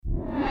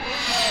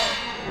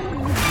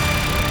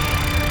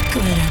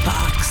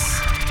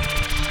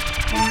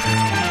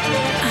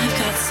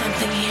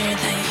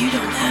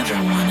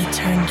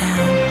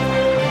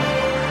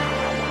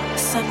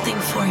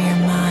for your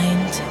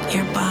mind,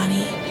 your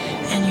body,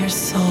 and your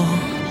soul.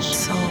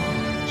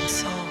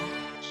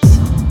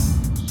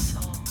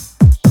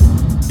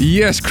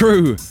 Yes,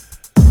 crew,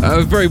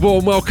 a very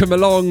warm welcome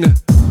along.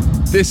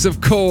 This,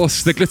 of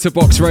course, the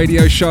Glitterbox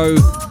radio show.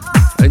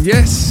 And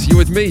yes, you're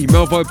with me,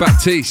 Melvo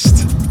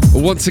Baptiste,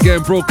 once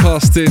again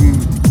broadcasting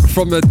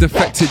from the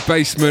Defected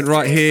basement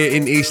right here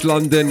in East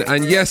London.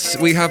 And yes,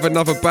 we have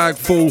another bag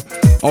full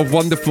of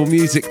wonderful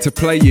music to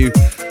play you.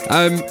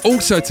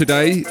 Also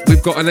today,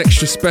 we've got an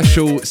extra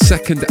special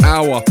second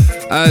hour.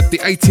 The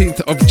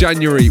 18th of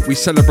January, we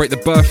celebrate the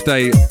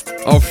birthday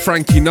of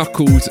Frankie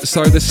Knuckles.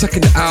 So the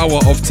second hour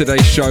of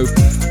today's show,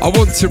 I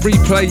want to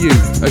replay you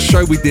a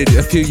show we did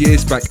a few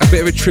years back, a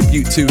bit of a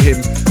tribute to him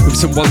with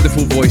some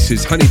wonderful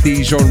voices. Honey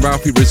Dijon,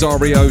 Ralphie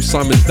Rosario,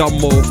 Simon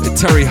Dunmore,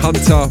 Terry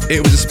Hunter.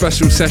 It was a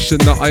special session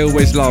that I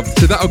always loved.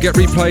 So that'll get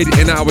replayed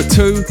in hour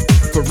 2.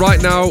 But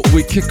right now,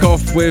 we kick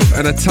off with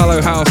an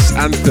Italo House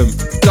anthem,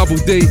 Double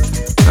D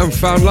and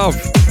Found Love.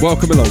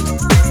 Welcome along.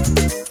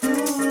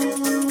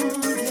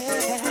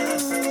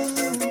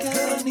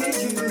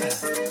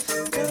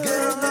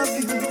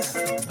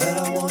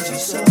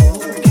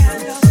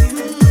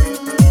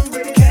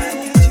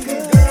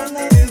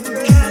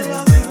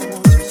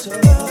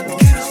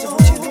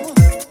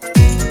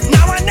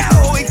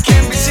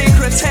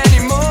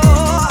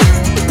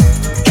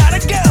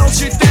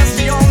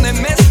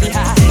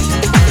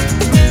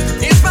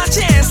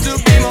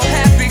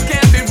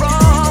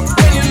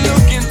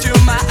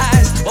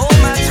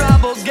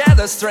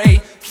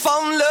 Straight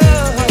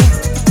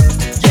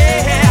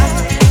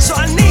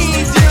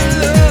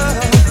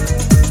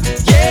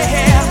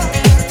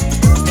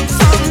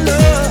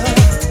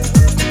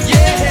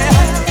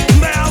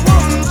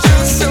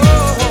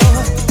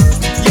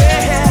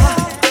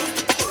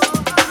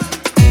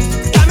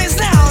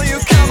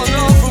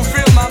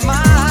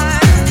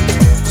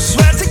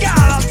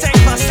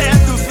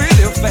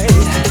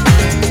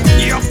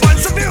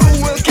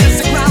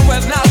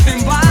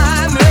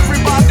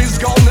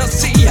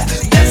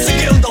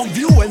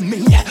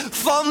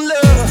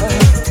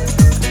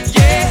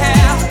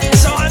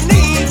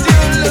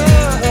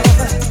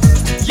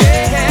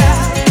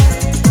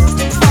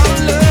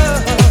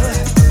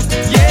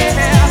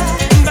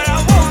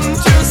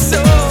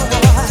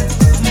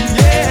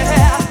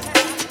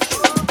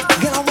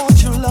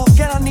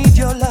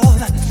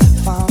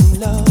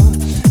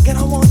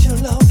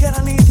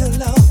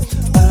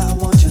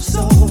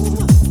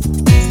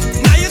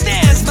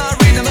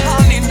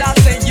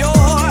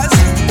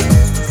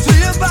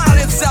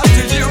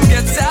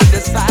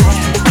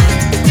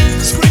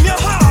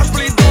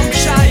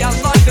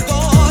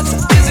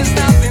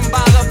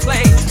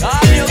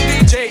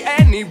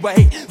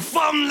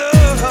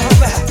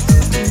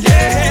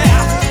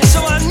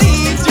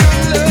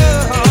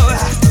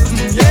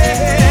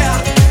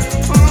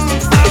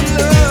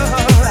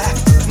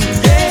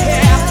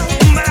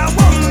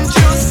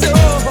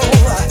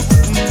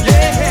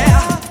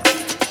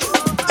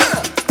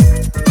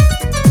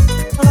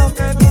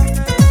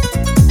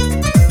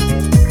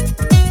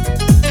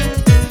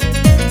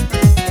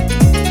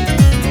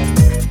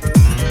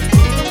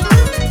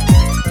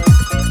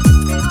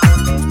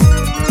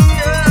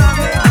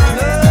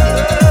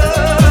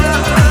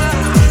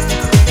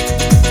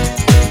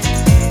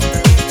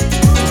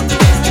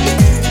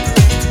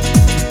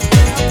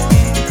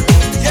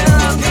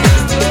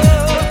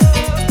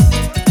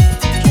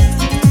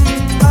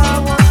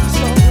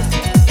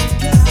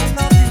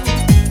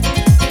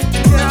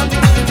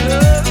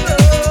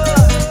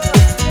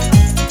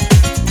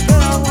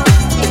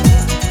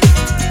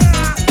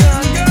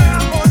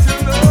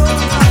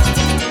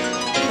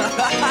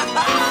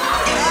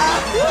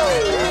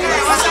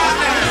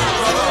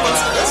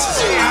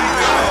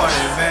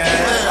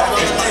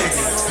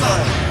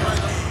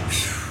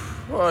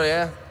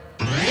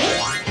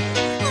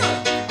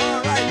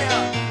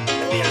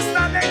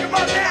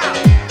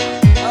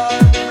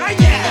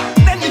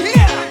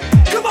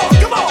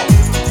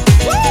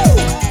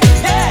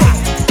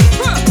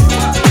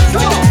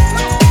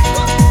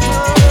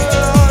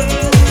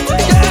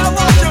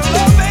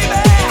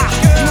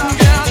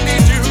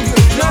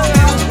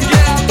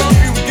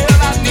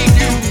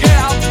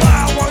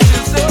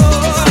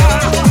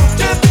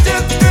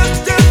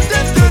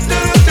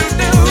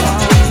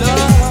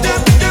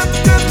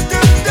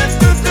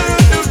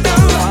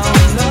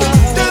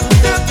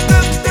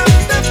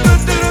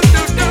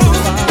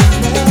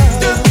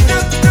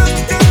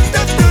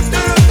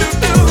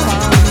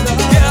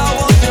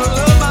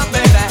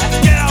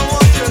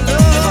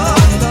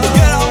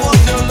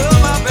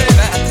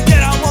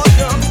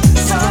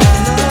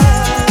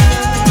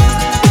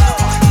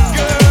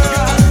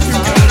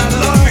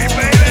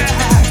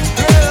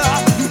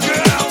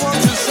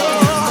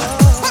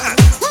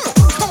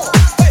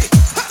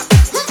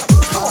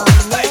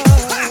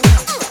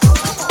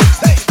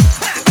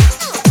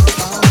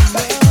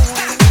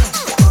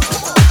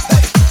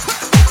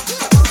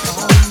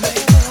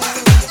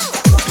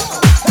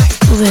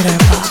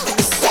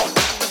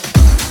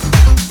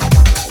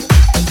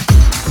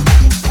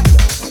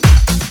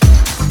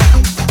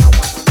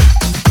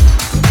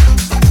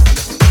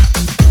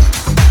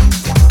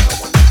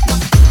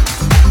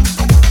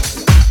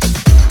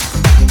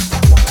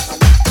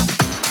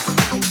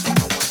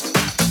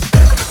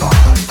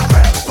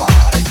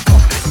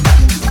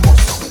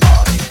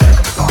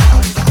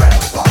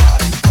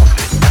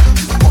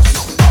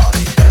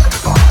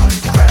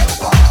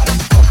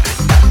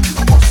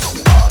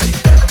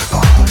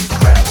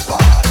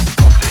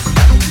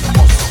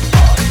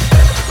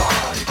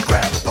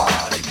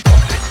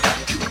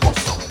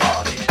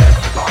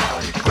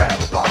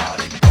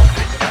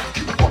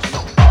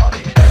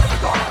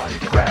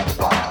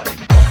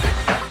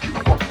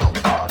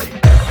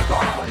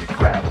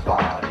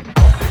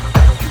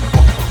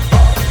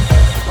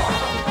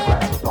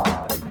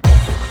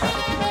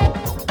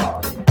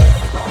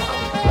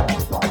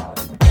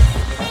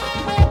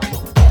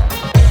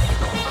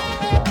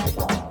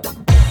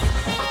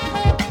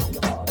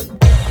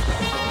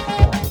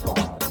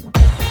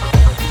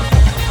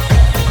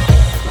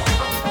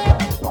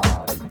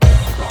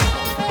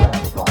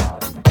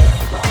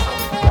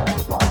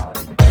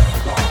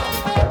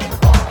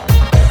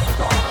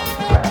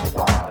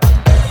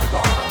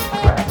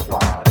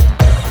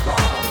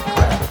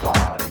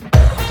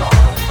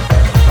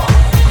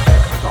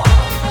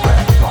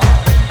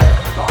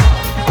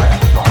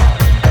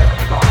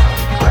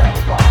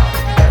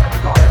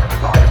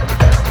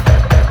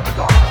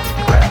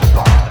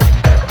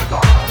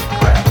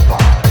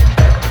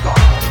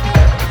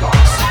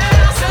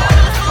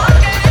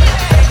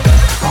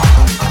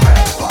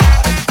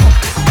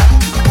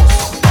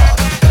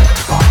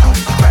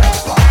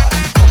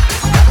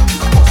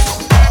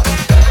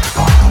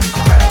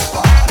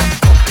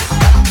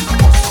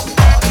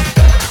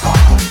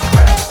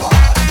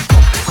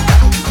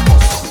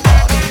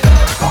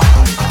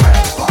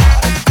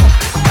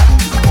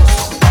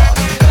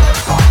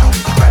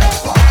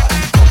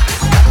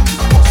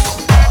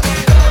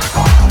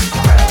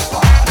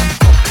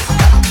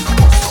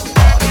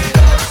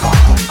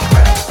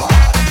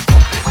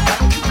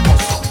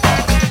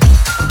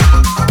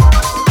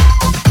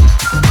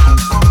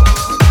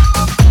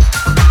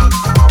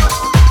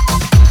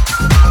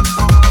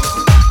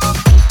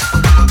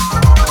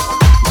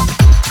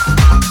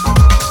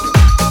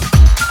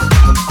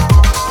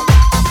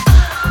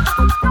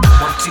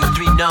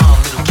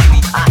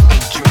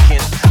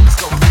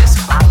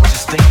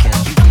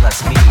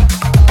was me.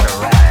 What a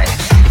ride.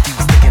 If you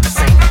was thinking the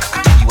same, you could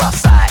continue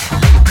outside.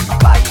 Lay your pretty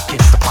body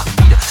against the park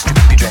meter. Strip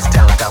your dress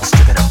down like I was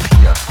stripping a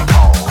Peter.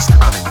 Pause,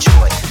 I'm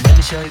enjoy. Let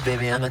me show you,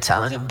 baby, I'm a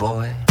talented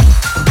boy.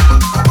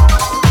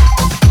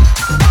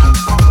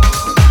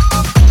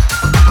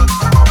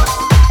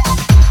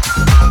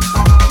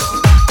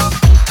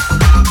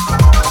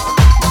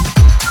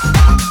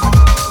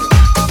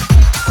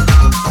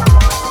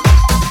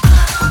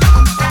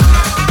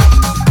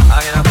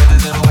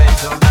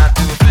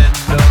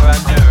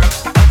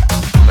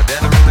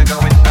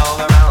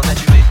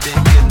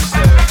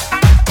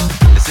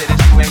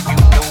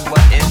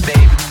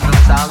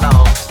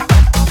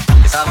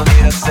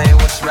 Say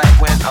what's right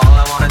when all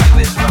I wanna do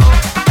is wrong.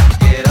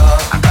 Get up,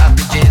 I got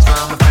the jeans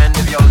from a friend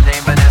of yours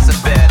named Vanessa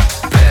Bet.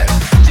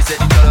 She said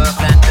you told her a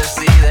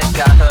fantasy that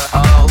got her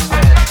all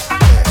wet.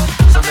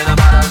 Something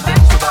about her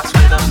lips, a box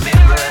with a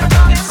mirror and a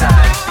tongue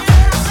inside.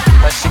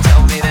 What she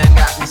told me then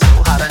got me so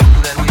hot I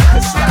knew that we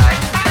could slide.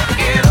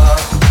 Get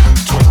up,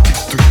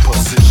 23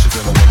 positions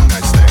in a one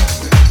night stand.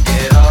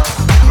 get up,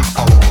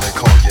 I will only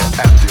call you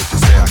after if you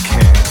say I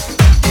can.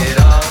 get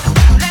up.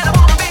 Let a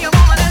woman be a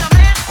woman and a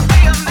man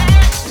be a man.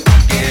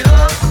 Get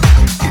up,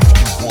 If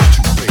you want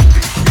to,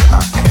 baby, here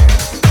I am.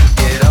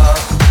 get up,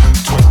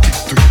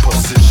 23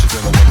 positions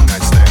in a one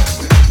night stand.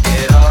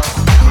 get up,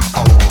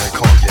 I will only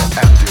call you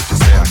after if you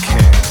say I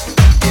can.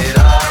 get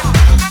up,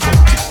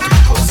 23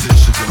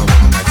 positions in a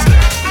one night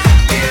stand.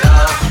 get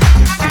up.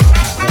 If you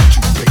want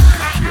to, baby,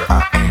 here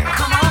I am.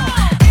 Come on.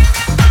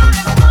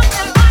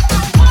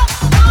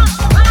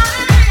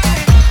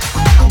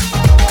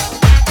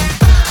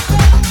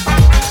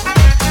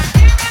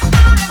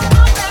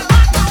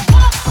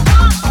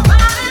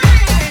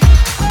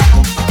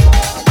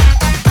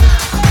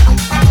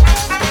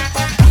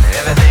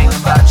 Everything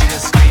about you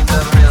screams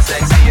of a real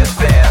sexy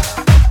affair.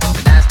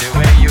 And that's the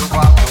way you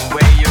walk, the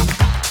way you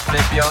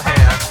flip your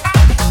hair.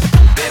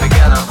 Baby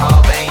girl, I'm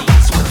all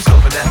veins, when I'm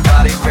scoping that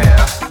body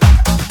rare.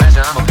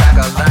 Imagine I'ma pack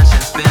a lunch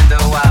and spend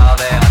a while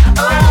there.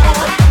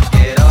 Oh,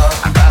 get up.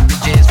 I got the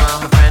jeans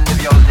from a friend of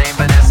yours named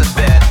Vanessa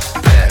Bet.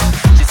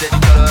 She said you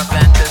told her a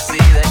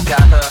fantasy that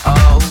got her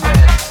all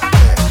wet.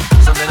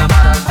 Something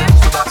about her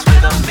lips, a box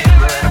with a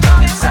mirror and a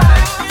tongue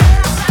inside.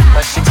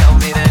 What she told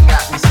me then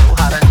got me so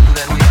hot I knew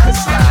that we could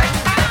slide.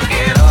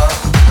 Get up,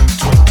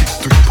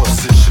 23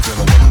 positions in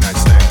a one night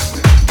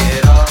stand.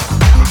 get up,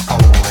 I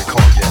will only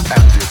call you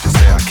after if you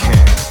say I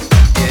can.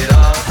 get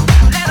up.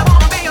 Let a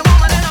woman be a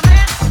woman and a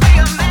man be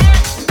a man.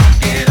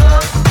 Get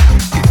up,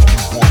 If you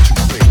want to,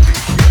 baby,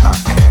 here I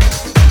am.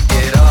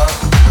 get up,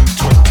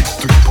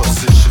 23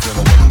 positions in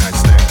a one night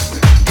stand.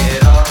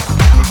 get up,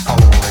 I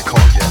will only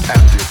call you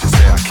after if you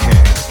say I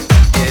can.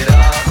 get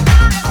up,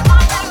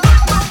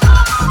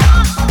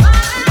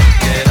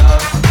 get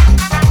up.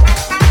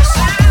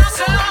 Sound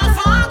so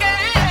funky.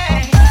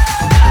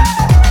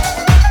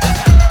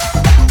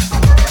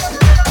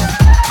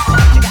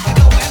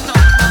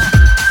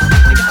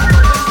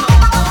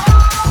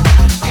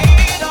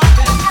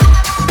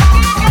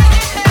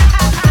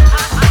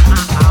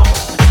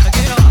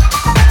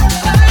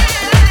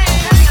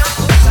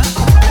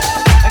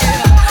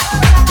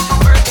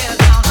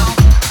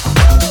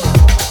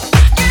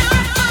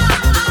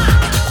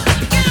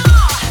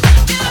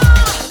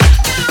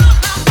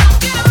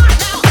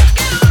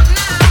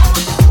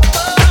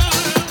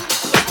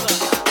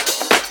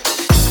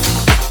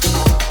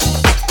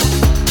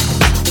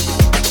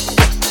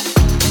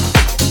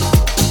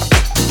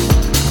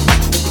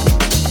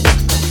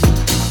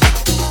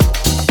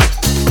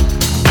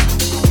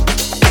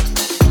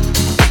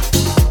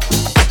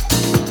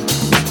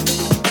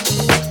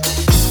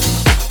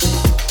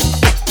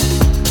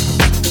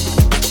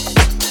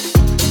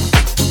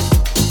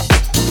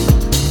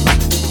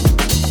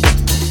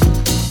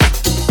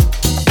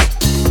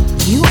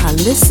 You are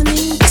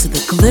listening to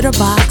the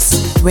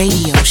Glitterbox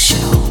Radio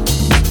Show.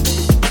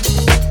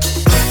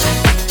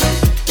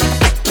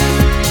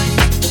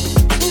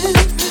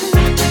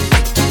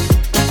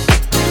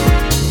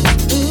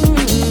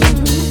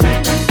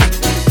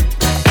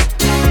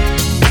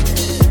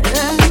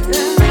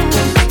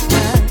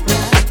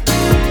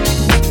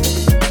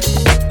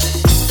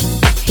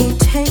 He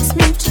takes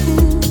me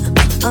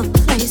to a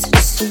place it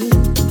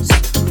seems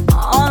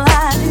all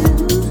I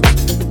do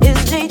is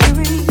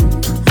daydream.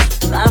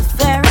 My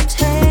fairy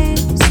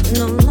tales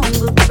no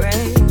longer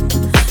gray.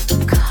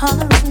 The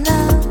color of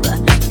love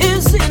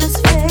is in his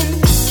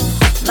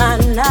face. My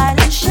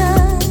knight in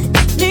shine,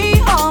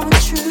 neon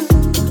true.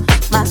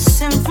 My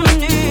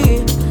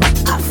symphony,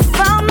 I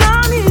found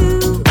my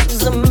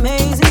muse.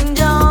 Amazing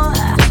joy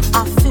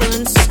I feel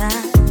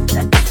inside.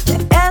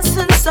 The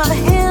essence of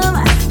him,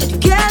 it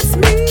gets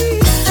me.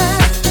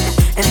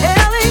 And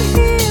hailing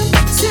him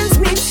sends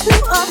me to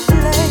a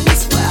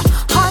place where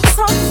hearts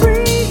are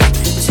free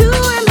to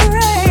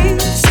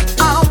embrace.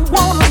 I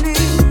wanna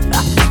leave.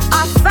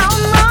 I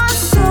found my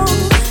soul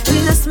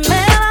in this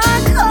man I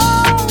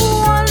call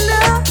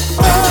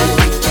wonderful.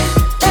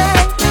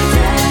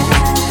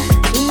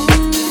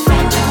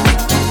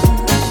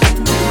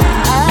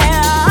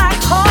 I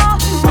call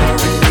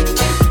him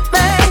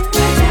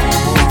baby.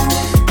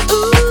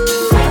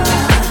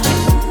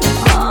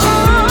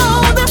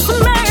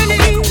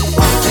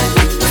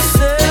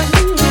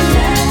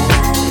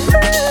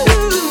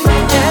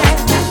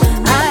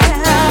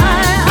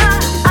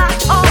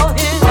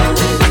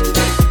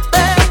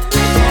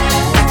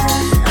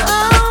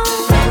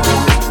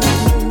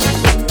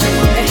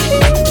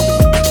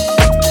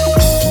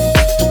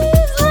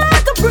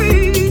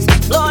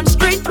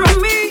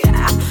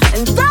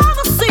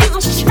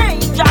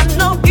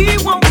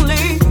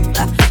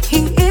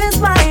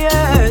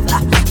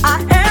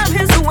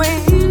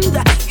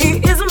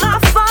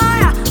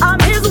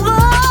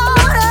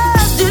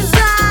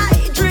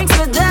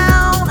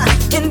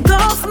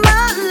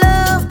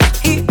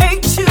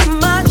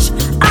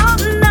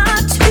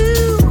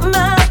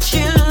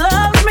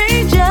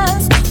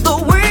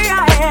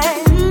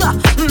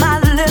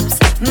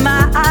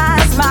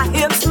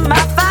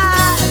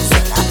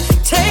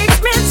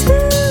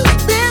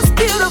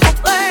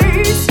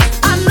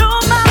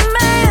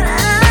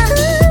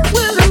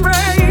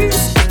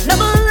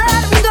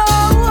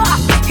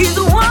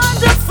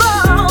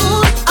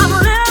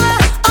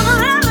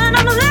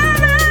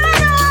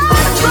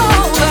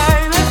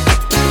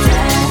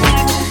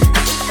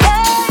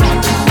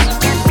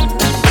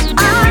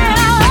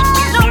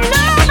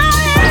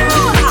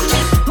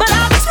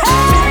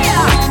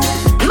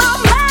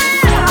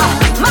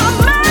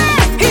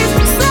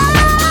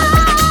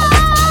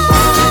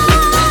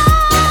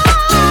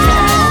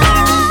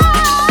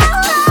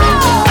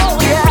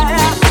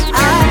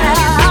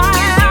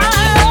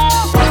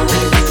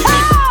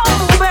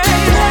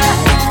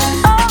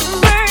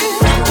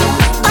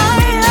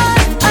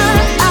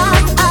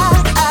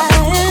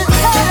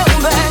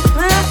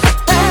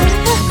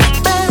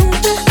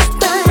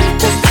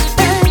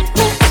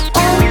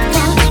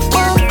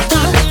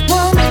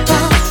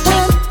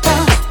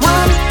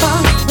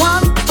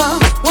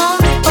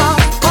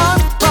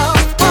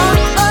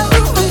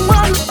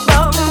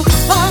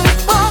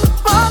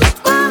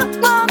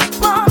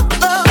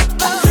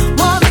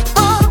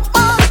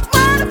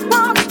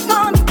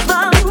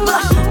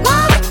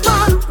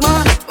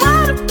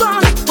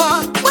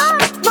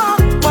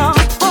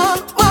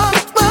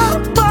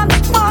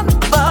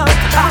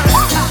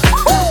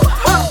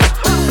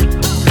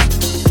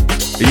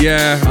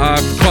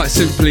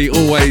 simply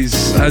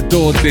always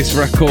adored this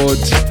record.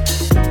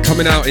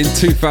 Coming out in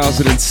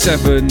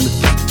 2007,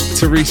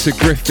 Terisa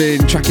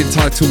Griffen, track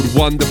entitled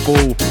Wonderful,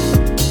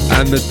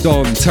 and the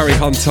Don, Terry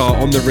Hunter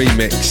on the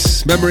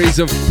remix. Memories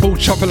of Paul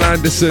Chopper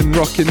Anderson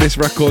rocking this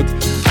record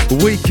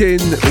week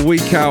in,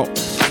 week out.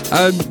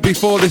 And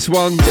before this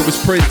one, it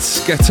was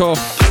Prince, Get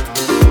Off,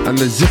 and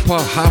the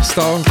Zipper House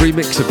Star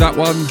remix of that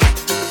one.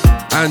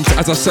 And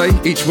as I say,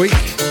 each week,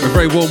 a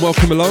very warm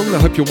welcome along. I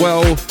hope you're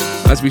well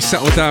as we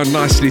settle down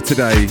nicely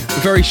today.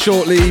 Very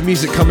shortly,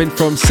 music coming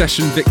from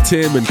Session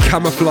Victim and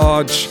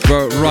Camouflage.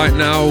 But right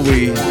now,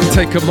 we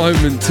take a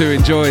moment to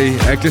enjoy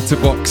a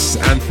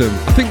Glitterbox Anthem.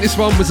 I think this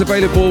one was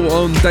available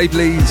on Dave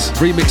Lee's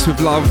Remix with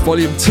Love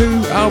Volume 2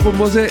 album,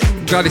 was it?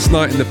 Gladys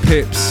Knight and the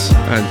Pips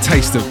and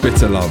Taste of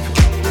Bitter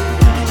Love.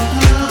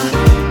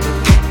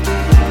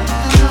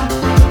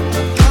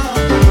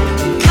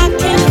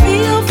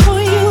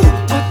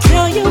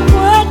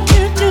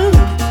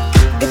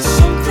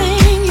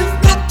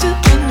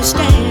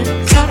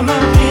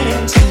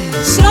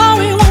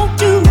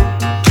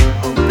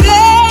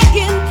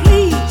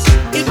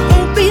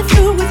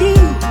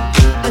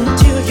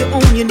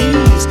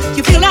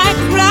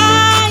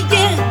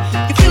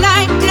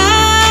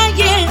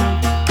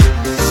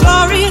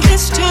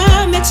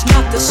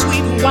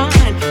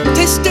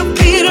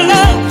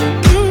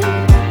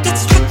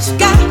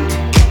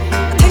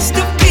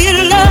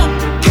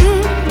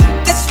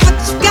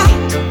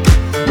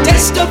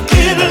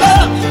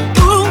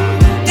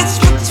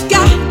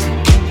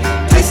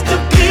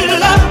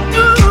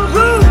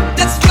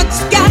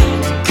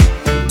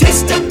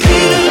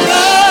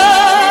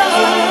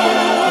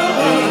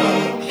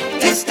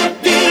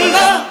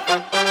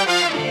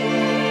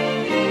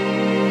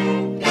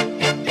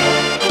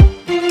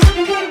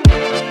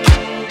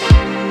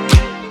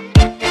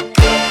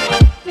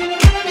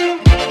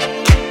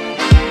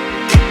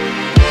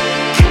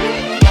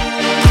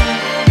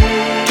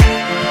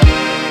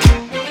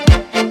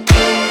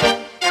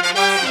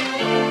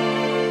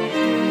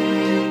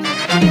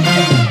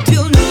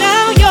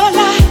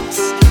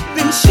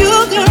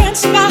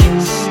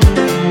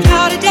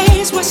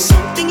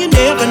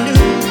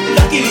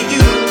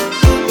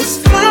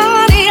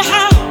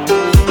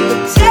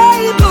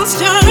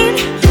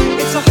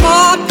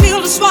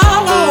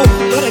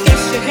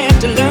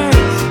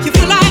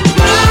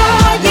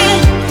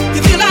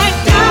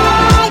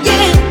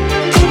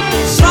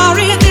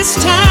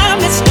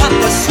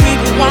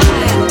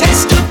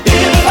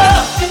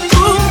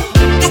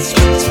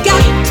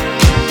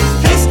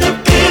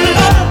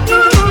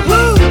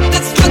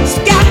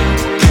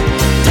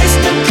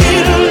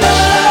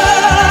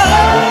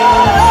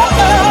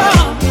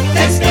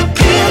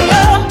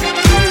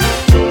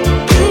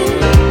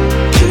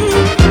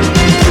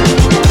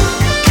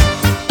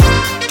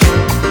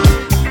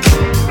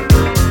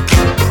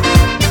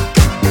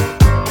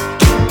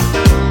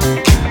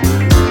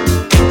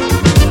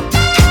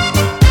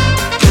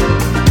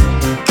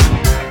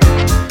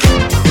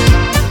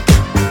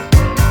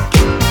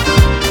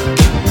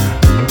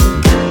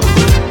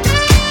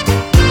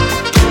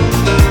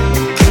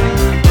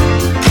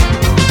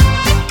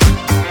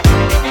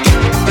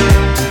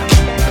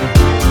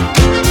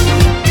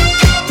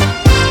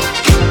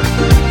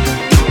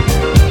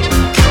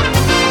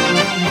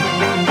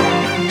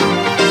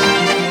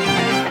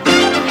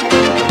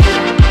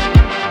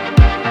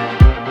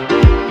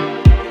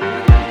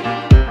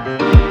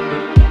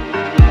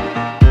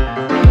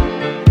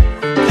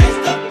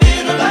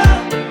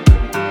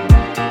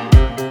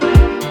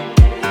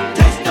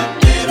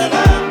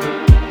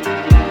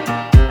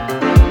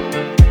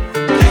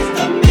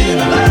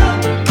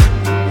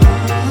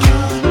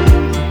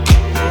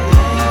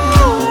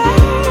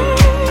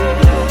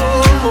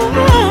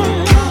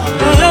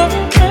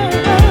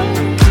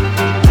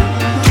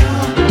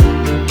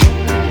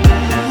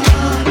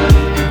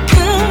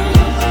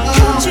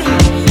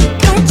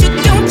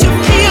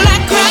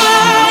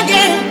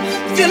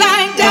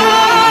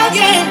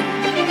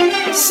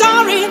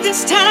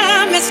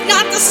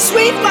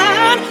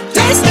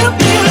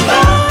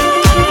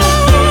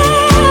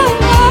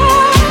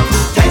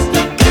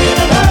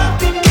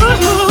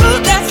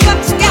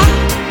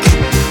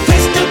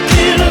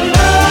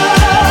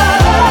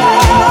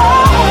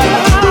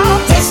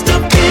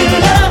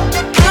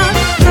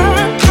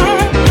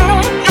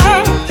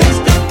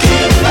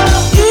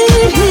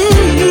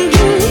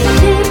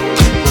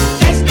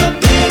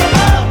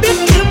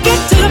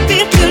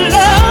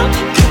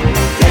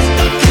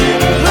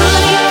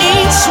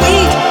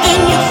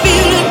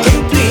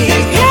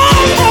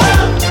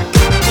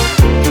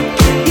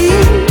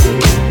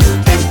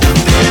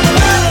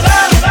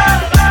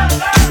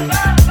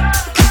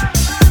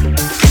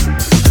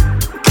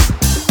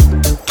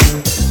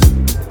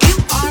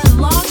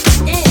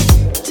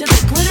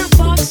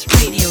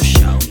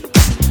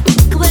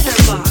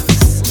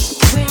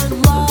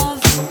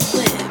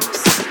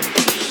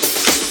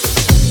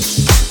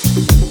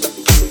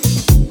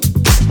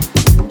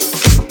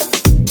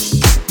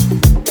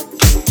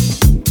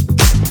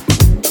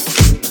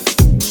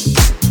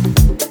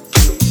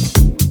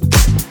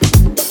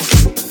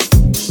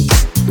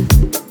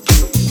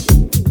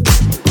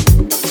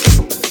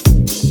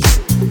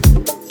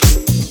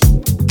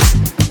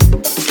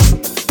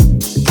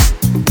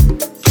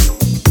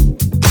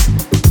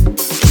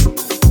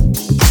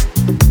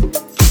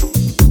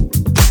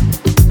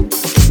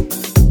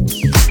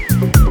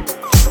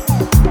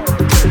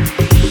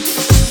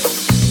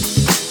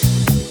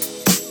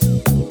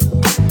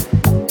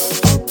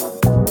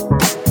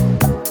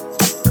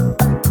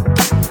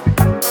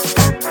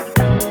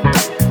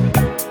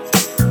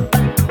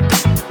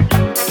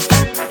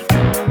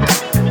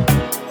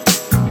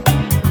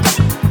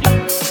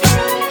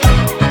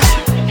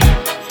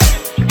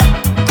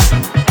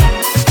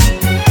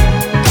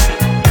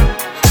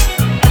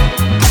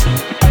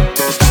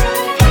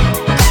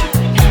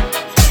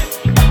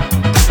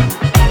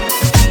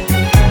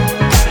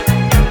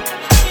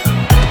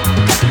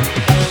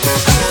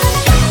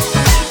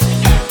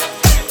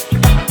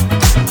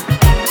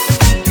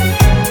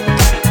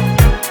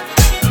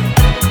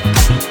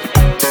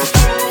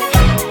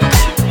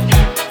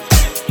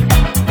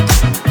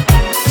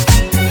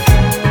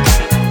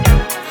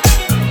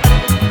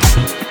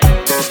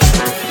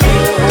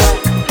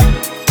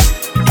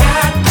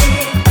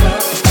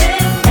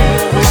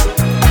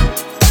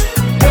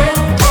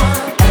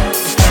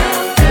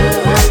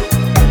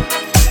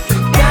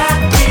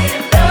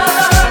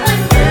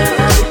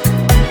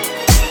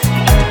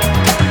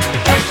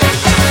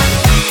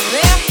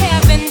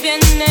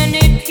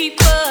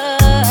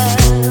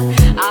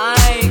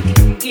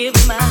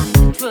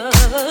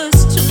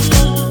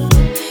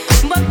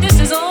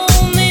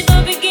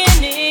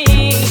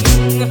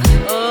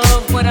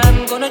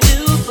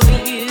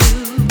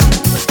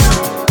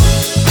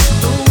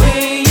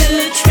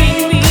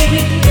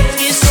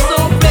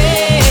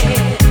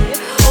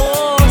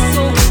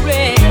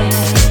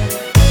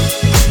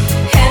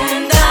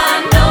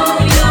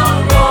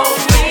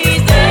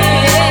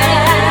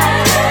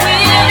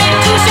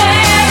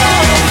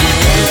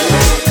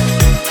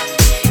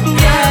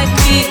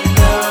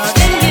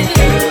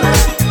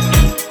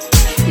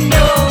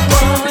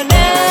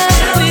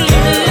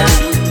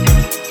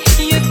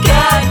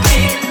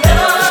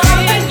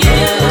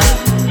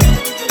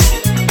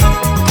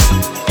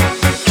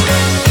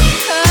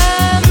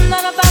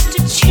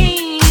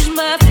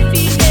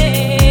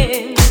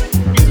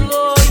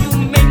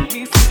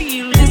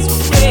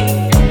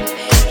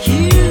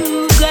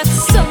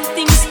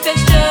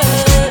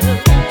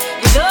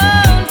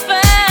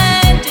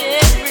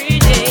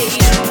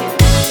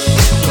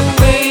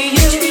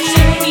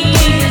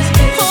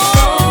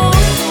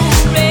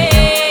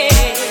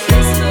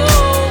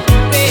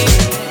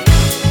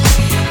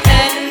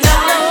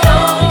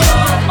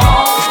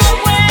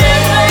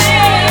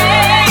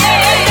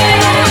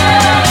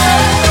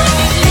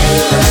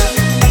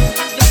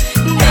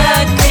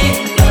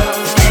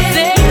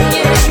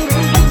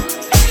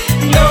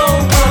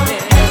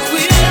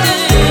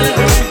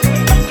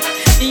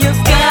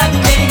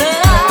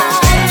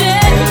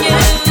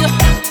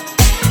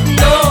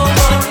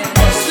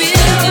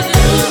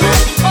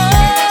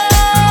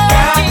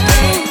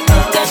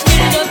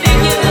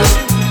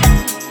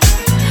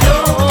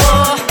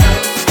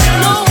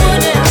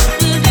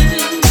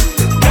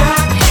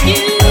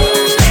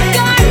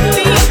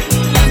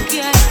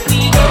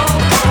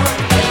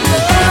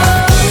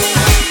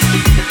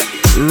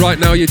 Right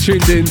now you're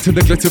tuned in to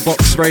the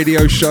Glitterbox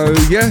radio show.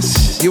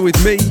 Yes, you're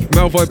with me,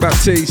 Melvo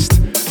Baptiste.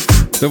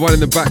 The one in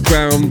the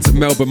background,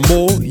 Melba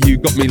Moore, You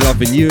Got Me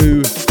Loving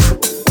You.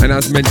 And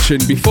as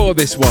mentioned before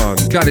this one,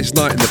 Gladys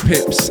Knight and the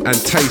Pips and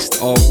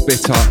Taste of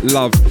Bitter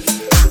Love.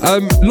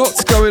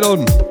 Lots going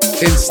on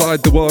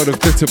inside the world of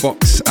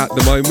Glitterbox at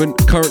the moment.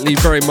 Currently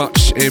very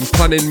much in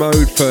planning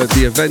mode for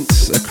the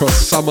events across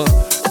summer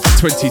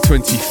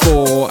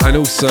 2024 and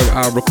also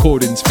our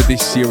recordings for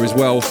this year as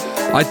well.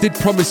 I did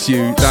promise you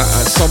that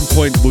at some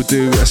point we'll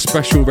do a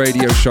special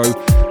radio show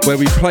where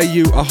we play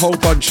you a whole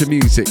bunch of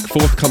music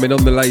forthcoming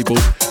on the label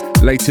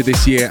later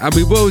this year, and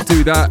we will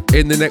do that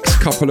in the next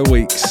couple of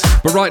weeks.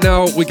 But right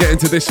now we get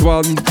into this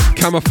one,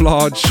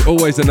 Camouflage,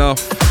 Always Enough,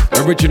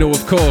 original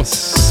of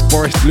course,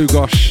 Boris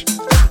Dlugosch,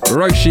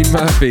 Roisin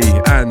Murphy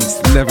and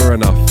Never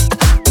Enough.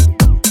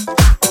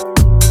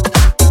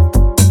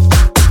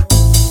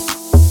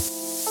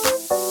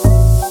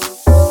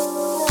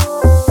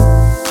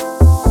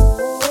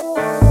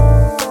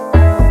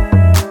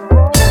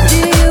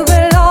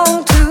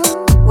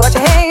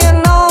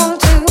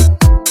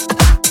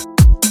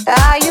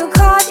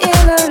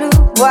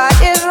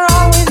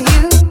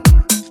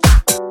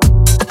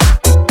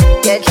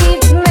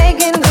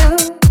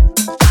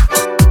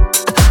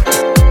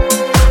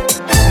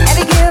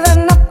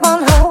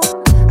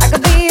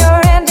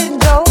 Ended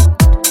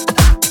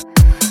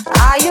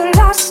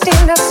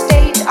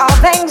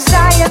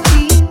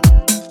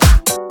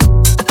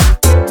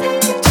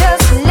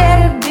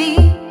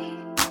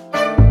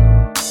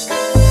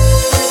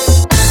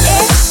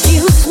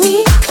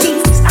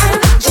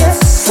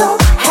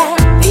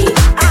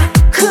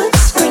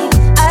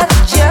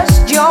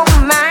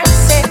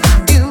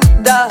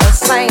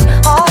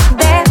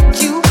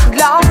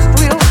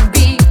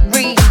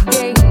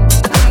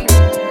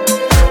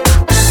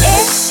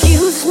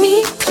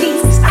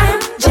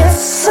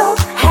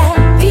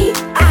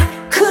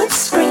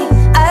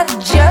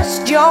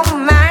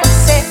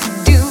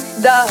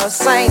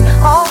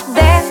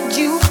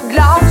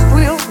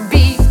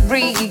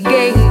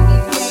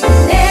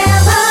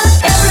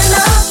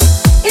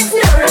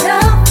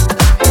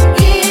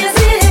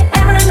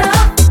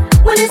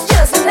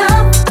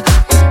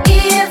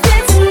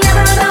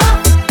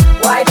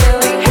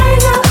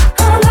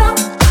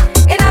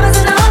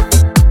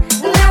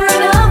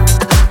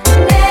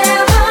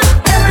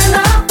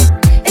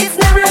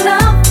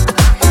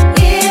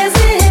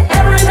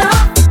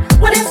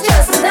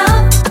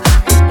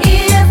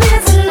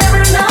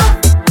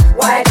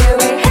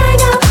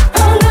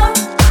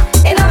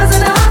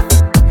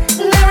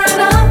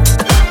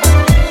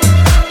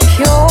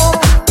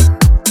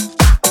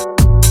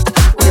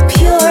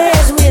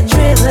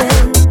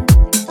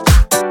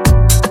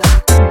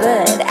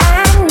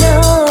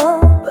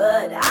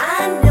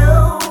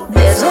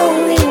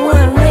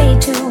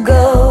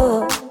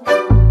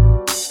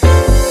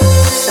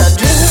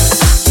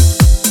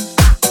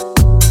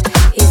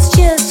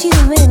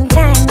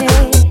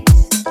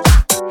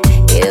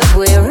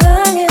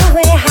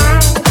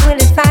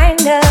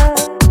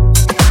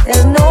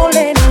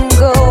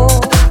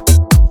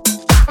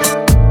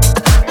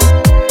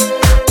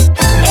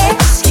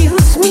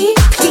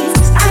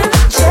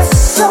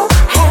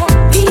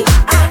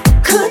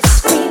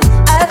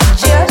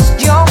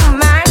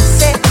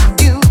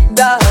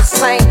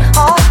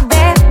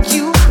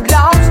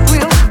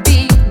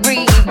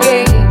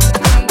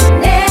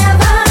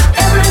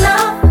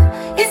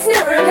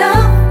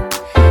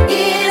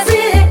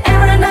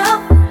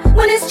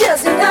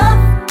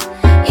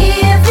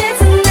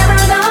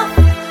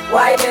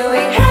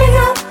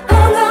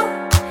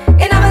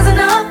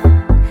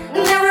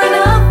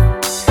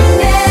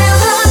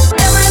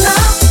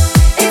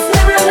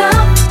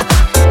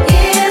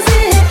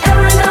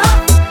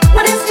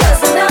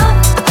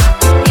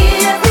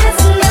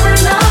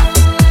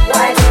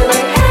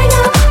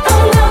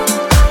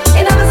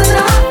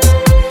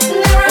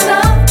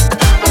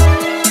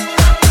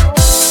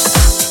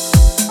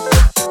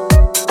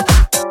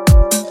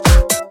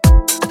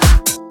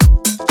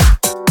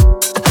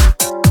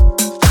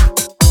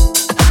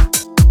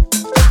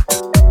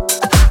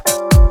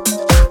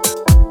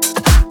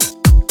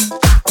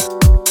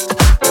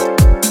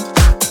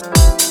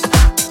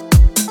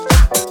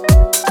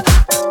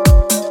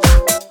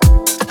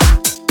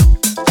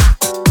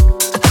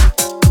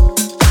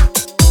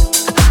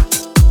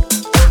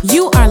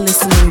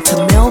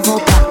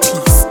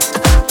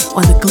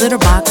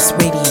Glitterbox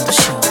Radio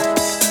Show.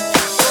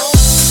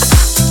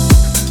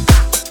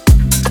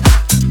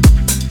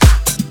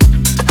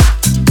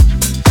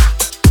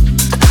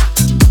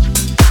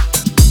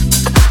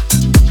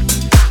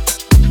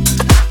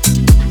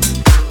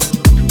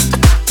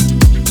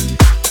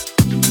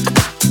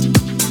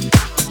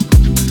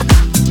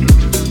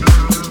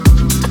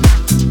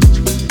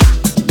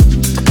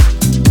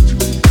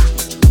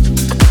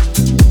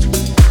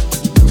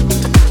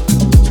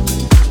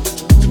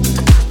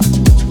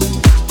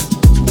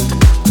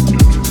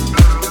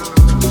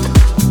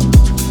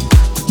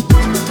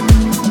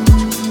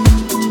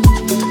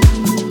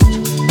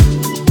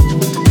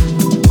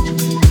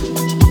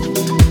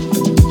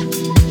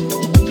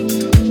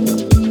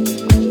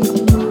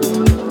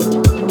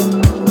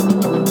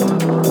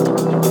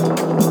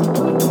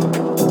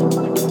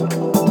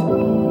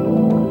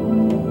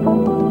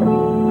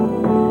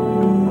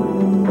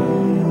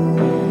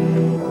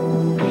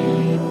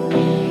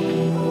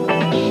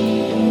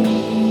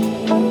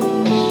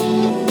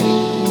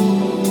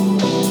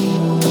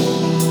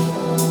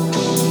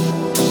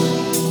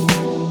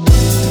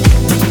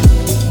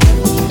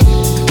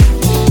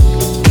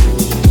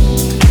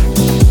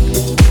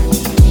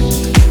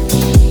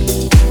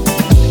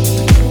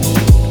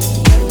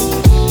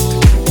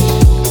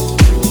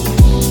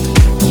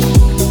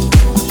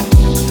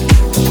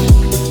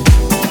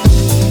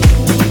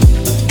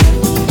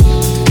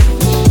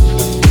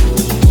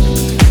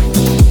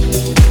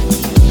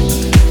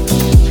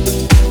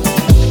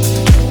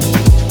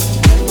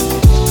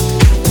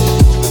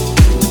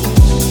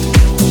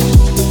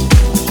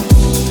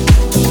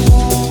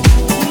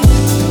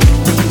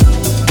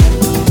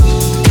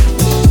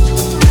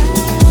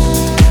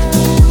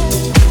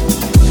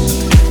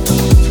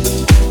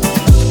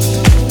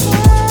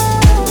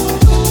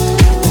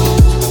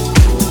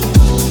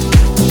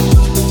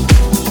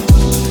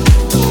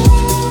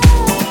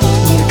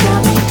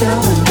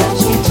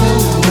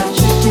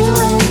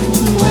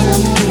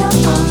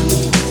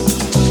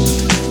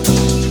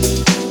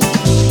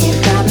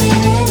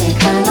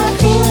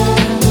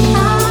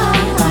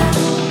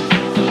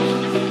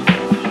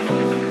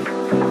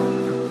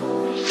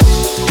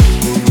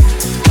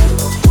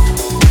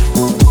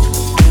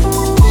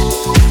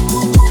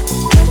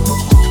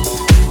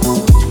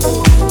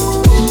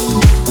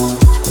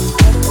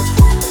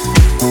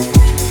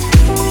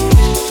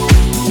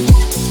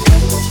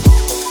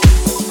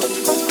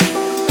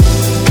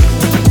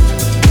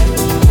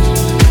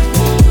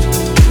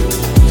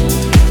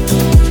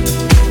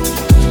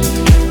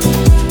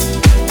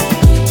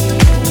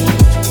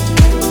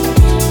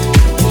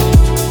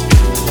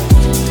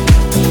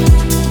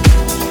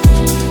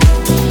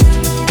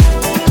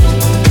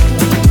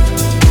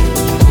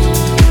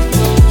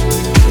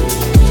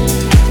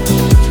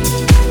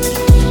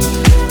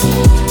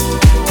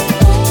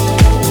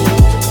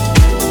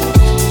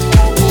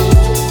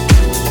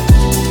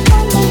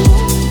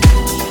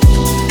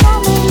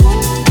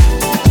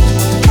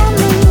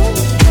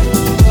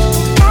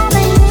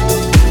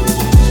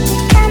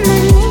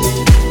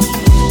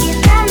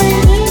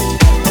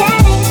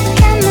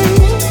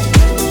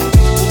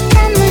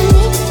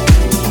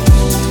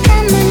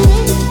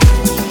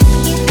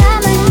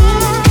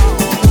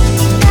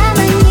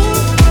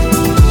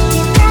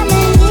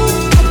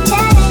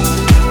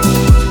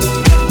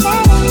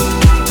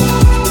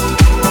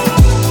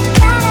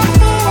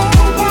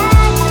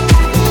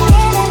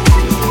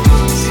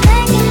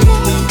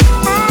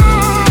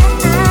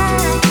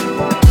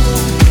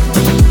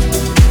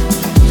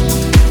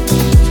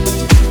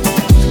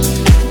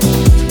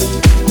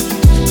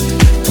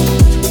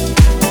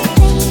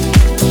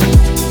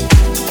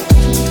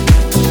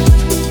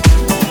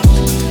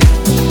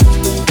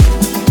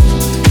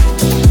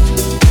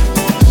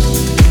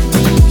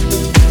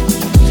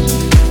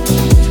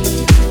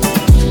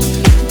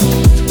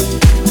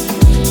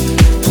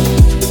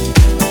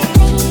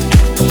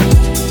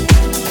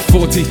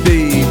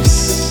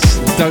 Thieves,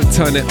 Don't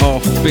Turn It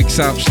Off. Big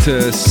shouts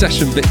to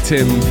Session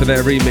Victim for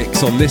their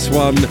remix on this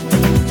one.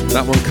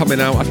 That one coming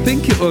out, I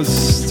think it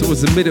was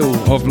towards the middle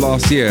of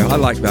last year. I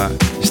like that.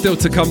 Still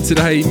to come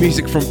today,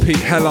 music from Pete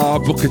Hellar,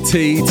 Booker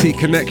T,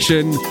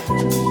 T-Connection.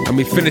 And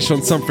we finish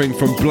on something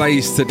from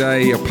Blaze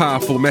today, a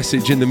powerful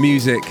message in the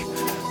music.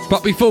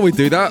 But before we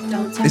do that,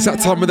 it's that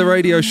time of the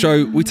radio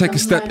show. We take a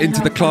step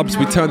into the clubs,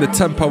 we turn the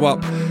tempo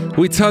up,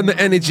 we turn the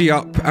energy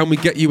up, and we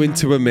get you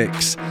into a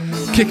mix.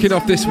 Kicking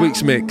off this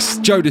week's mix,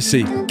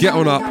 Jodeci, Get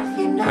On Up,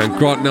 and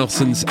Grant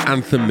Nelson's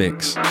Anthem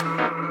mix.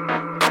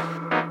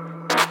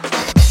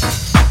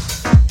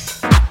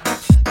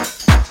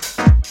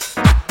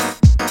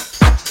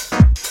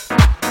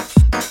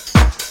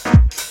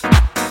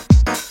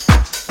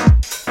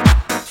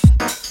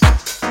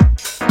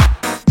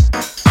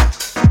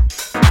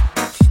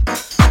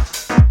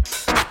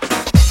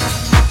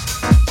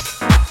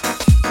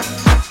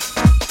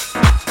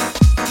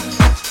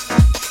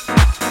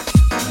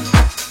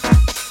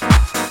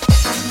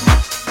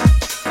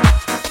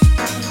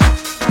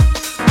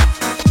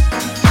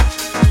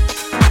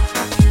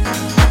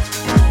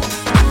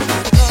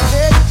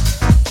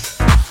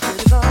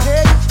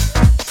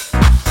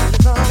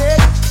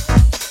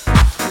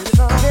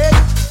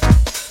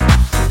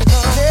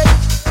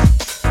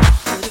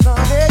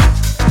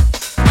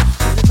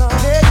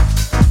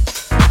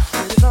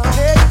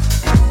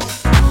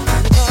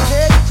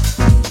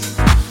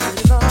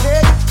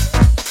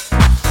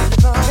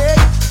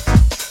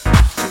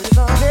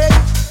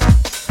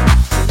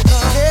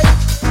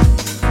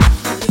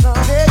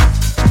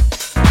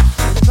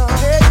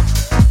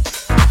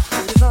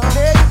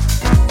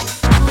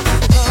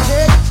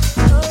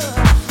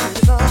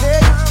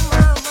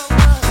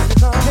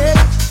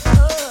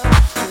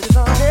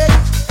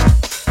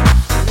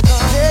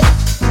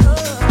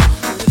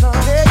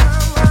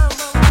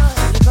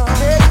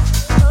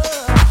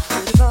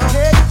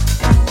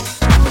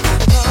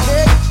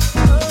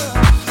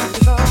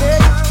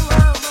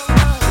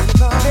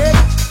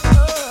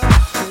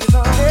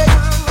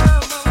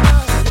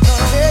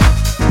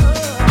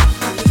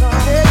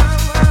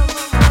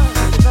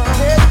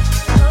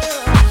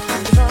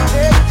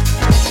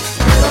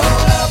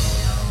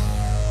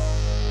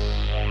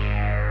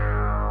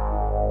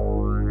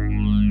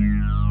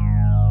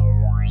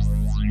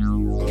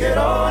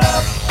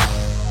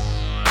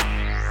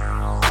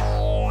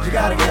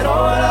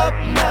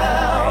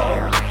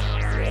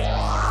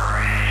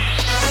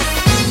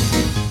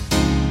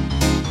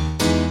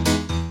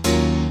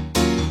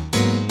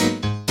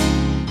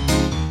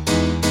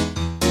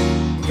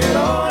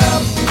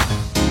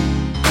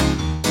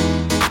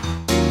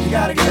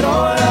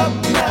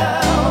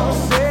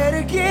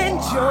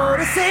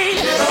 Jodeci.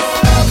 Get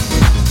on up.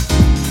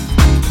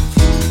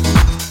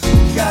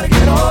 You gotta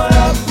get on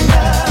up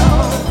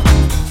now.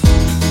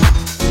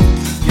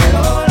 Get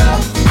on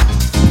up.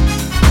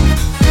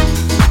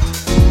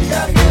 You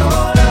gotta get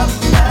on up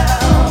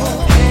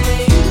now.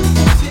 Hey,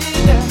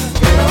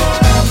 get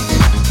on up.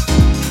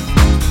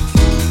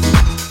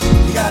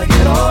 You gotta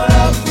get on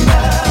up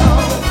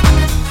now.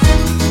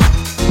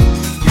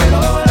 Get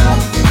on up.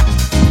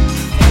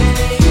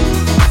 Hey,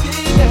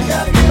 you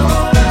gotta get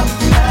on up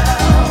now.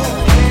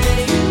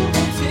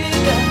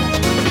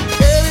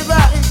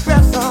 Everybody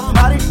grab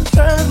somebody,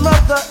 turn his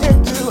mother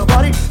into a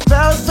body.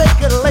 Fellas,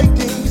 take a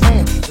lady's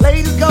hand.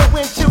 Ladies, go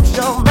and choose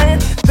your man.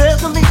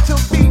 There's no need to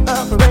be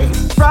afraid.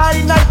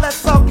 Friday night,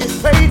 let's all get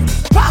paid.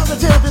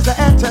 Positive is the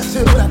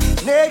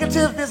attitude.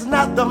 Negative is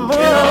not the move.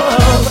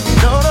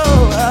 No,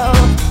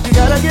 you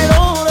gotta get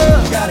on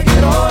up. You gotta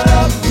get on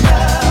up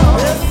now.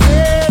 Let's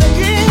say it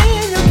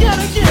again. You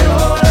gotta get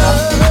on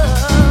up.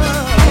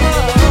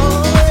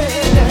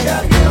 You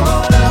gotta get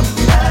on up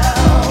now.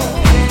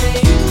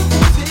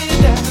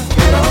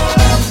 Get on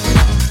up.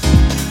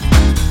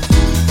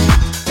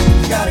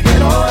 You gotta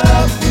get on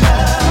up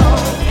now.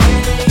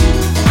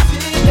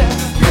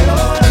 Get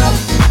on up.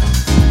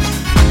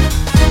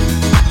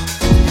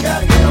 You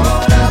gotta get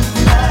on up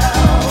now.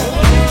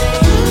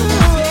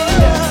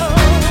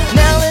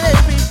 Now that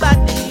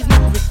everybody's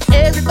moving,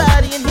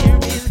 everybody in here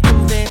is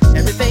grooving.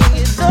 Everything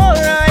is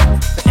alright,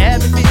 the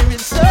atmosphere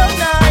is so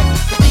nice.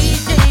 The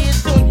DJ is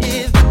doing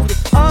his booty,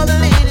 all the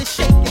ladies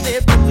shaking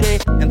their booty,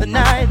 and the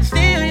night is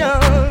still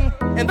young,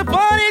 and the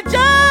party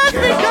just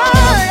begun.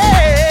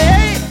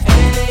 Hey,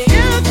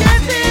 you can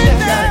see that.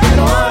 Get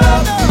on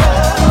up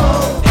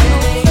now.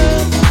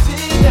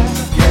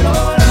 Get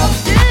on up.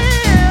 You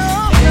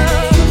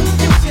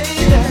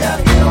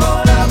gotta get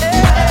on up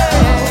now.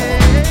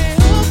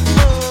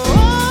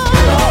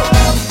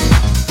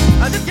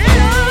 I just get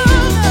on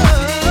up.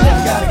 You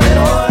gotta get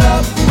on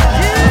up now.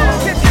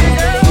 You can see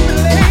that,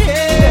 lady.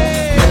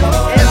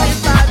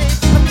 Everybody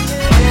coming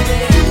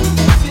in.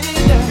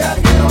 You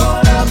gotta get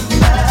on up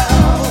now.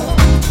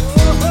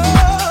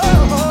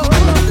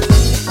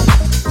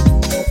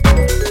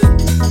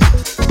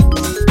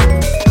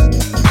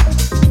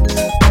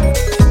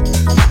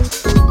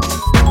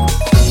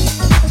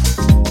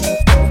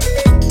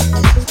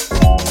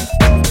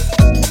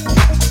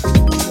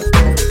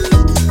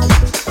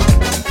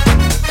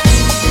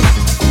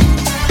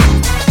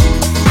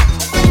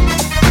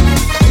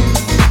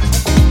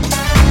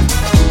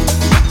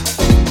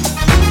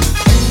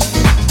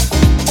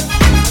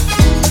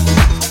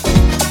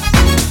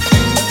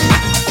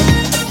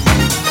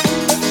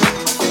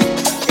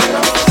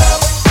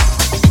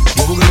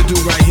 What we're gonna do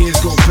right here is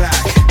go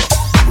back,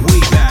 way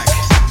back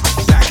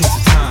into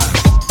time.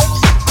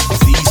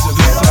 These are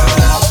the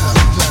sounds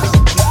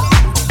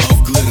of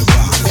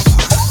Glitterbox.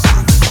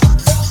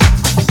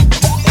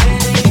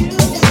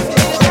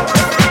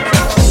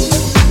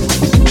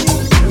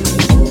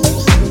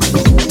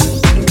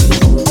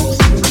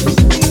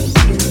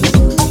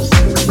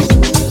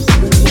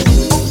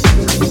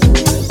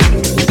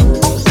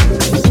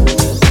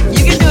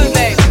 You can do it,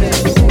 baby.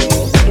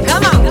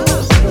 Come on.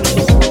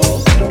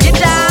 Get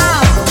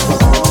down.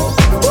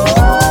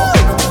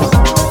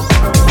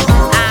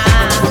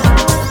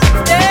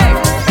 Hey.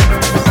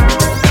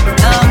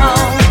 Come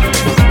on.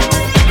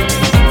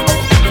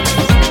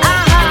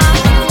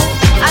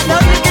 I know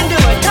you can do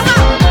it. Come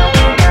on.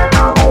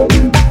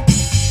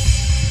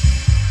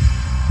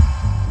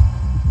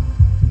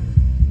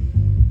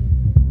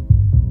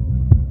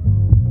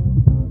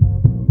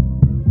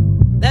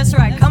 That's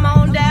right. Come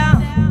on down.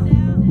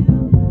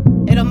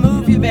 It'll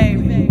move you, baby.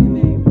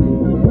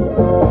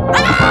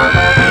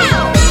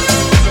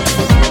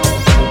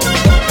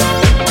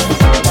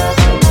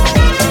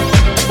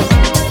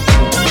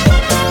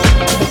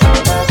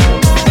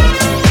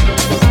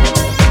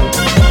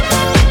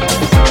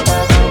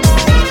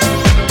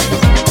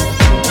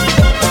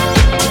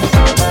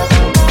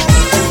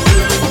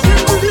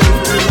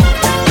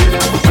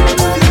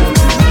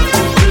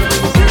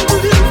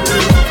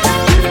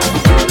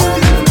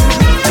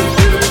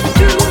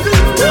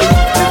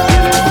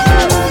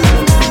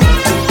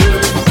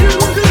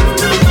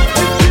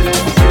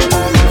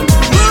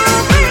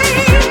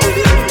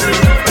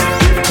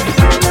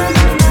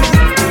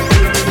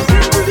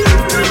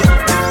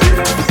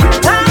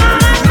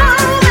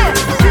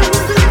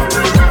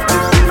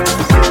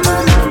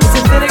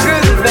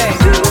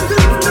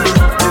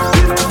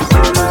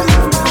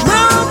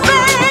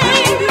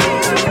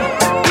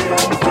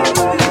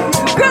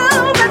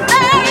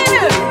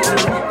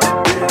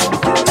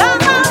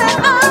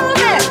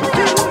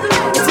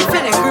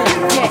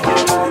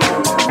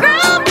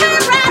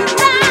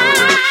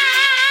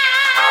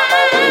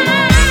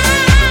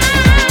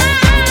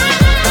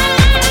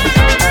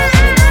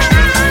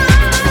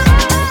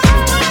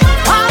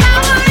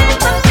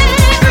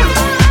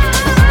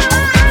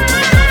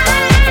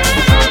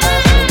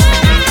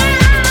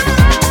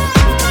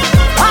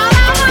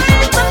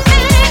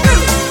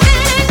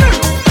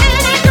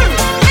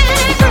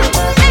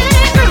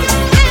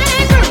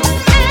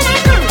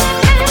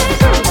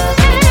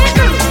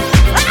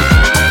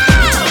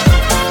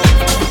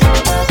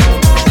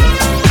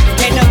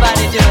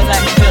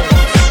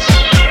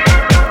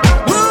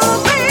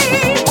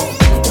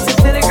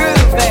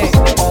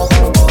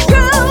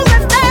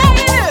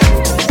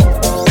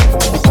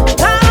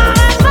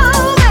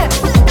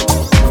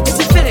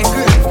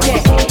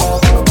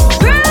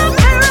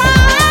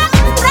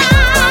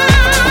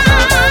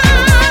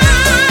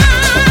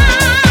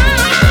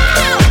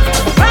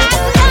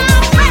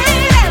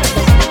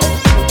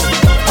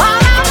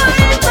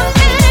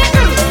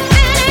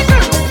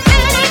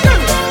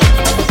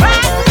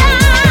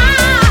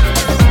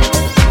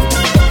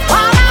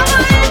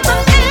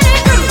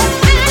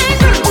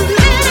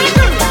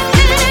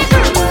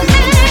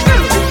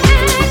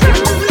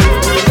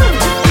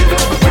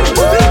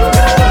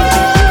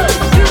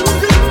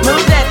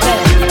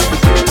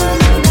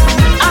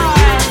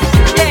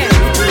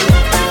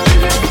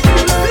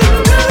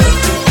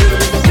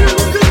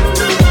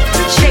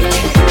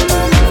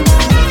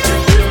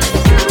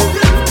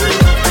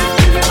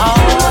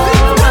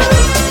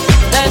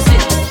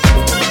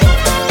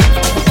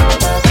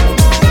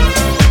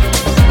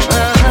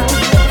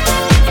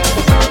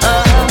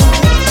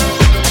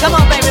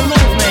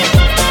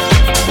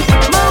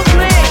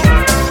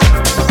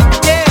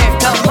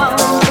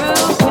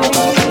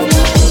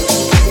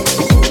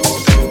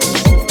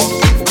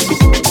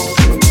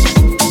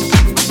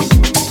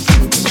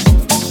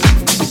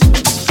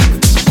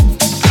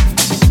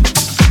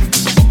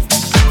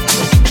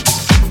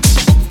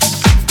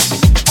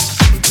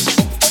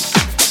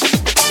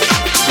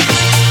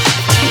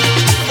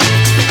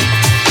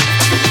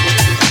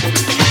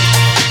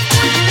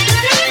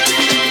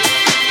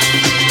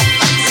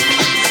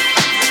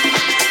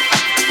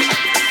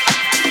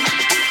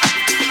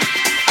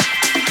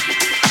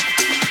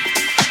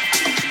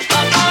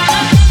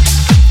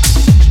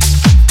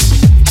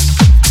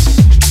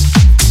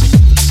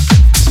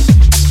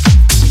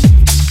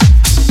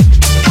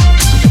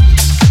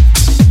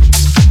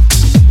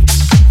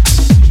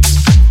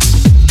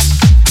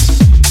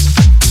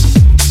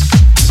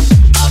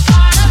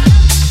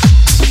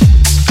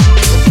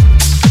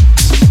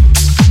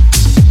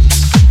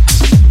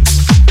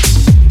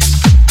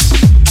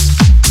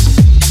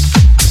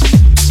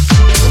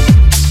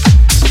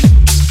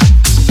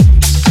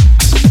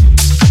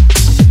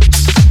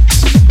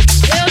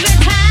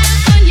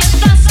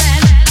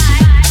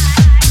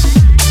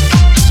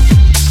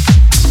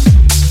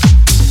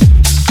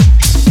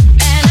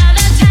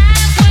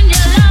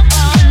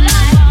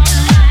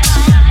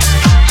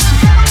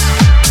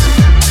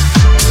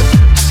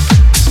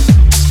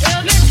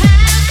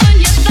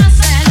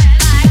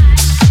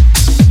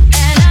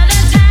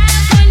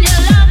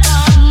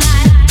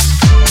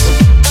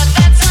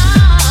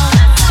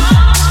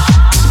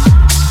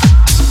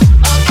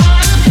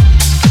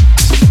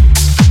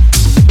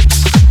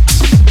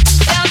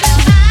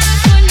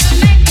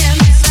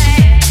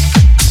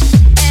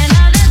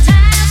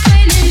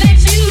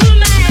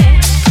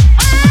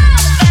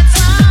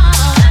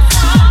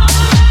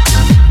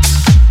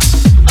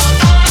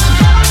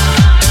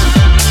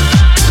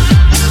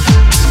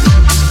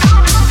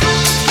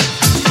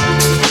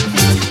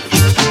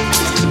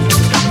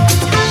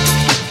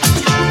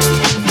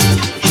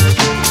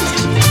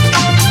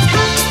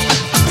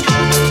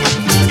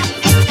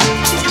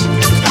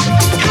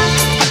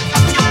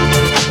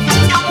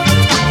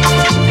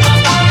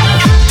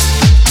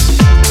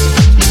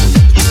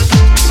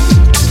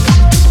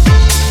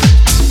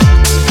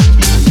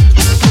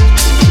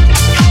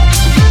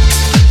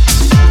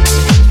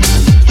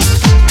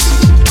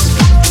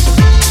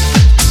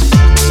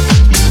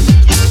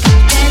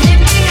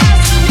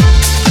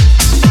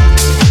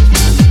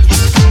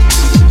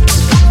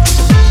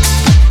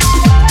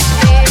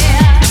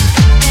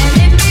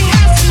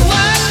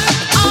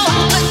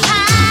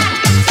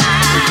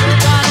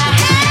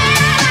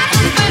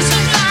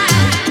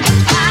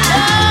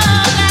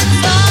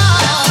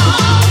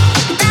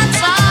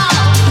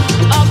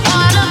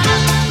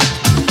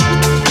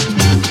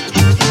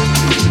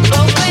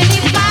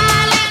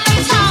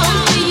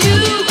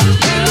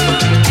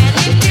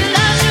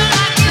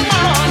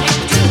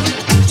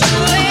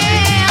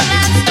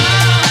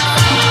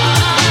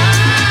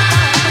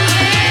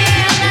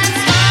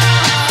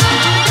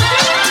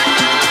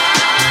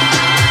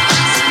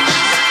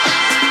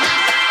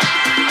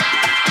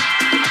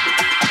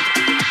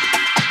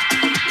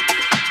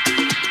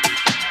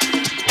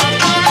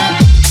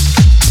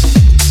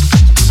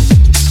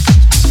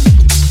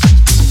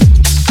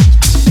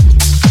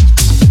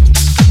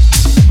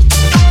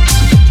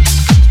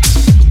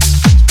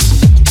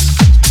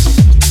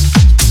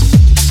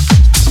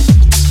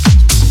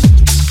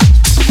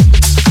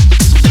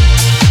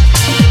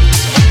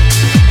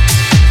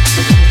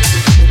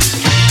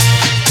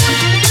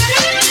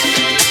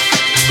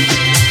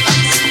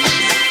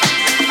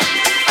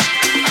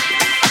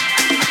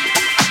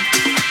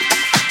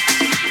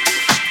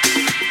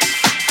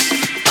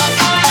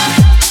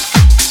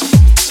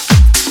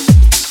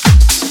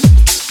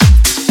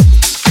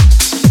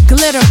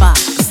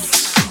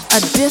 a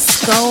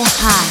disco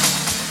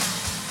high.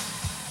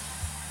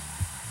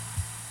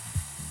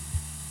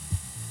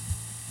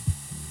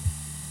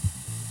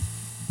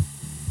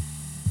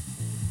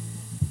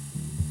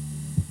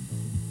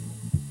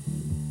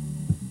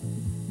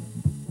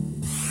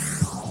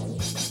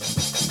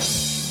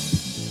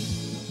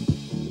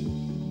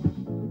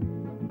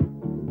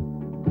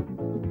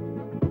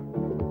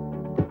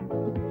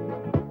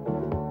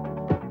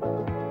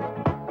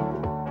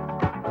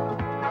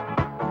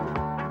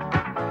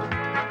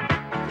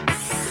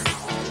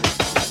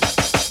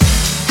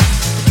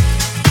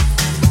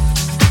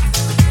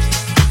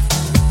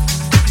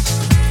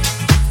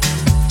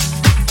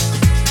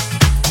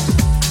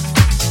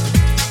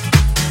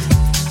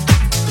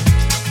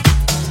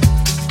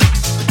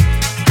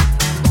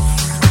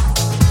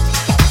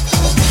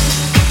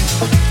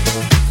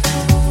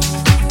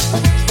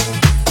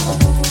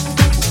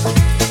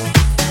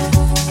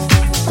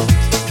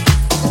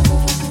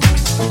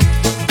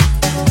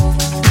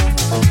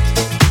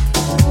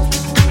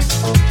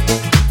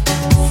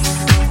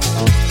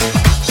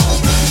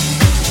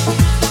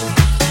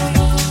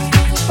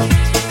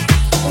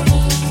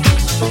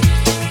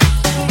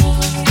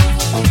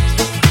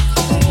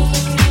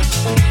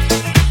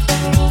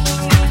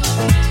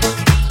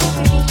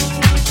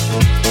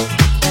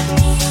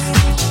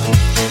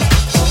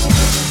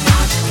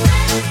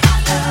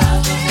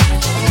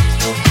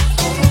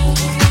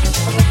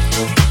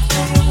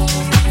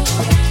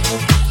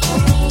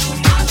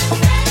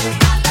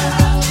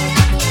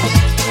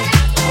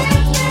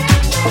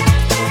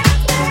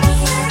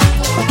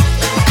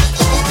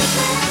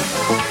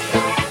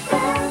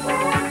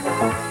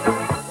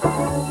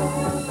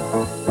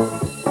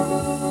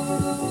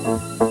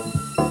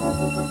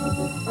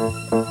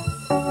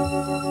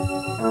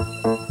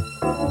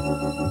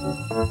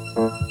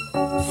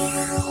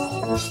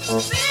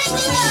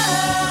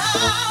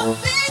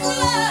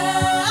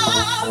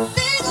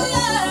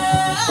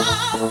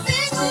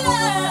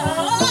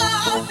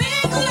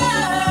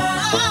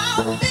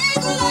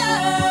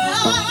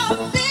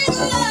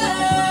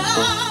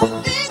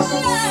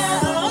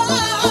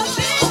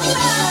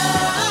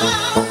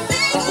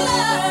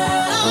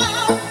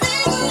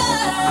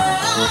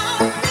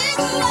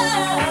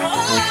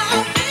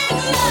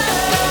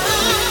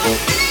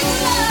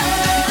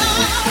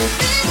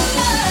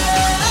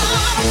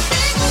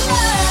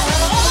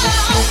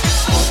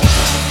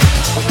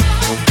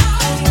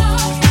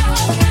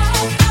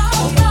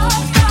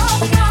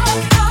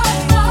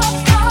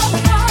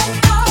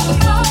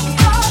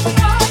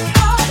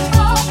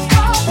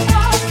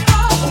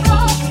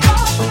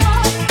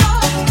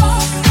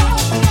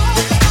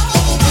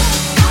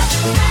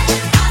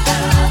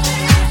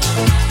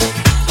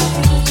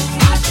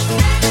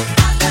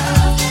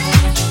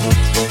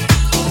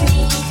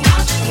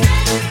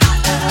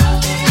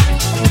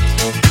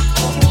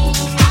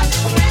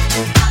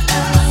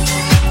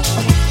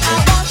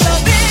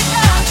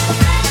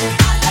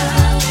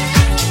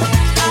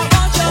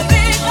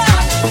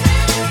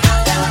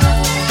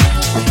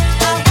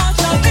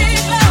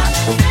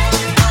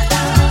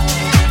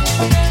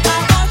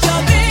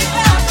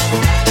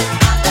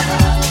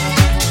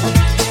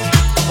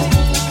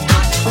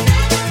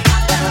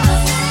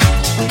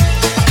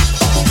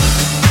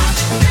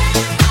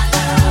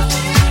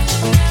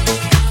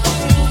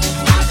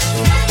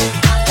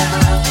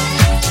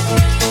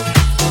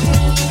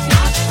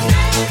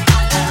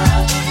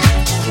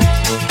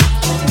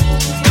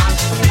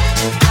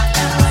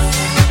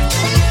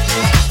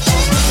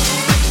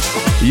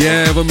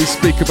 Yeah, when we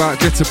speak about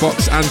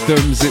Glitterbox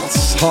anthems,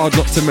 it's hard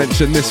not to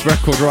mention this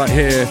record right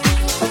here.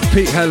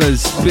 Pete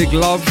Heller's Big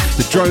Love,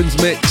 the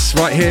Dronez mix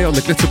right here on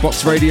the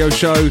Glitterbox radio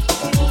show.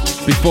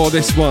 Before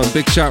this one,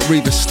 big shout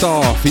Riva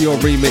Starr for your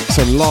remix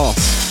on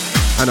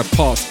Larse and a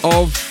part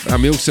of.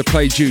 And we also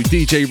played you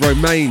DJ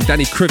Romain,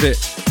 Dany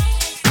Krivit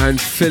and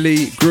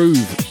Philly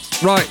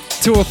Groove. Right,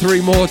 2 or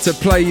 3 more to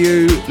play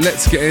you.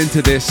 Let's get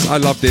into this. I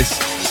love this.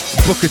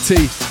 Booker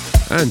T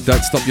and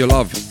Don't Stop Your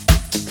Love.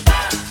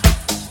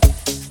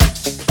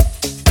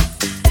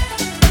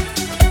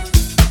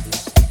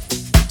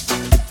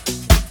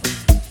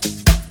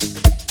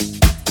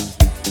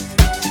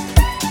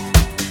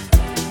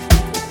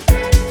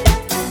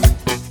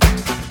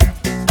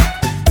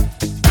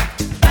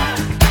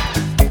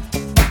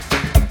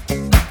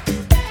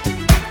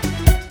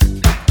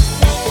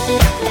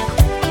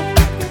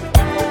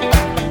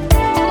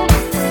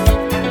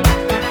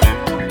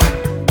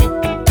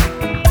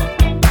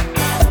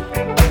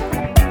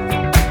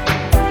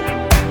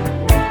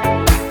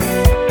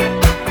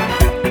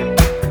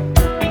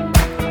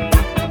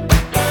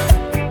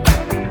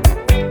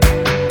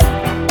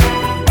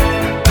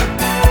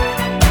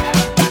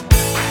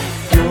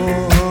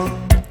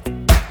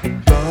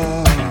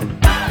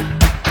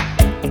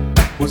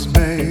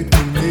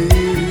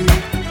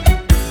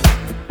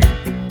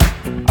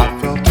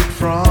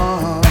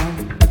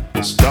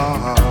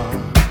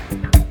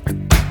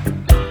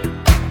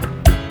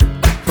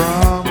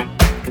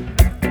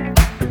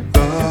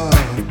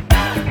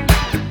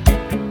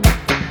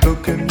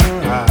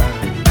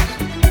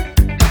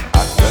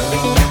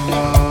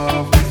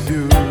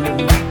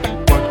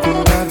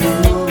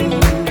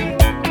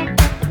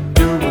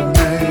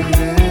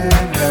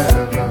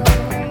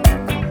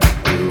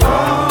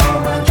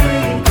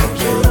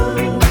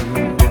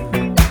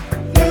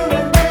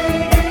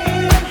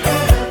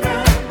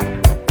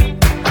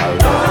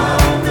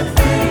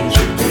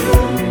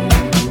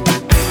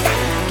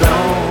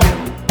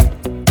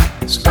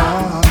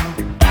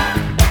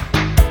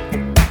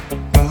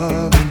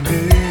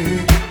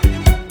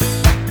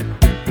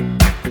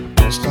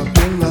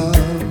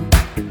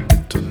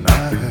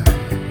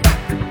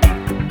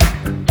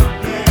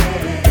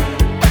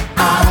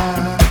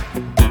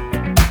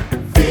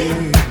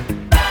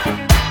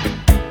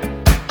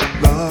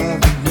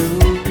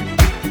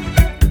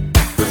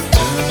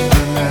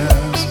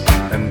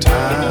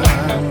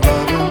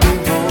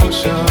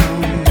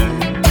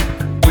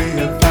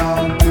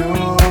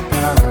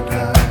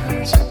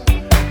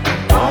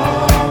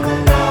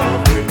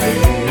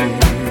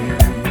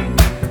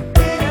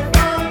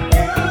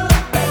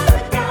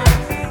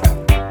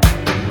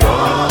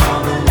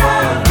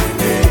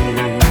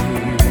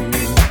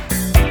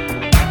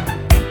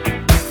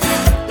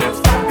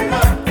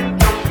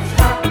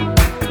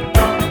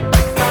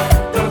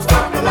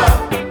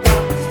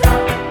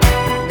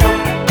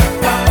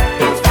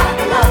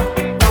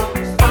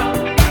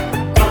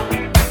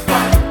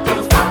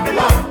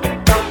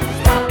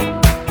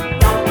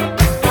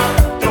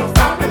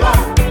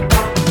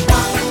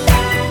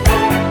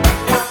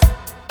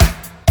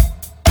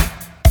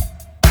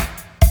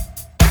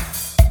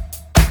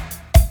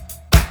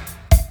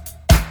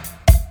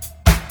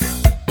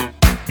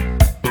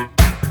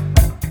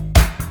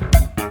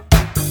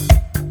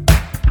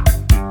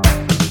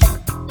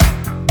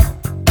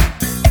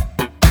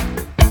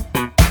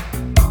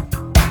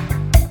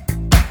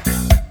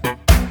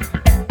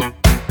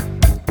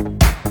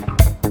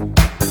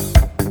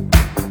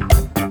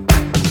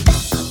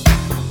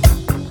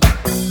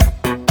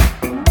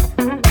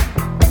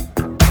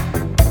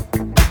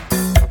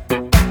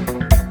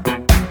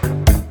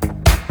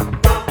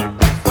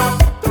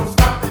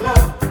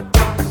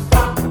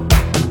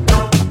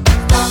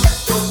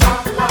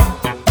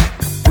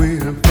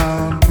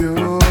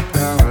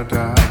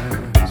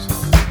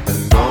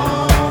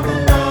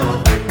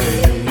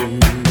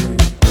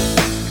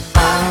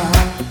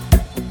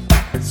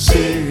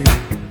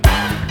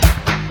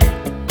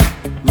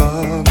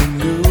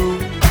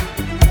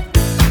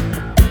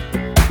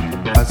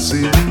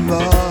 see the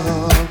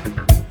love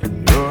in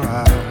your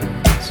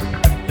eyes.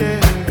 Yeah,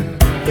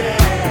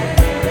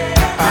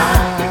 I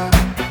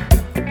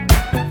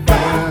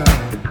fell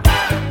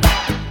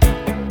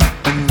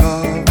in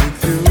love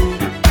with you.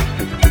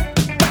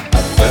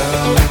 I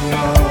fell in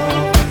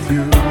love with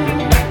you.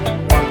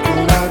 What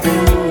could I do?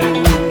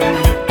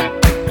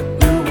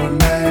 You were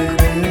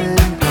made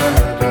in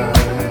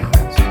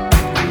paradise.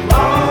 You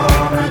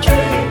are a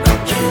dream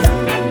come true.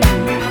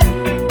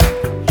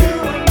 You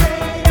were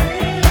made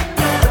in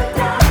paradise.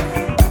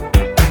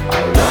 I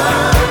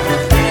love the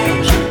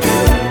things you do.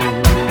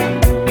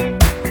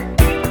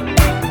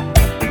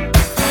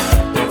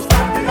 Don't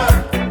stop the love.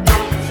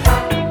 Don't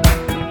stop.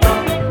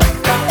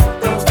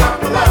 Don't stop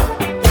the love.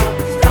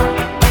 Don't stop.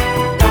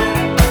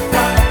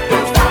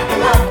 Don't stop the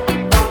love.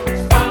 Don't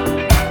stop.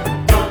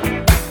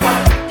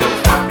 Don't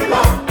stop the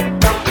love.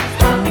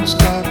 Don't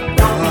stop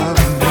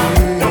loving me.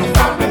 Don't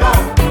stop the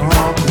love.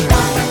 Oh,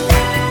 baby.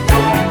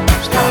 Don't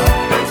stop.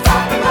 Don't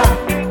stop the love.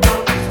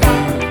 Don't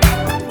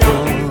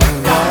stop.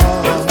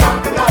 Don't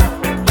stop the love.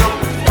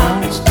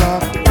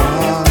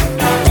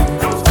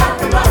 Don't stop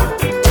loving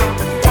me.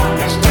 Don't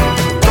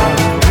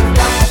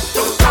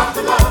stop the love. Don't stop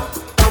the love.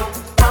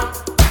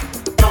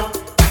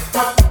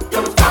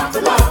 Don't stop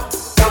the love.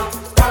 Don't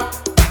stop the love.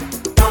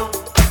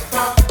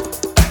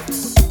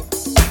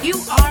 You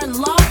are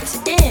locked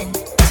in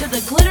to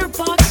the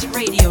Glitterbox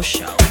Radio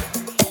Show.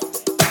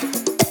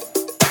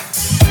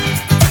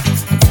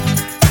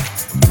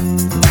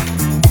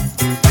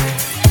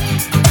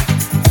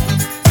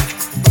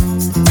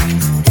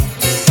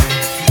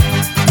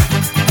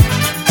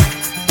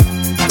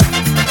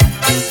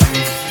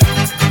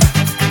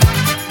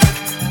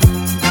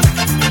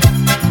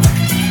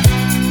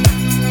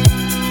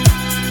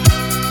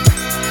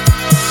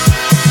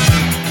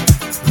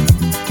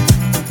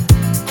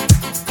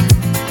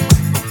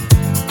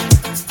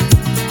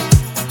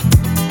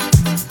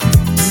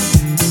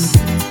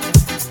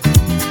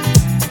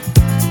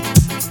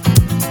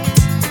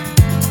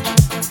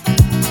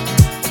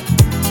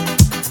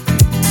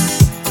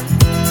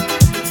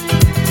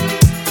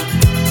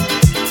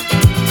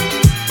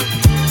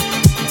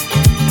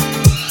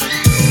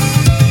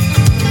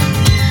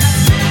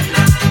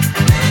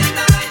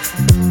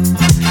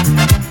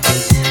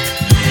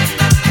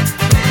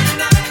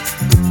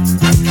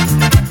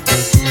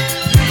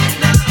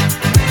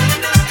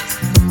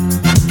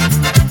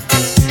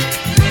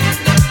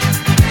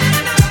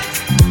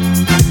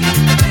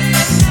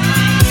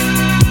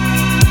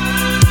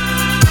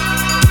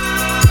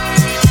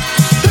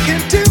 Look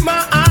into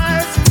my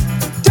eyes,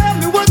 tell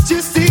me what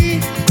you see.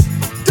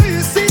 Do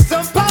you see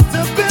some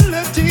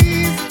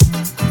possibilities?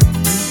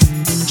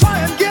 Try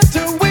and get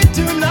away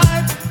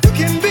tonight. You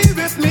can be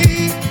with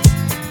me.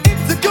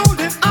 It's a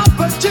golden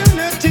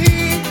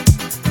opportunity.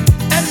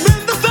 And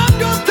when the sun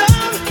goes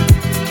down,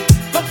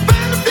 the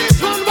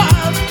fantasies run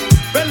wild.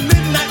 When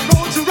midnight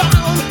rolls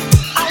around,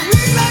 I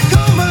really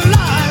come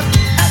alive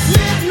at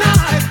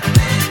midnight.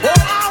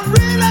 Oh, I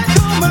really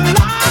come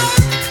alive.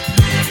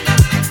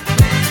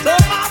 So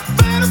my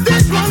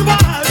fantasies run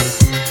wild.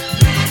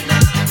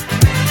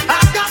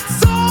 I got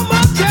so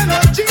much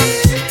energy,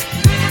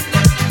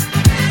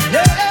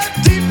 yeah,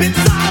 deep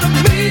inside of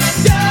me,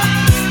 yeah.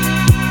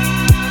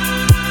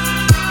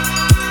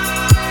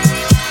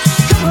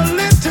 Come a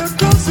little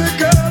closer,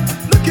 girl.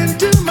 Look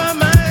into my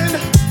mind.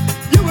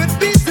 You would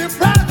be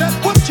surprised at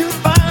what you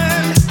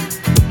find.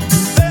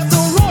 There's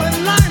a roaring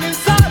lion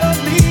inside of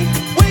me,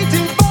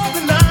 waiting for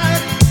the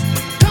night.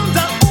 Comes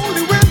out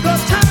only when the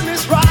time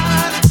is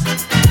right.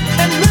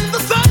 And when the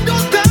sun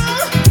goes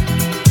down,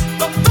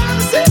 the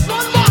fantasies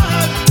run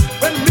wild.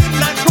 When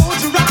midnight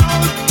rolls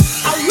around,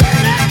 I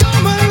really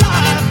come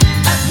alive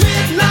at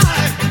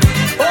midnight.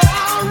 Oh,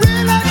 I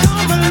really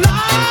come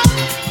alive.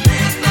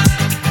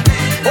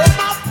 Oh,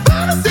 my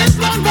fantasies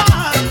run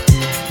wild.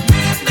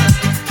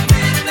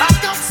 I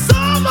got so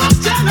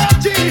much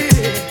energy,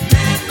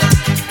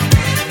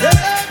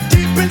 yeah,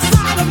 deep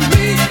inside of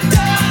me,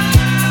 yeah.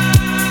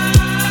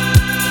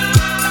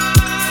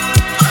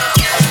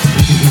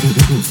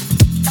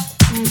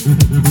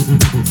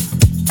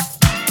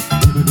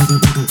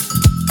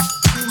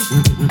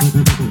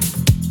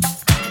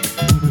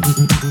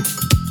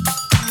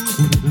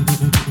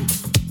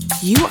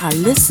 You are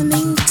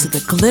listening to the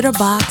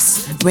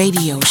Glitterbox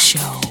Radio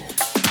Show.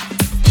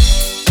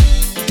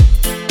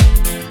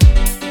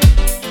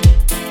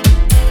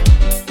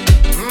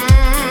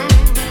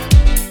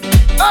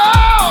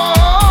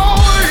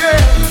 Oh,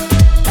 yeah.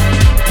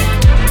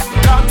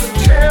 Got to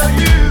tell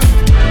you,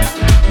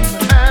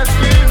 ask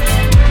you.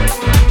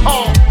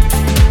 Oh,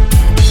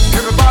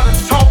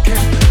 everybody's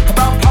talking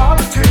about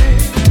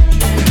politics,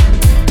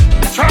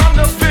 trying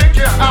to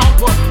figure out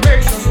what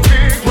makes us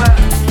tick.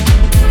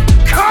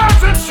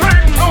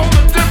 Concentrating on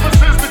the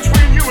differences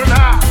between you and I.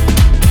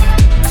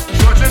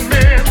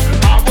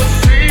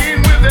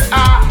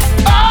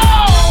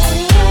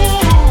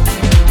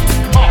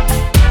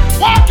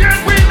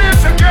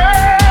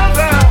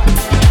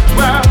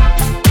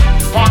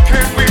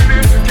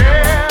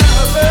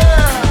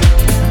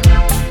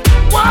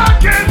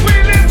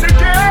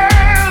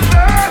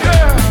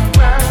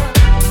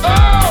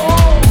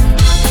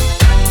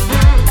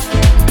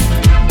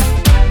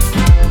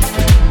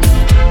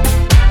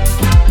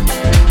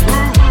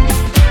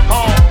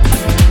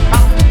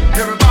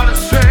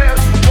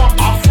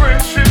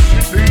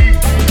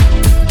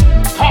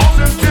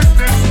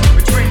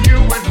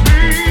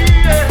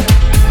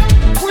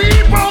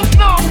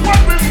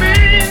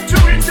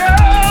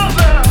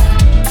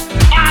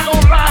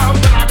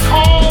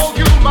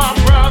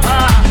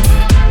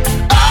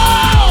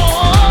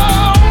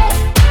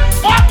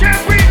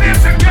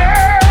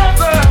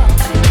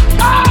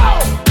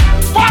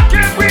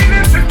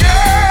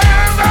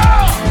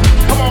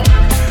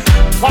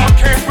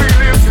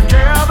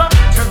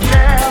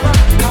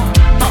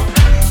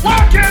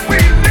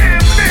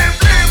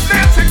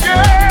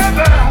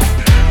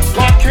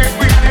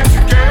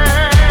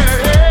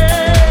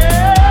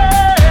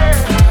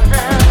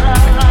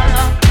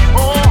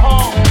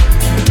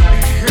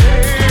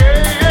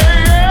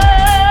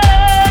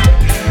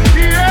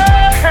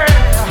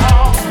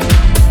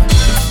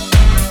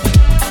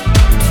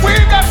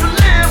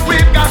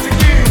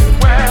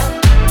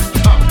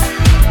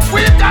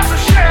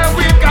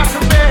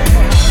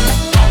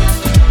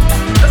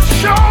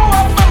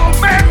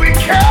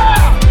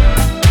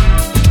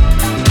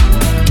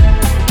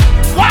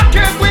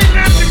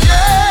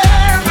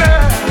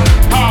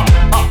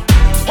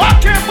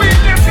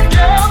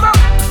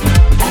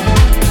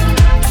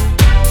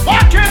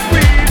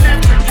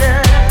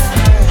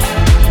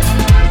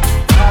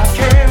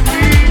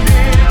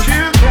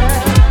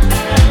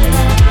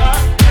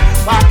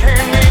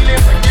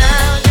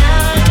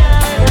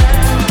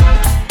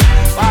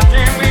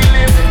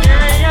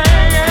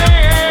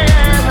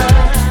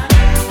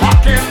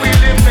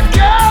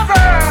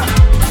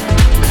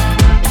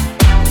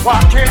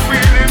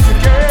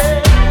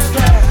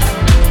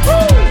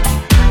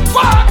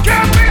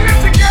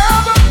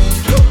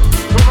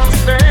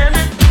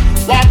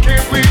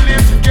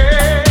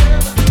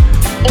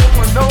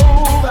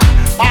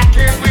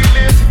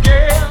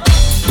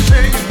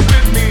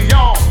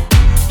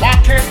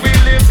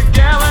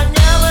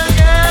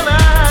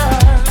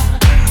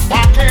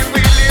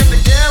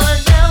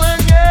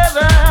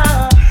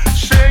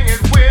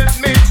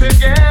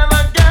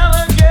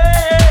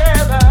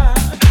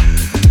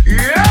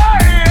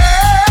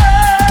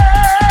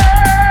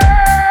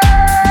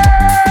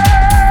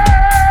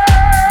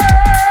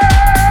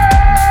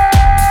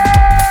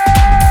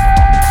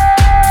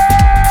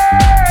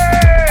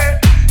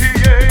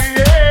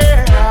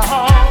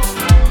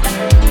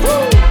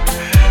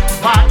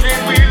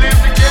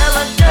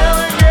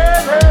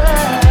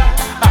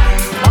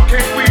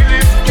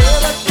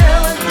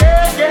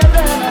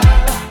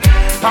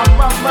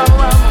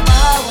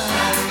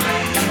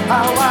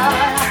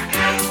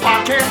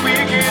 Why can't we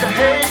get a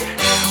hey?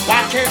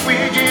 Why can't we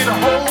get a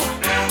ho?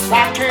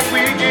 Why can't we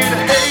get a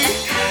hey?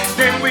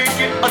 Then we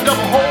get a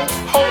double ho,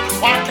 ho.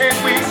 Why can't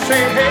we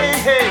say hey,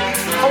 hey,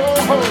 ho,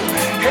 ho,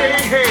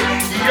 hey, hey,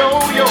 yo,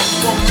 yo,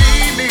 for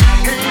me,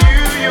 and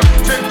you,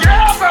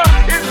 together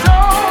it's so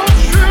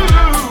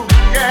true,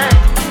 yeah.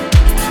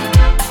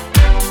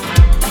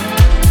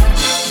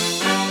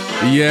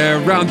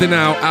 Yeah, rounding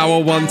out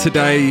hour one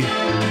today.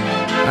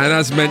 And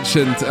as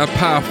mentioned, a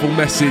powerful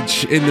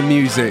message in the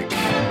music.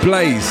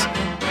 Blaze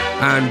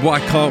and Why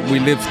Can't We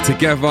Live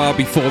Together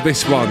before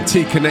this one,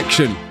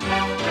 T-Connection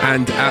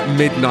and At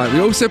Midnight.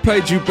 We also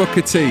played you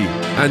Booker T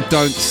and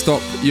Don't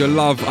Stop Your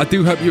Love. I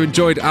do hope you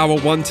enjoyed hour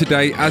one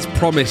today. As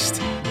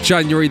promised,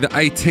 January the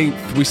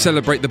 18th, we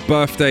celebrate the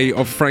birthday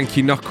of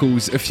Frankie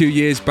Knuckles. A few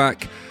years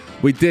back,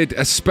 we did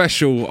a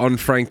special on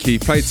Frankie,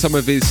 played some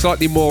of his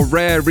slightly more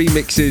rare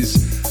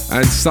remixes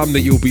and some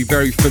that you'll be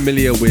very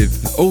familiar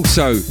with.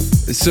 Also,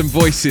 some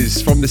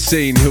voices from the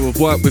scene who have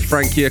worked with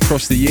Frankie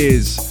across the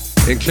years,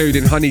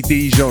 including Honey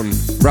Dijon,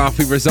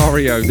 Ralphie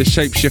Rosario, The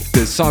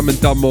Shapeshifters, Simon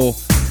Dunmore,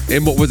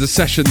 in what was a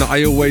session that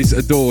I always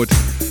adored.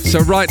 So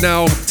right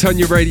now, turn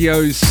your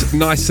radios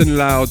nice and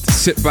loud,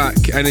 sit back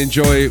and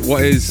enjoy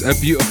what is a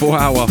beautiful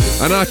hour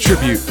and our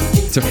tribute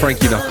to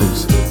Frankie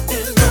Knuckles.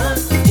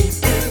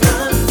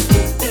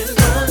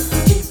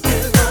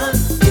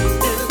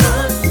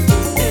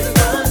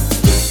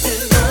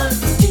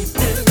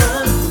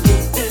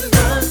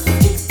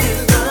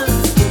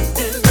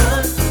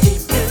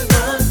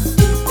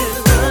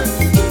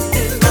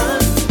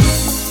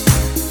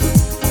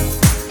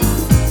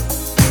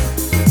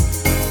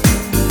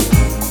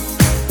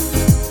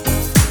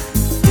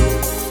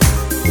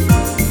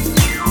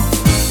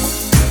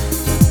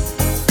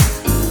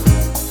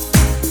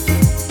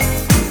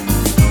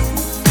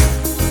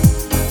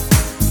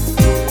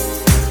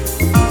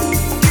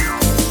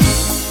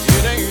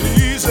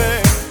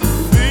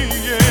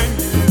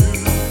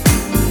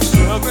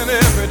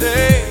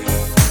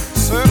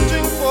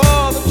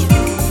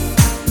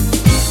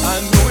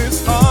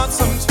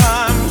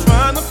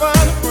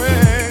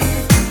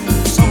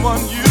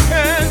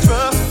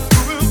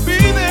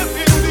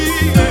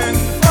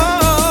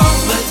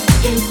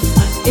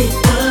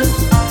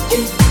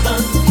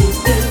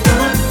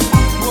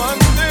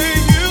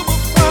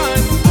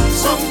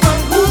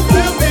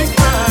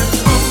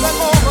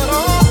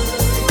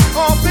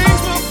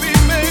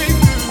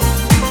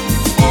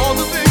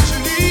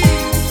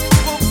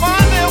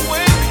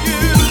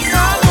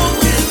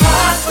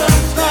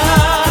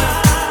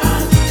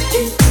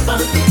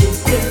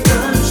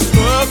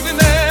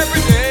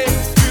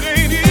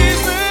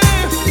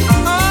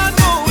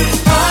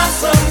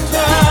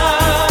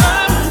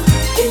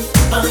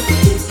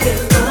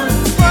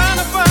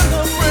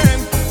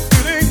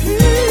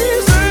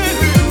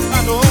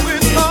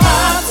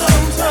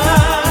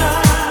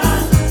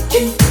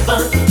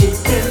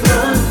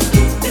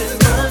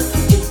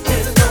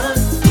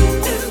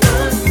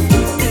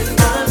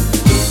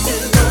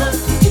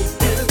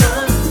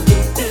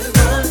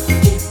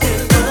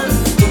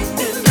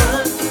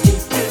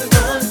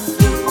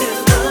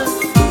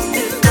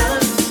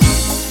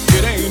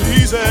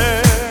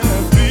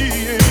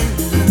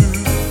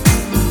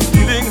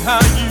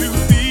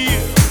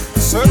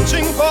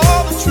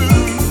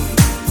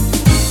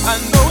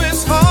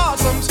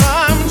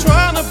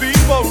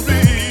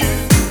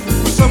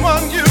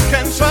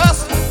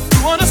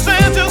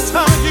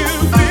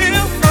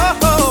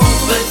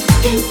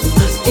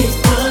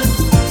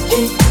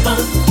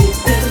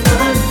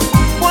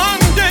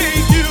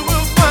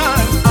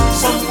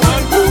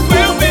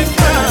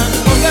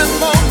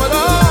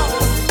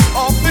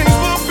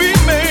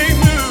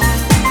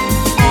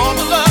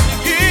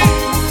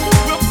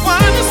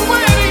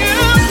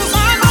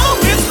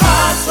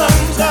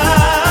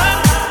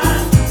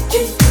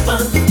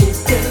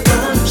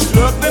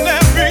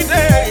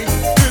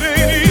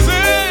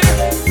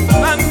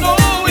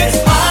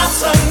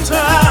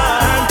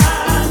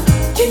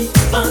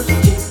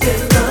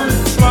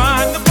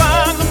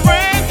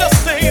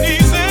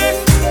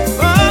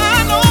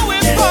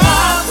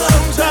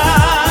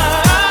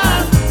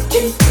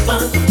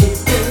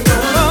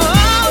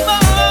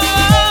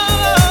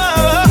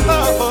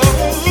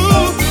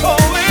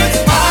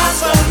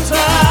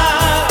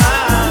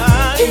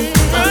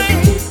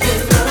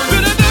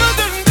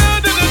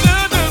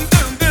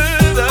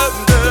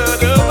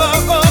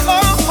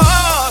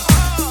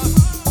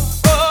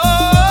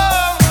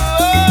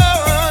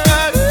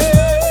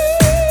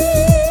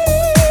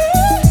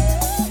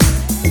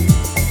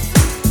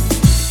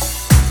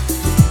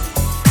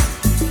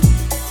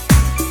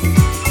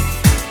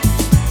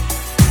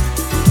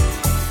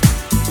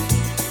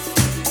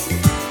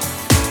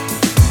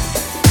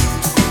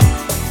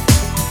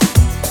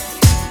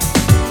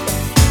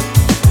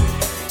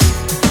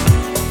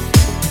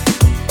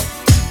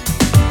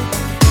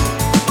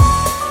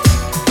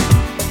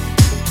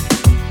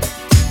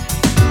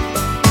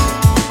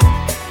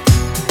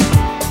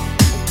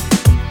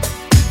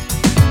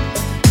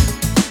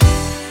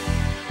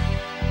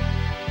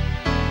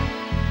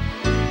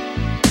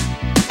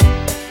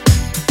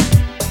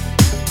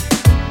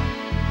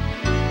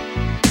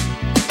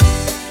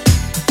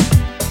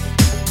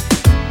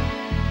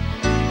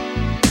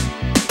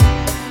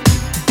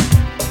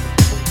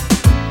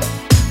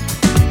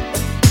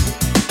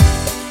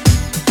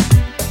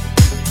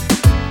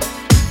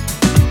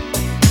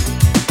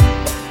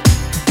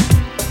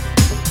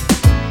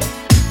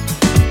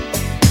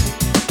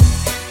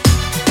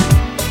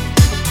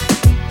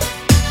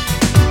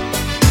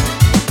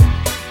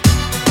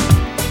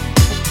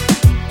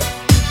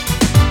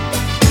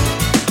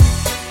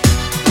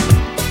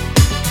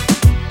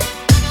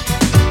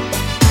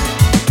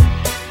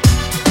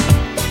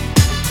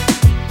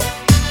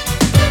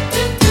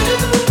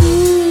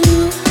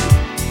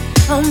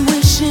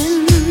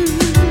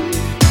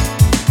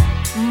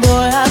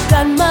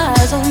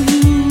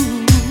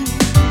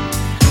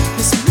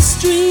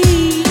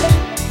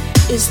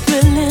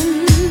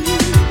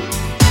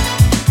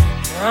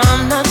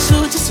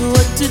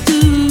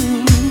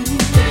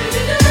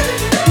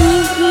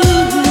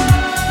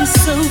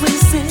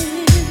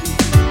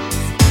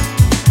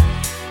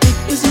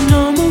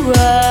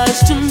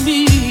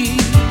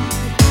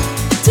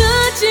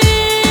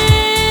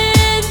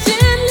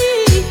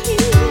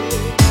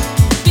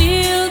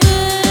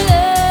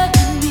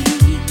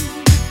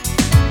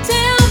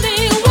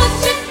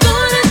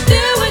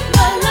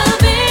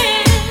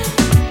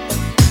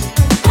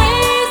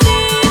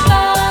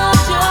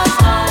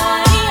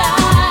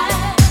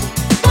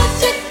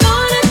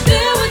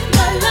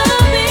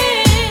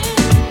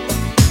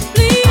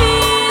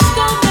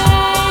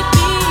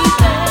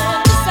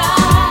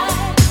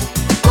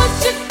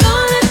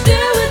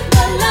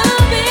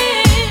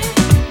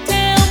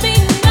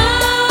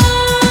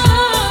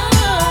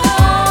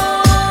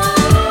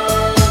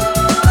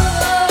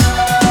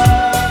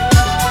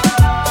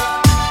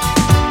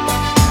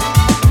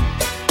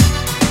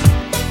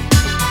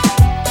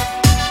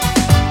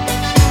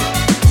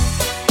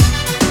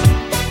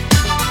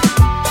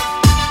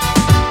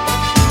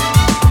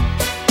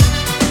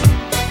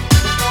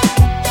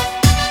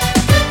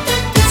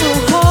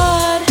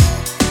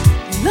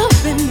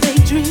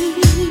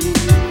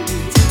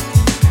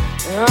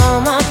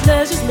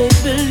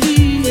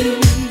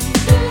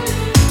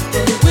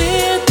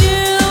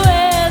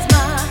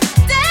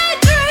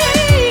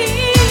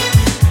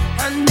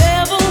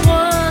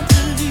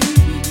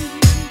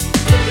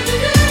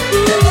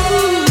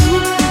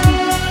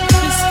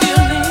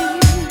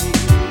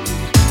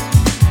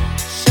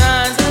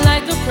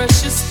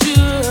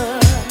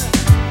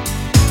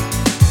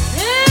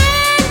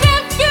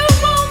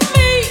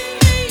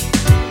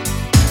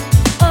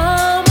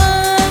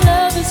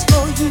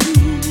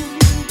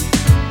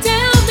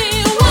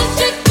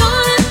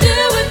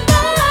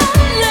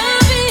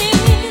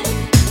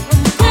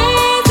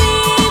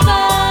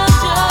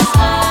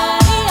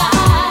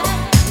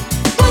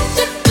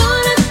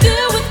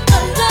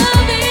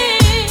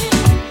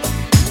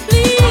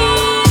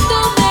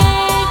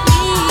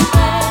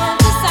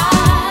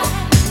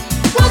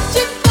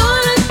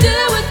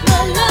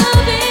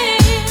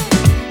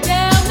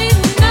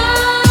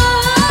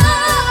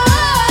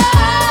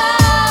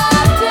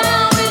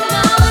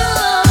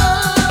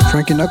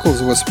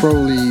 Knuckles was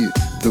probably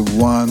the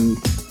one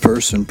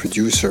person,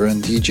 producer,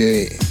 and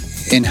DJ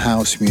in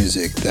house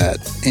music that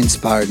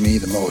inspired me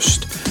the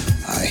most.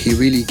 He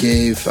really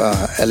gave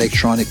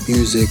electronic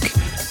music,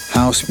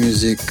 house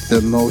music,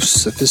 the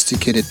most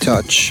sophisticated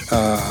touch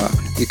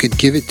you could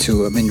give it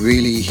to. I mean,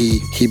 really,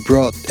 he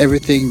brought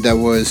everything that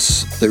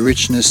was the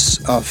richness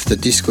of the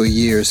disco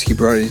years, he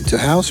brought it into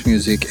house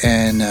music,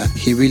 and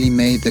he really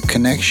made the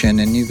connection.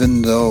 And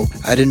even though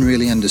I didn't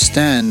really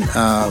understand,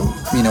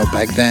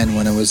 back then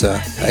when I was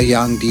a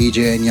young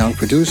DJ and young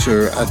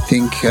producer, I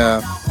think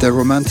the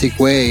romantic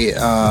way,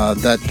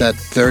 that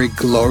very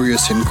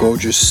glorious and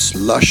gorgeous,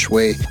 lush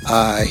way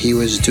he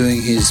was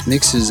doing his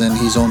mixes and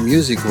his own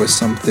music was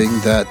something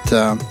that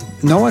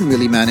no one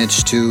really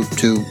managed to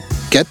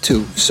get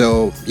to.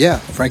 So yeah,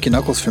 Frankie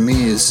Knuckles for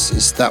me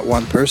is that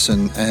one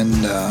person,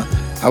 and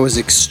I was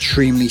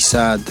extremely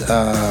sad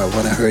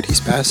when I heard he's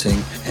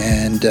passing,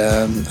 and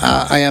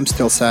I am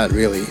still sad,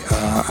 really.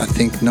 I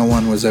think no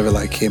one was ever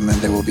like him, and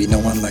there will be no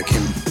one like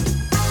him.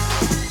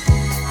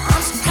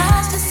 I'm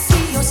surprised to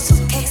see your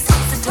suitcase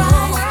off the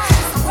door.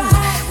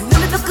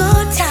 Remember the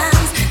good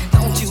times,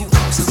 don't you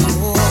want some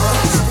more?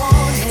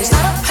 It's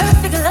not a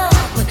perfect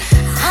love, but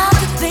I'll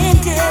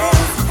defend it.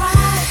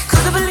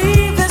 'Cause I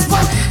believe it's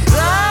what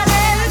God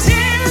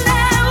intended,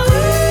 that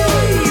we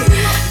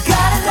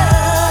gotta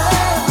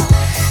love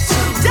to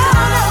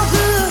die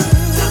good.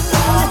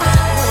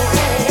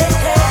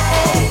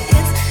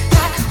 It's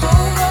not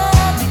over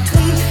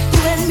between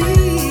you and me.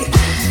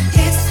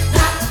 It's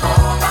not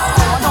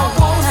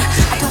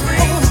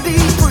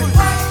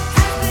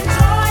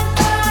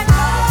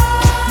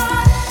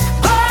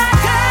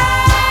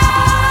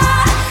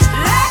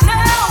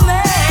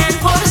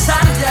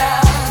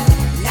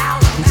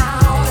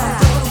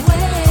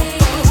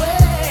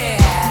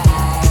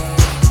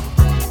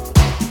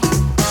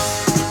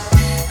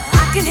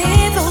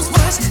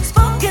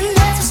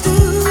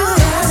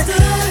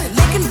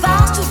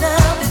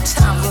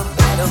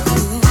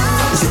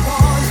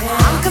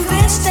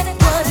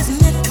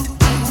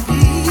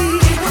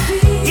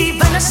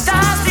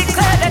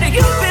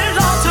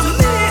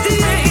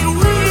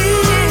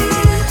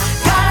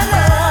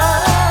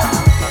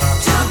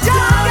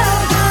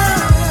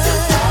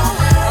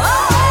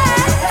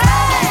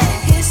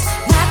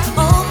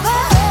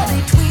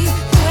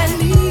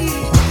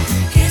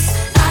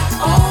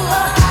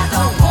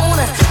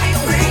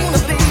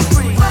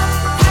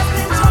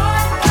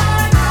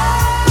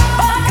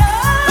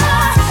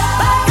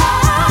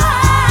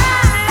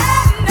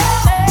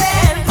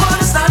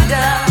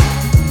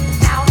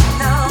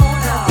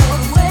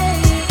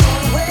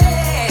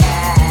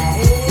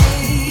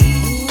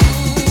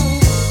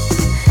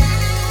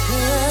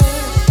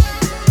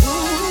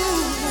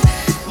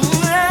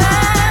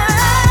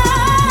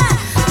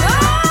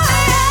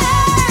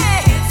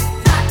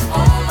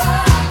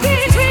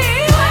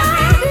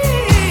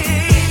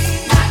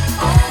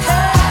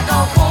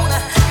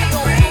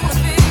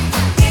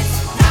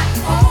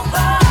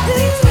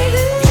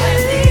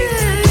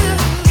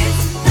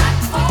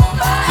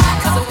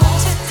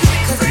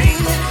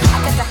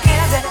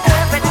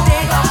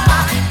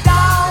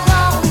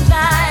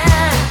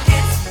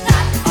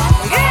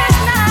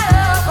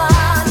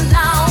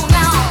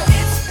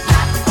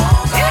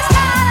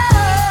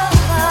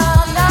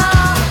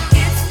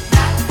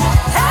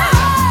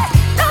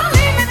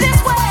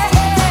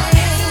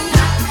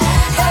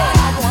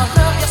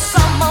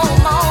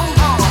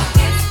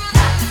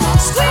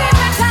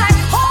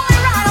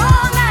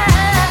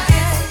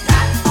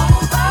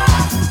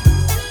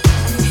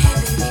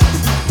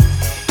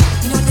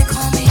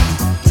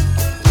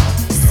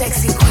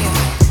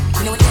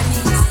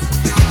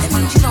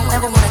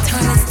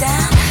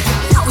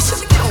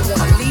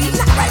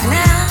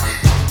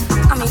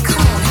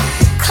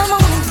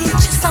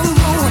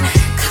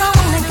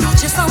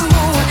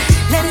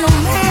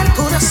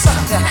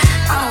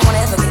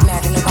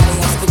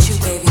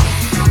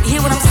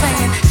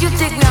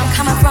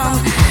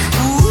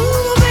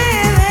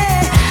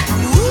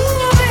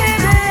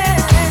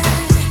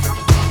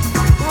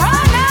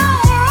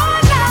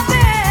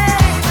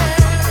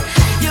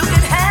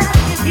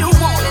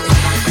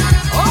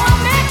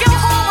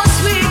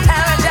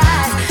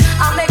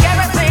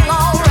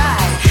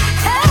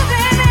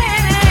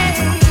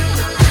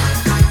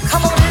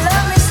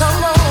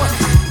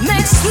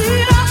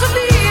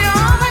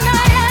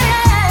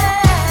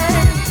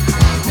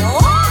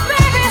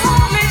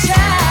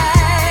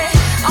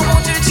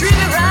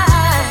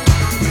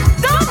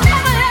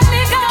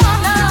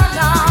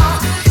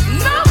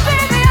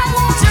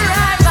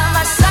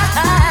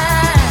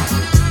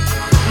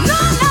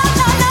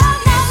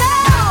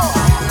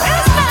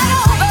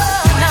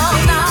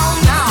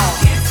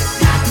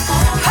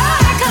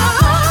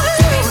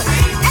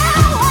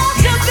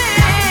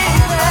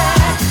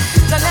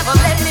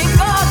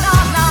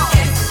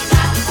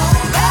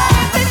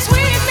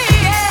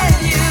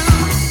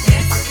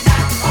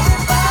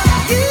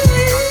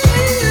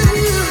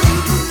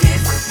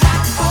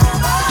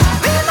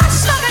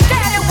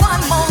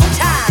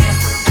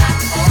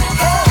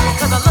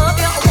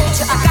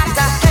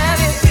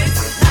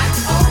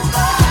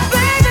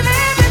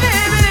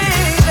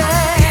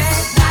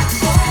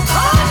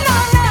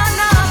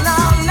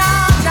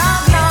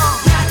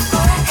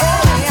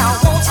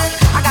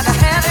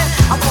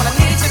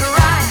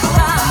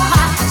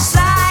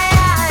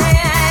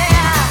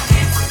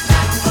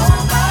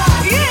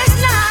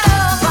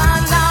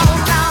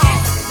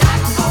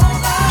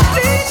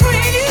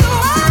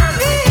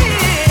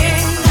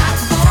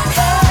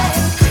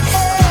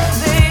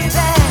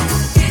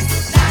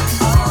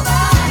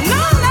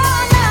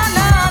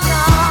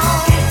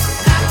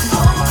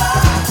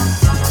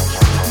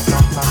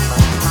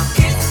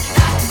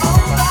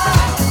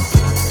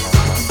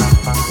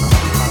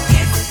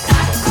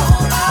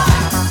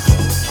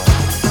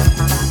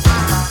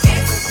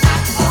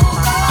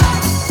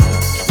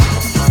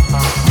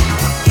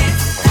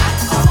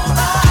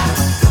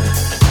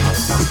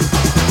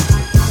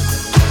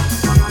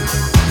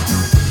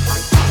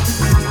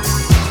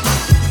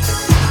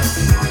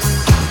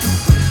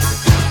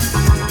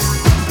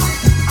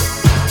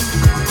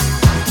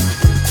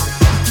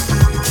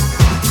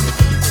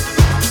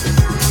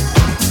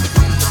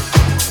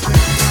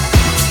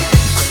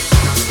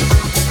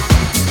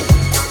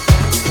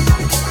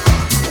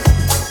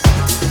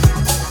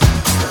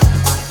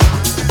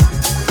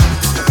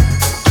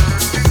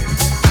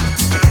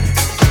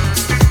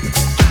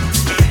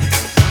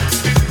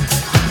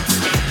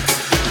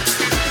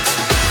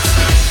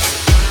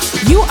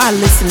You are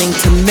listening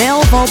to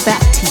Melvo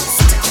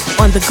Baptiste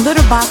on the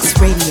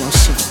Glitterbox Radio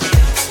Show.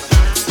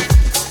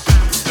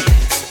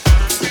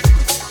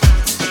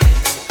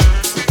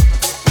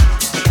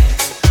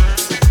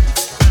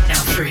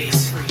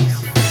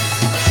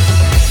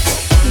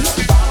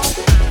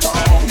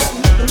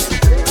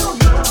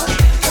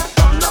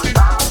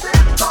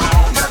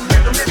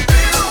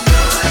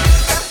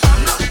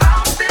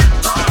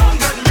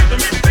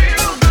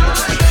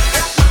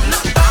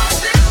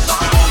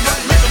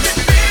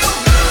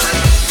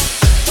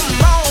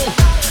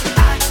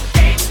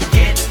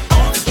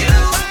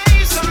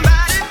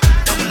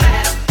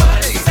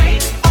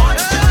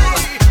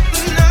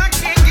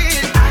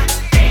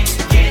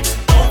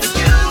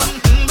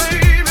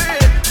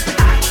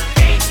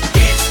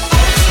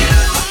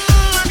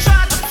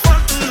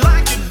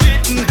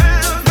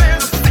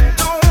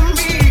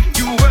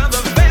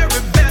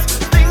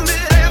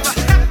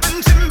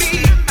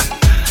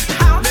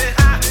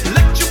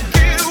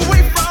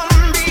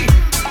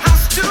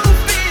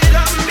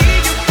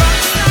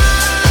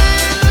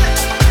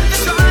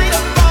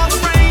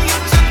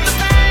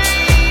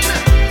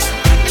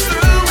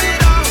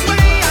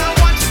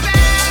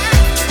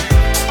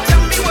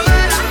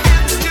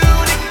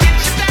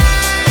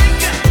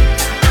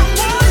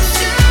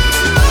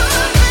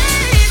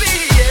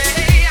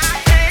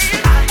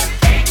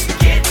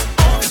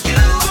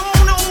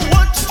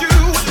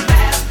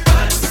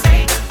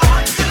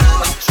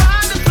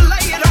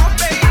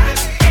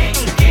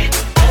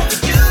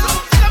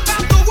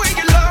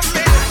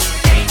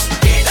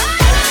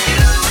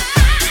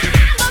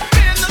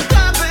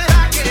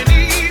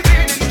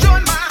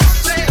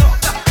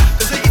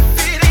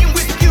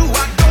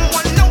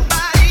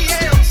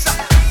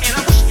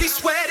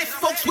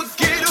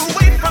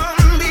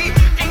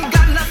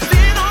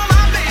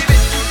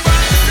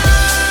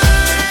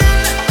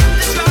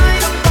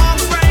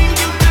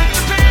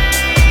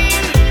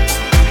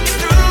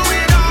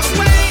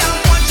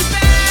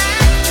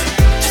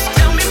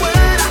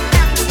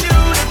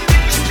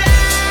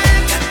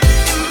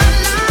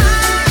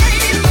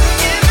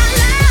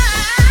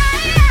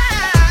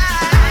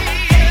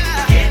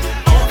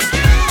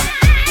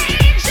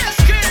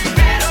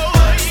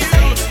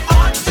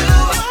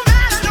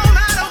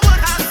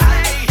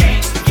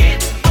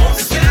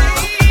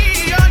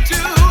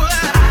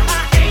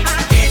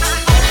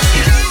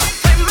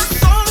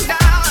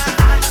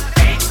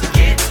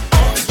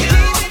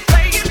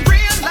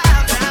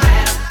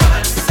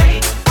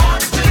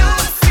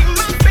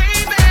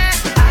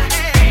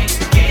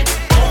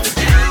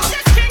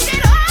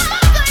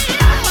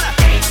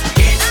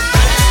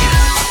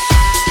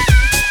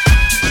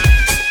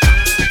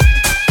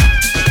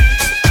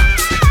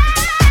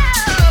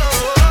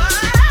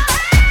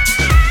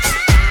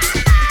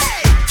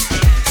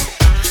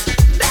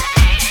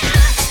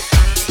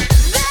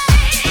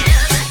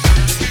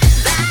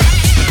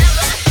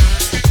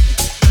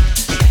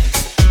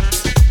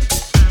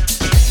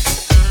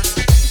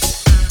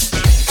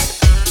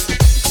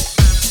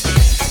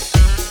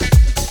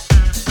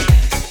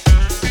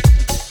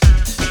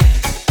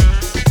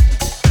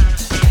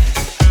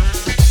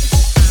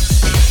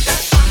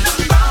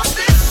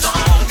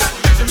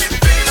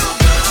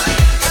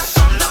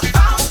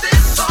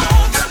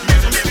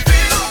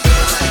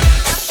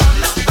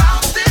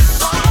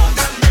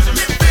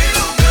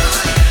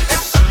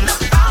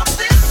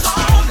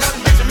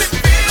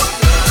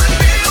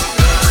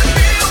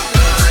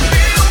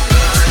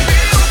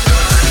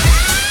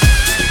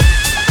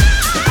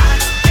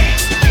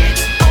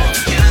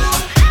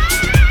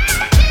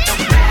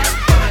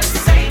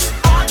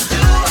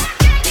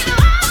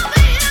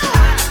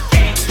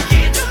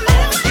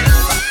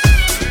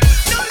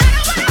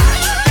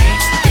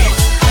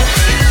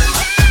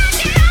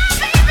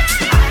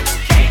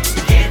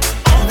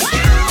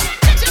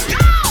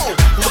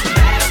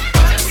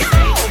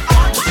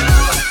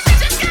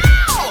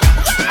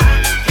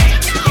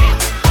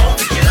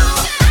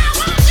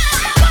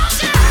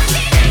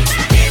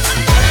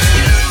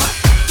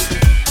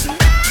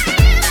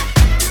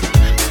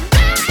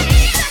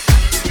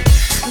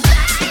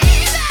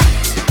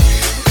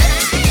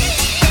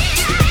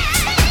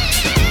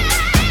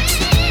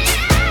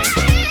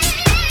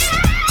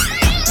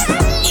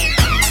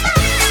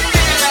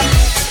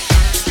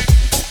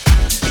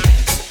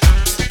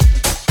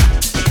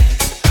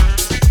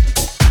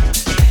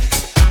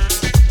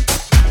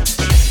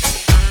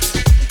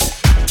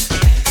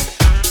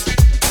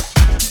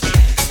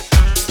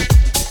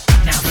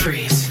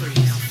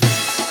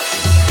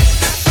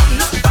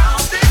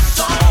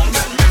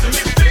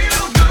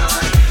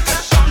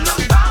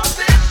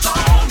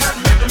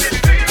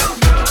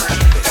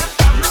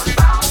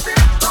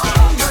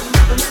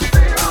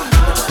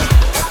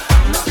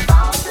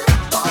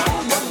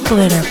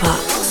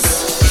 Glitterbox.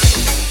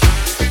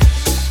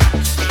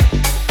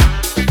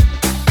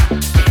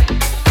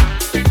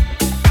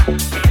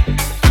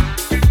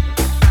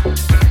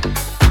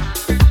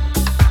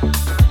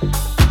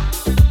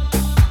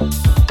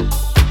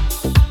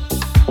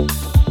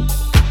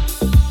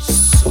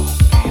 So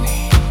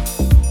many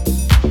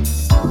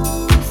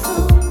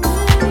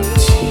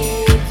tears.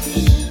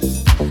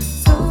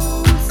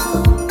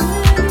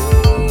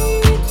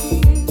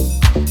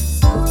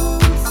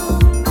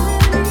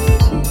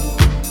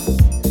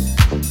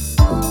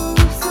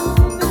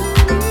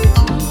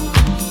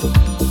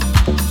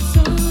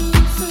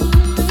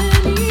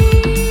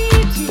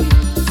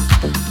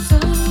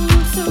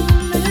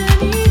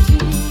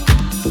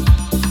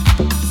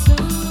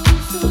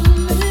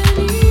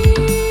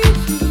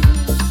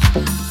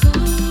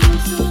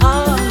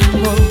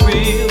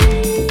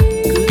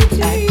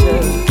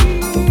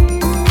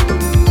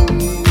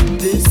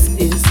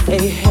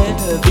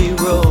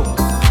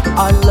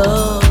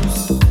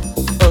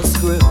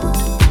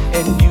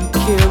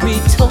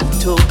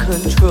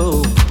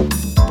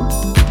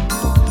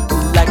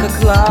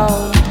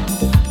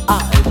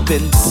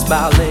 been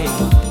smiling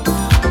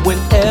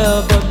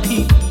whenever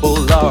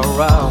people are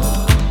around.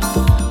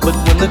 But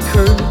when the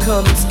curtain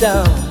comes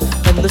down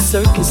and the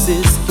circus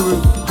is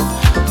through,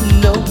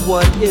 no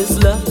one is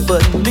left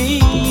but me,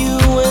 you,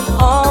 and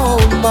all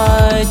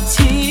my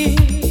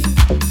tears.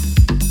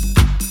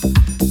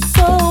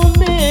 So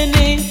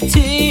many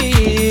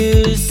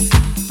tears,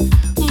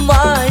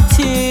 my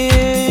tears.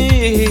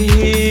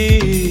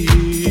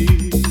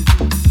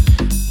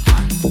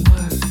 One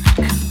word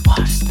can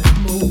wash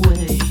them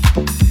away.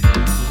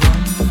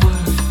 One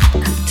word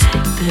could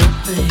take their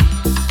place.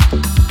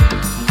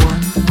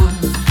 One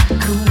word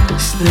could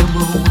wash them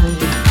away.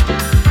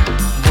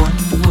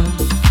 One word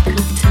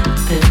could take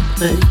their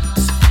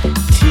place.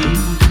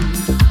 Tears.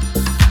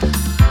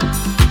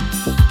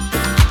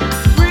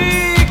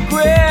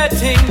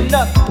 Regretting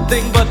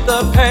nothing but the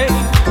pain.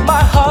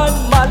 My heart,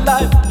 my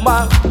life,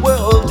 my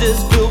world is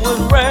filled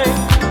with rain.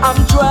 I'm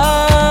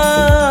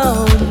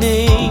drowning.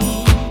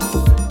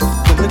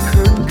 When the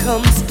curtain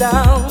comes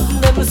down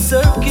and the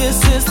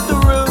circus is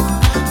through,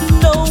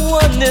 no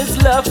one is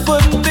left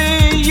but me,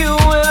 you,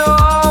 and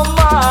all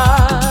my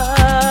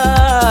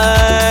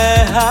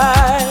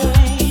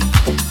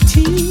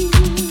tears.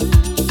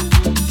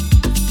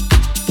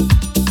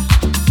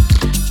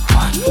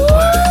 One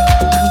word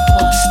could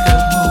wash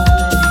them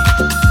away.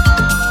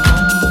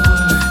 One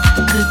word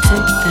could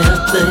take their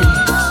place.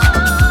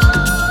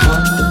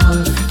 One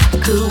word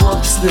could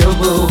wash them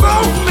away. So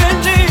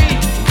many.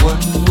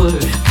 One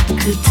word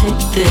could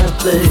take their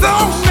place. So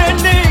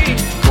many.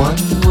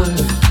 One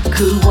word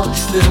could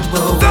wash them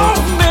away. So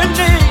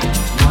many.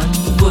 One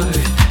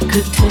word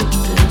could take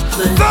their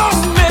place. So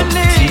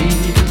many.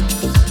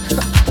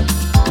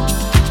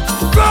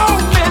 So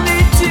many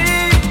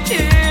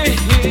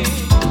tears.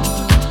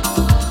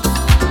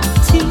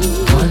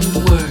 One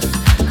word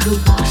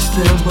could wash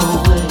them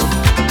away.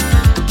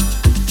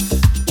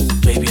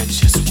 Baby, I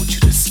just want you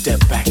to step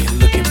back and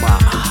look in my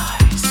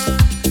eyes.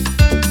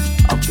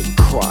 I've been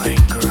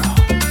crying, girl.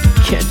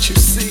 Can't you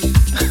see?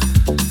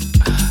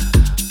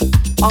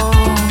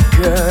 Oh,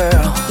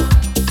 girl.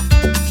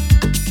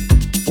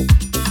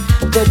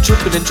 They're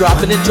dripping and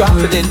dropping and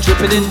dropping and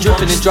dripping and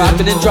dripping and dropping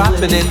and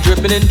dropping and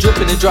dripping and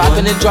dripping and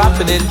dropping and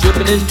dropping and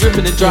dripping and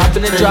dripping and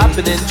dropping and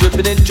dropping and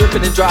dripping and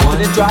dripping and dropping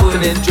and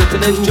dropping and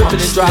dripping and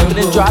dripping and dropping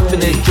and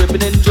dropping and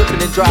dripping and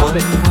dripping and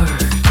dropping. One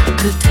word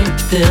could take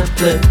their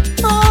place.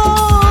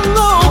 All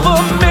over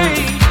me.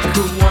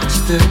 Could wash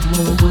them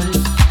away.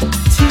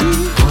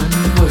 One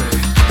word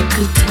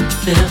could take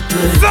their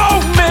place. So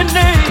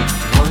many.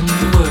 One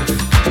word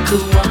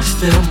could wash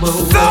them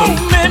away. So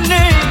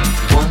many.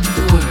 One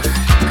word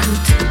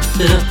could take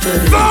their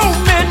place. So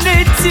many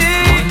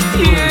tears.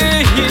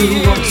 Could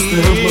wash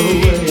them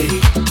away.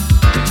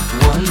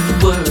 One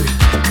word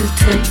could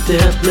take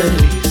their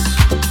place.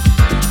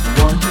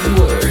 One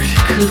word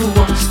could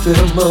wash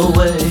them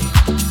away.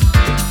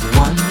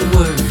 One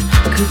word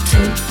could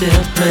take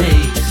their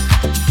place.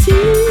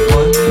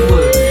 One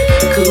word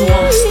could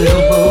wash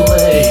them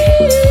away.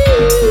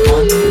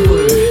 One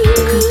word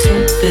could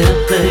take their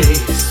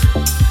place.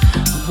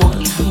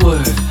 One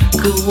word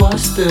could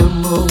wash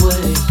them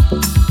away.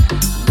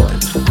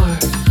 One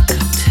word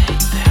could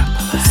take their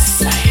place.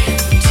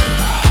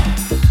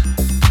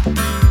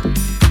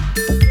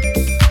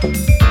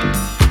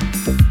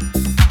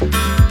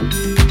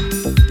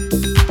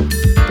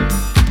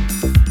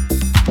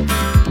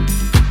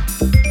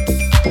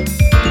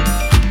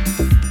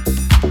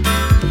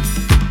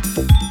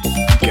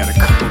 Gotta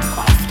come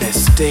off that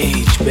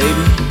stage,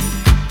 baby.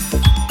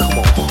 Come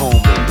on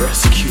home and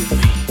rescue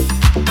me.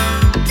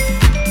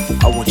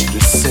 I want you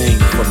to sing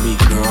for me,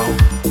 girl.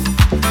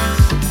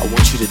 I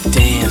want you to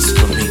dance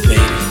for me,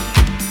 baby.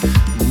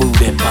 Move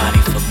that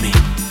body for me.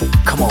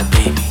 Come on,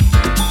 baby.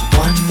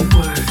 One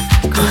word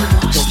could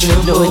wash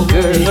them away.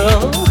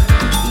 Girl.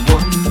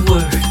 One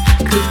word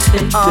could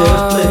take their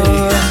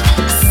place.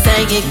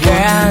 Say it,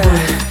 girl.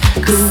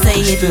 Say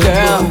it,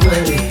 girl.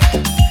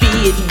 Be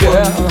it,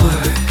 girl.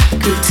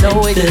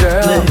 Know it,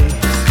 girl.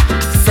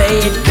 Say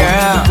it,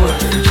 girl.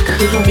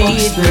 Be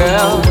it,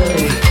 girl.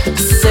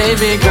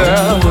 Save it,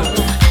 girl.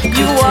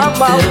 You are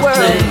my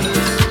world.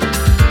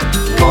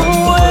 Move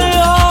away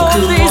all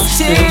these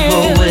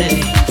tears.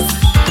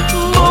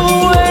 Move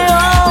away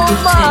all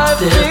my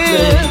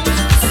fears.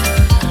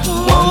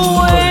 Move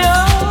away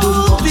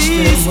all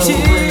these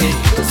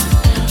tears.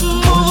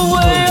 Move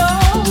away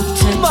all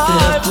my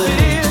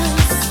fears.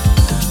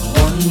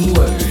 One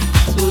word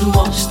will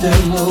wash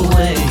them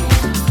away.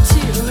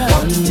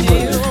 One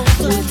word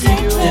will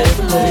take their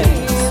place.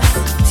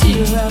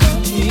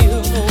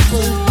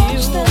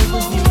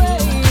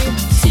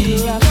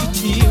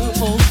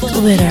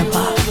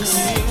 Glitterbox.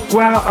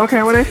 Well,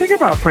 okay, when I think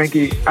about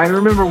Frankie, I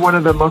remember one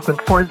of the most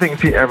important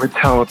things he ever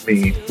told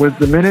me was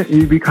the minute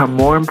you become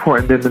more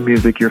important than the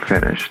music, you're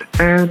finished.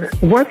 And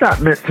what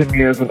that meant to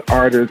me as an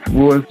artist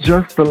was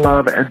just the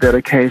love and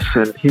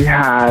dedication he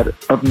had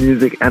of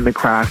music and the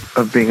craft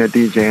of being a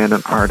DJ and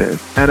an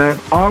artist. And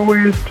I've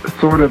always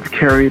sort of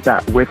carried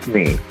that with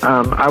me.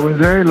 I was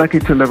very lucky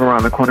to live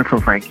around the corner from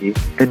Frankie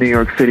in New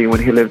York City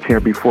when he lived here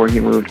before he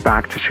moved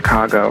back to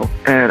Chicago.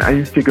 And I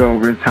used to go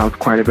over his house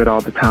quite a bit all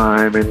the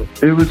time. And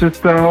it was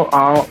just so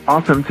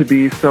awesome to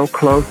be so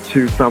close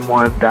to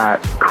someone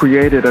that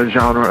created a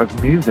genre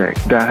of music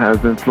that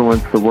has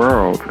influenced the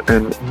world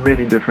and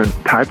many different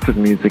types of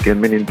music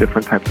and many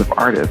different types of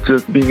artists.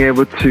 Just being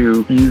able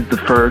to use the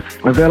first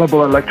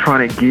available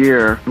electronic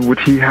gear,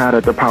 which he had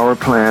at the power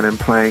plant, and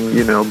playing,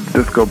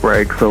 disco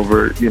breaks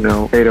over,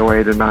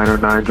 808 and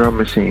 909 drum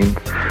machines.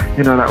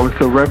 That was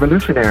so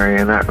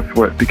revolutionary, and that's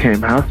what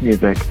became house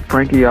music.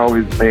 Frankie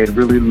always made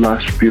really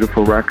lush,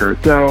 beautiful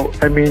records. So,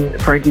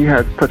 Frankie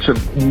had such a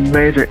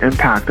major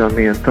impact on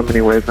me in so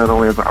many ways, not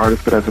only as an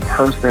artist, but as a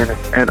person,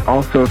 and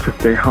also to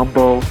stay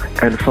humble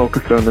and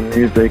focused on the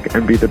music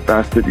and be the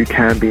best that you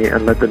can be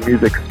and let the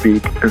music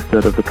speak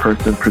instead of the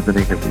person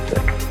presenting the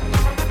music.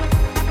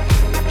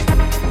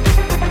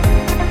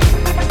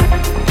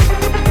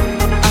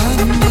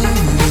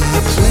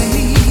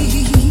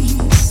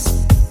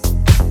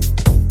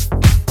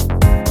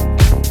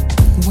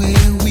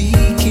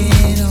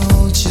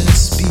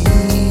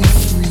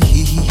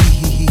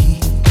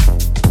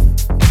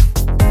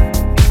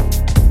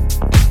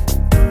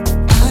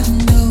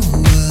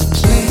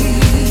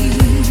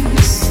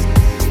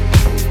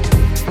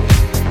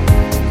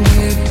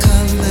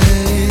 Color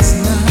is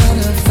not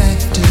a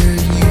factor,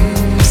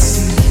 you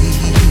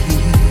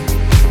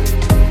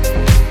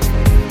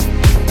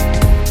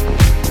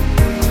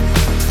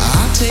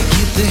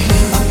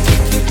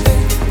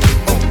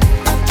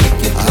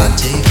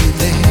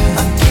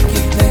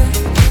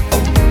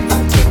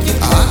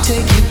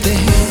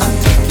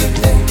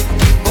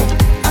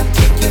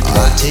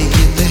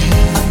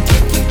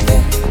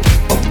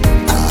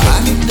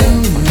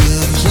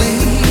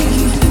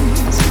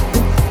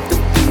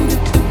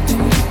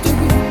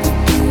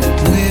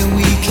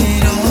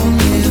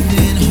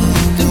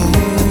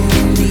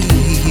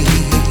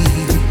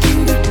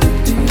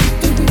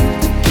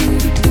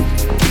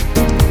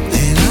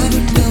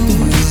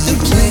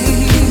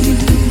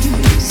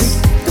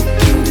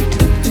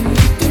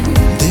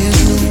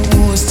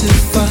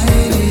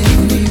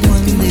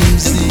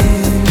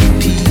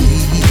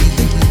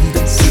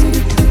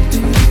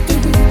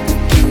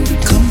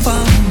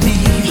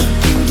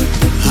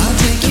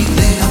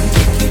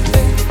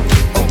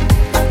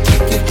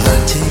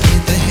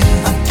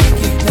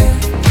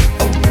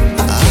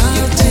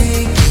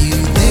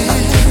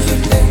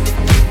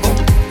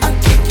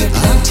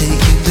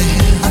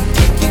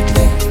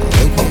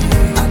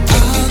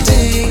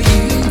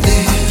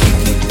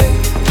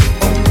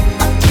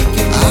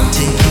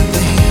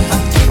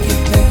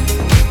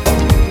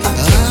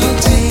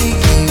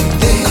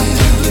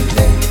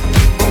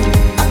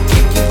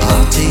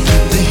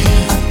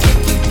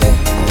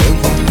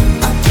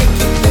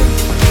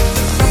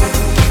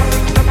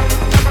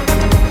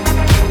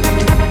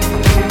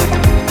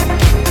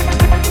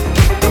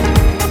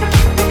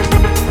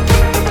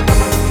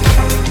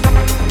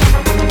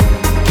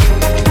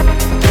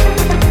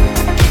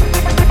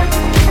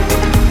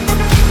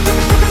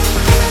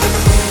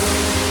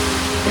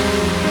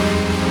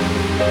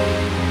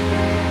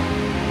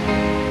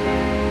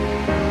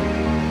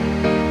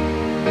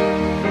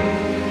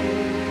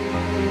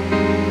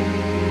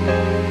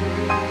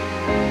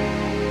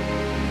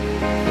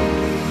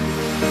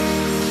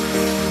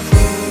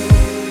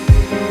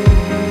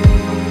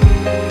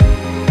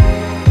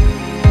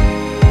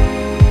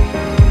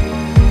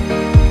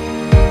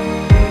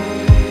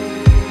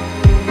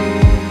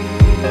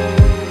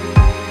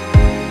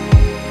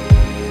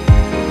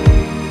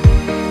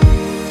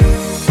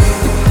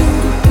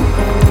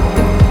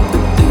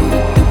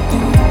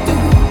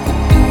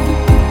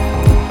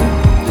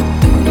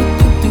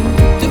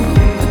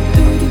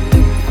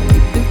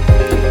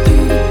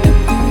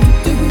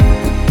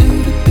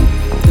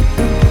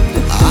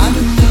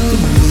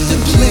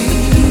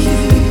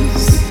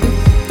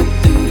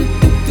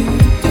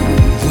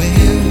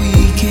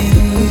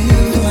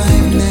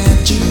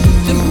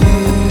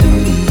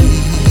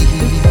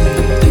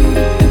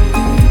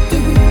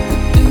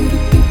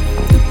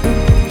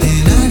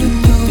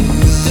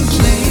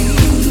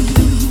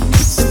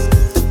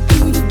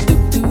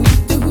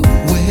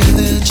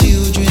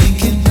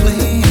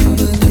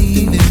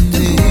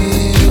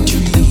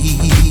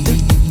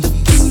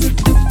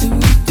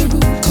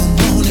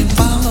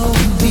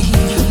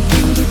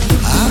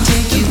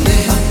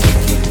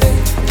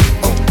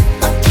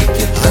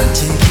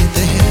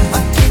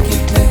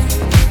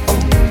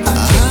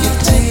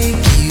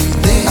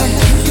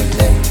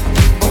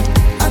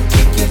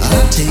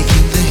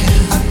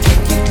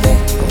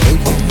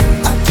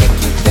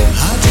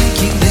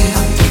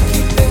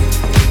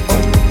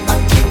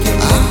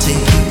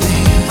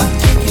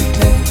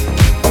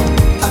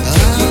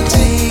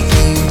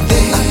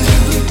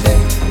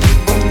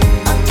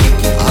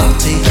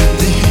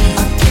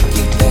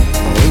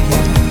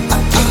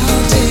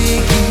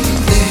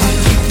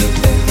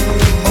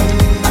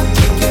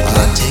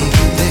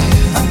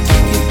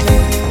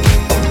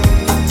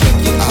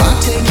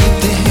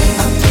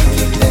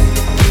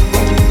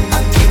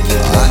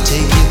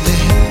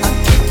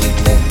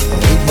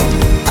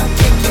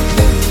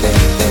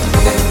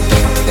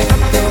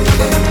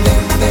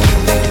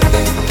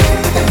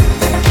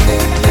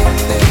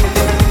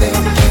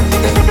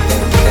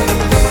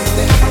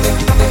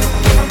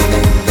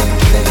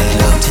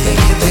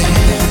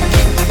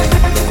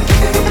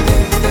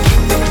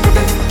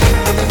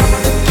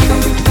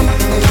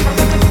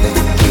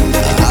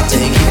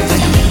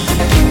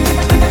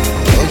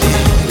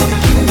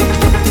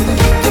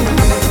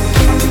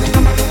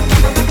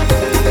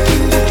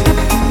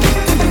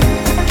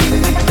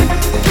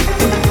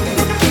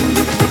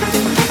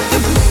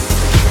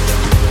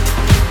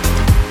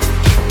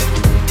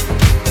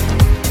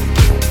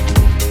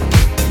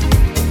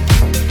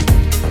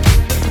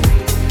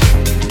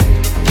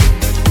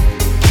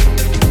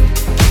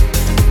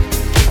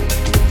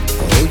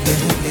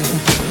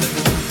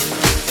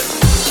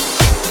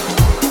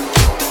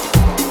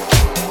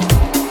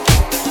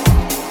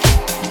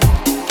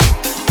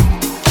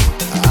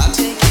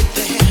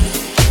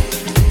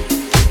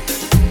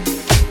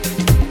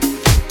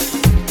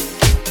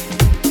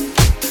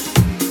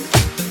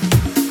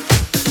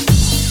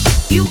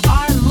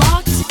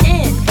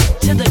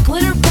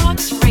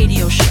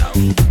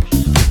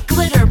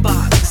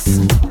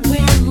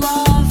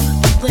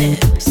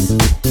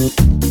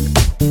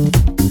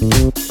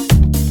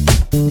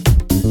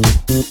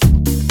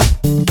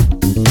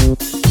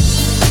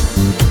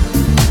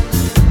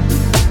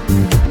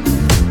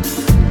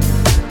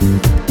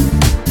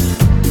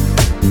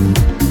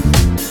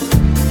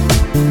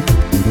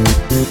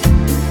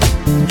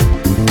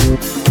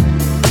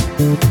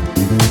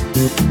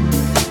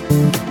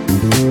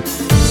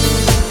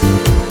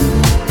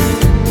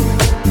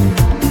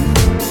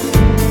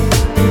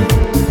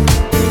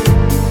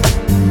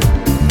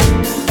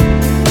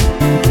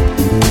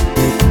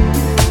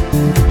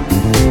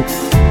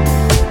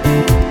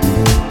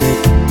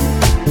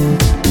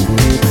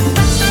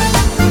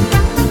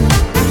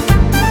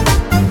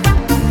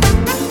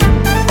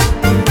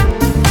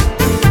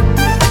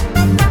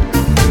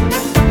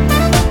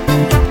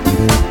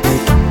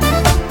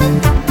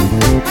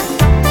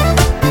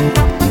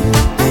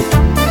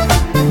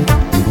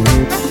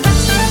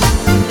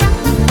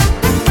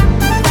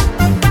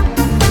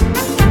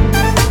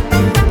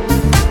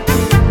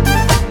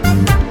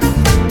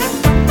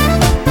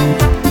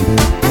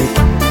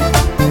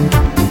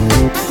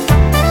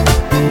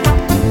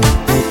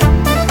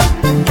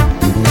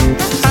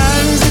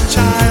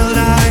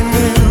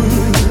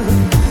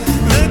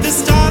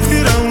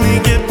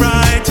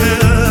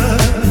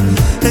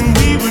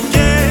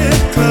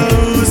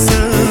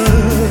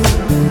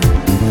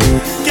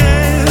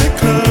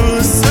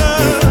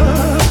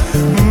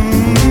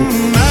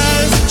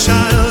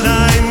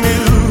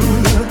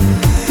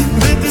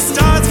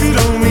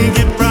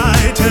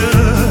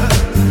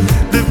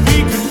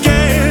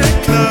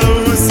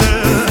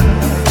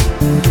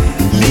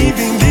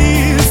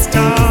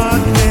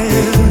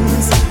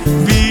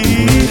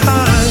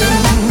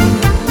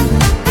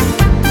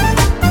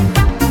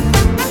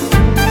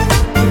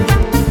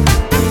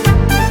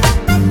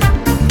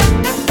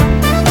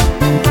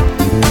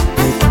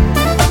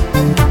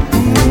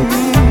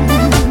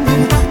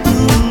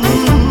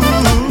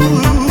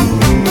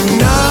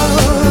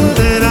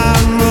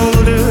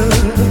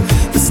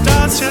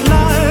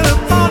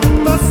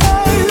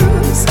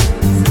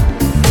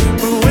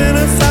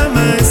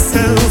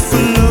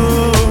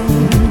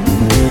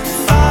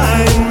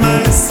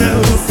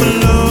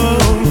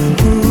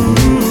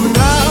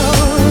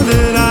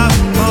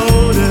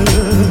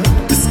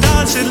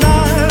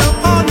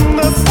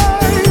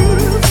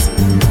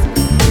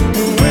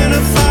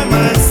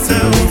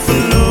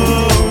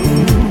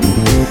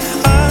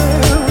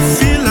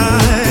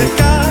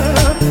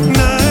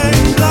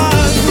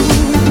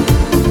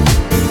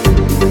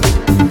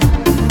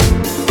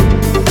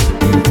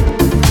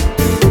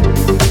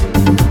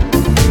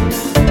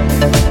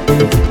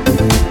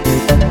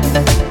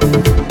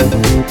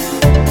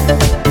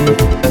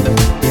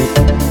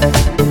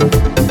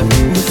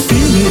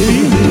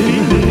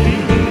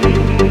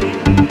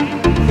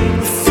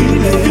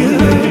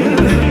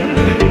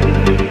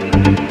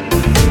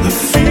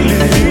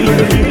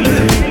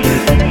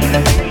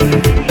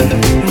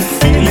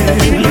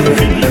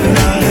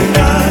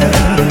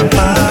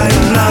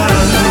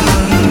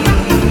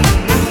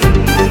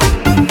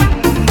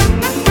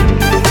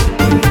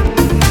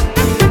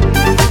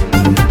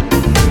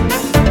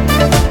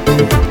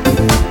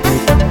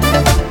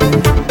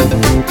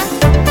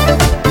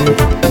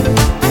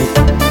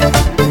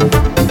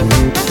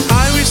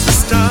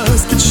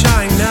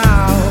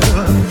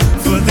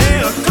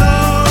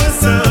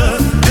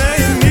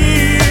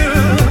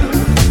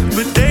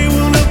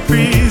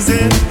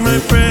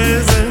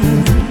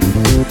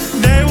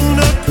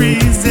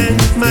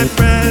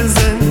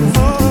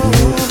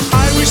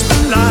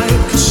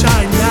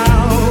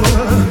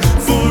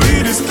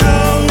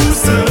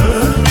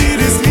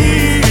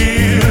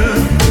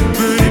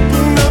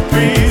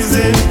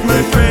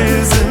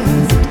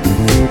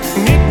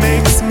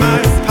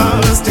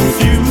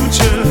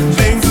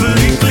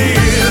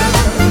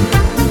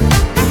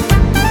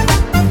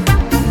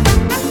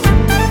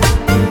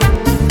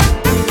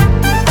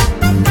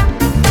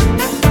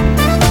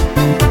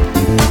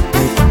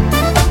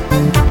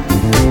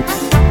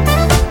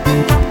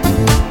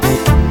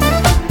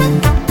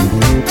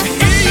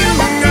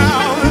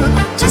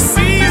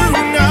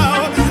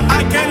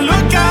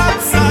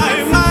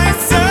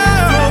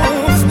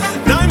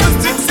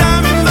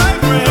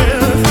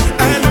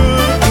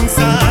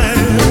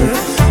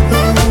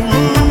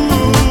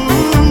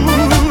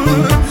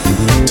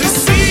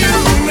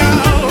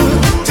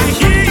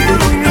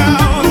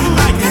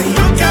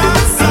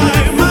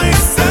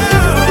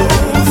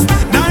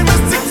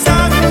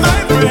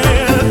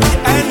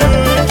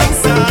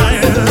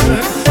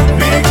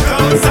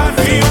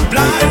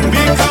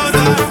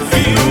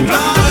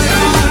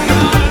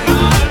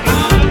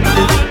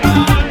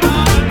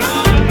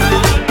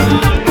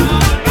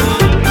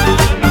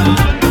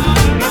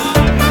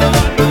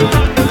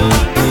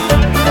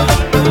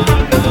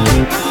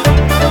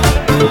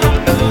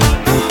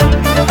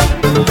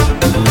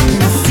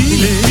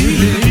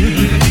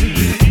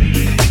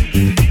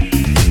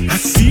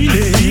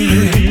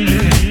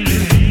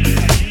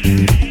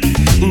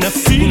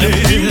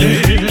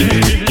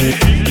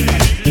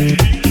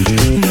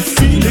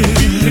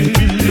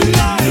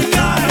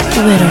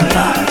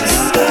Glitterbox.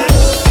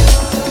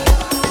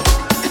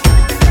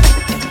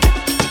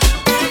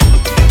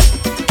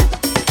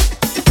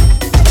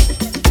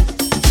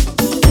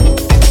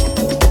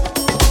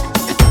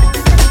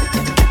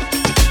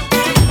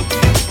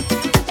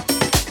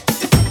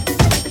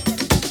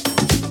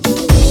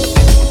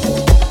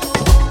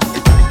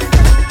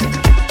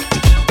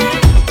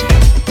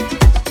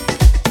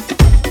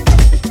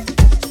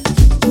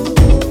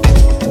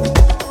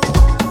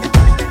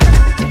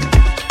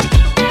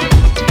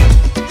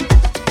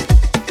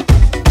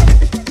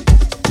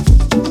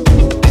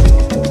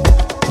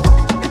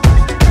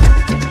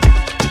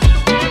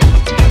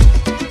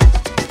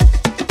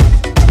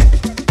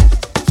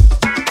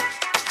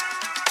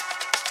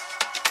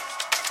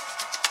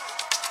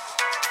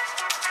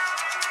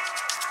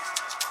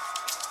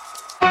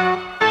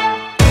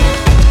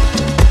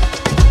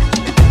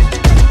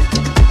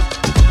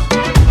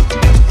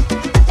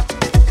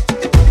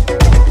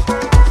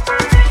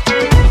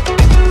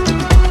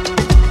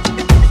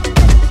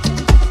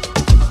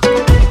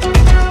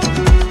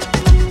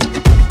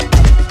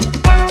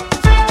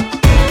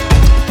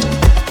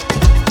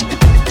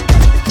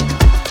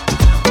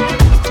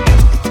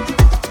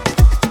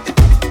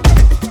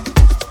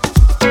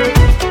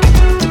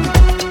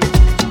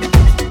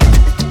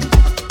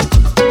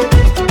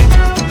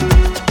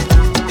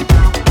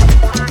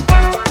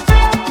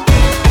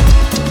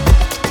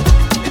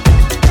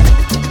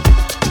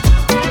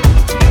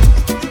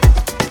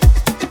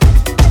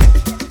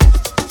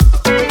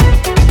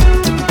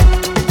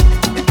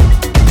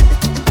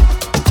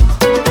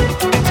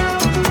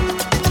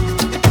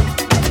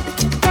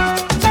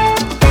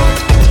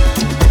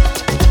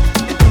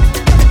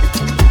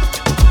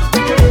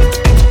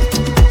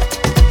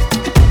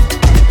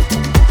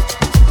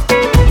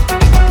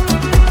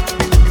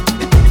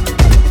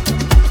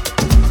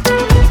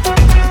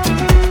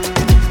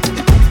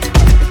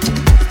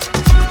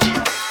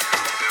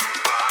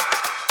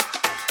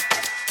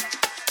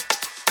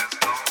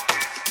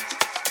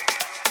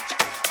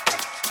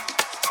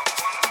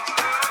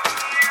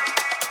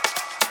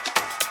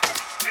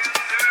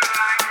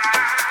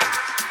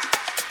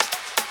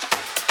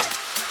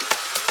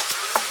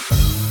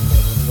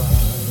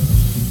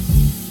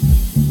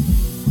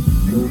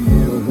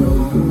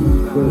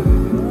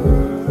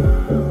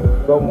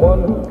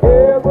 Someone who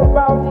cares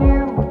about you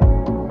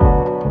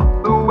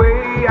the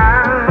way I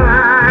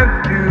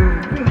do.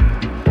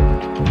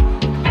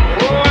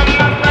 Oh, I'm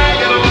not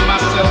bragging on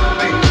myself,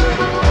 baby,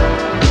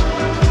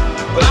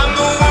 but I'm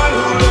the one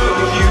who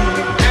loves you,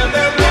 and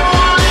there's no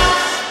one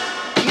else.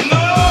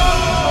 No.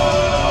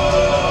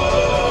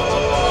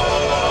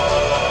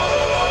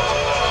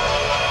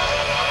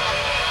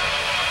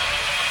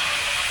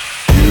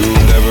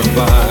 You'll never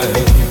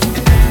find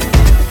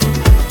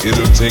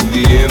it'll take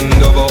the end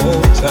of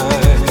all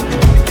time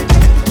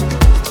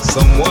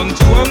someone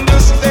to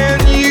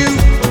understand you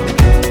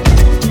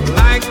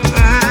like I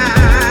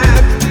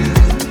do.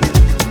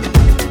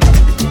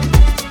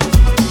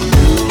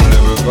 You'll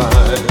never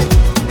find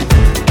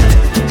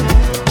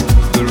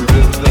the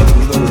rhythm,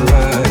 the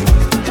rhyme,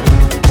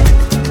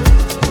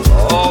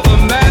 all the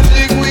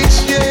magic we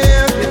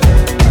share,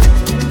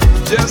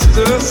 just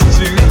us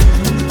two.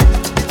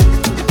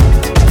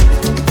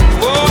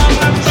 Oh, I'm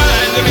not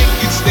trying to make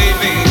you stay,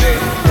 baby,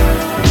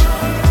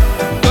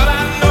 but I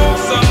know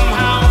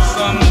somehow,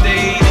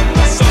 someday,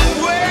 some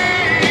way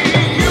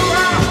you're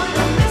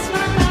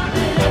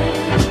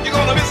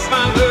gonna miss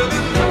my love.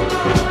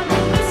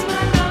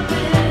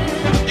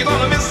 You're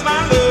gonna miss my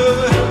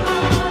love.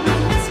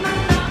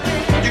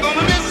 You're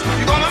gonna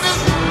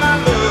miss my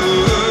love.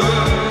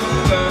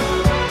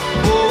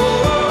 Oh,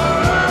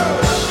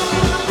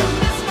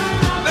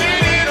 they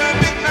need a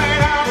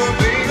midnight hour,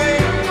 baby.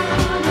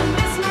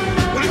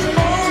 When it's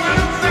cold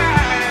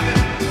outside,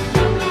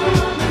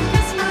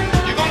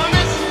 you're gonna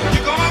miss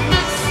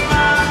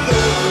my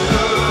love.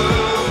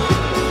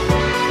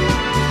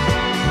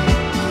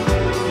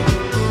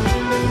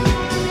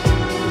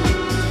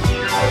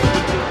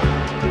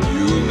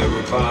 You'll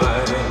never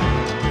find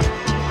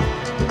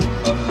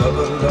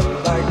another love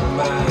like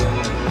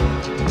mine,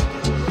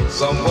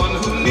 someone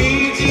who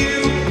needs you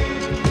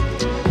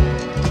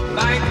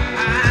like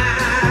I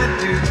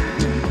do.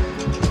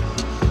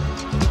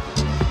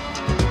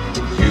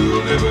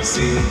 You'll never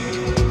see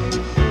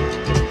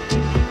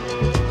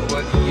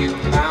what you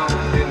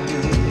found in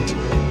me.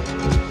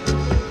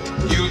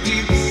 You'll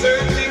keep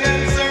searching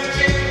and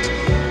searching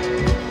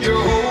your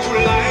whole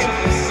life,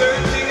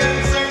 searching and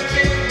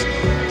searching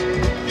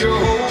your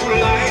whole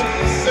life,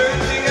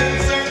 searching and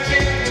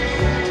searching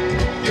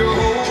your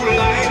whole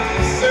life,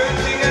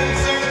 searching and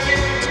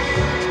searching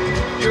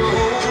your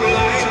whole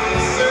life,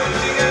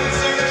 searching and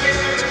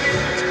searching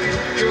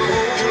your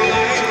whole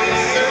life,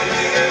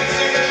 searching and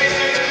searching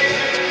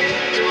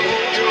your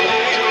whole life.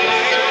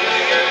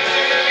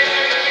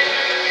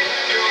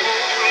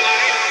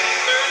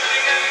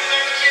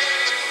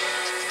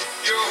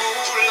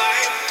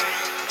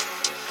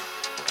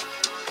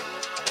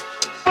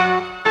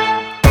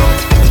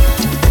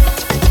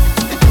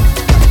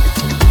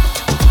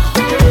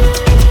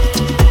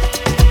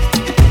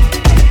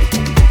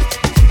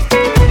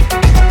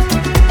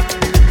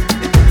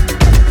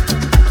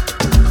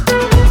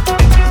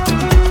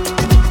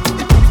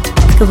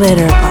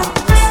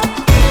 Glitterbox.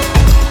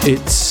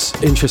 It's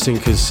interesting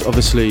because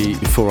obviously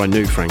before I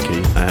knew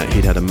Frankie,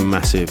 he'd had a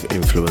massive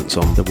influence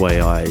on the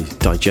way I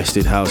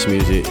digested house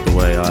music, the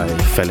way I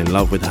fell in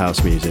love with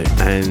house music.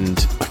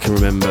 And I can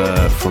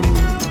remember from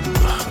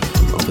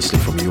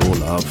Your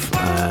Love,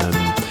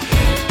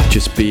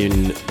 just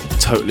being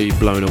totally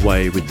blown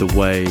away with the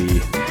way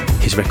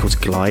his records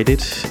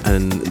glided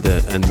and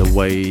the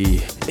way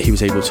he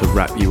was able to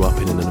wrap you up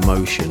in an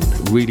emotion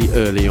really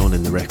early on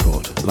in the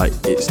record. Like,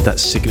 it's that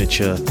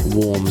signature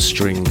warm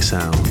string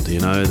sound, you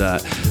know,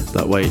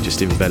 that way it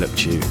just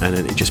enveloped you, and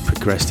then it just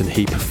progressed, and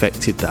he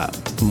perfected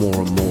that more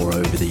and more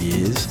over the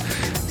years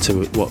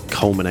to what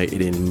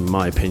culminated in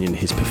my opinion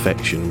his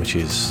perfection, which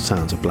is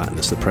Sounds of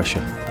Blackness, The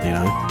Pressure. You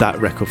know, that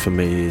record for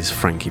me is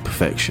Frankie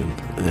perfection,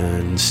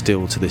 and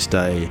still to this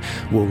day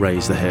will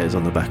raise the hairs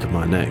on the back of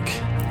my neck.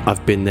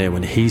 I've been there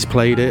when he's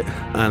played it,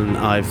 and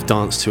I've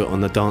danced to it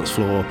on the dance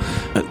floor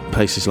at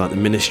places like the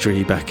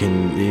Ministry back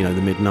in, you know,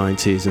 the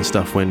mid-90s and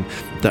stuff, when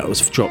that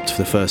was dropped for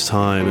the first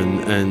time,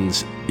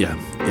 and yeah,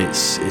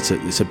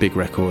 it's a big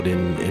record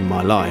in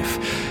my life.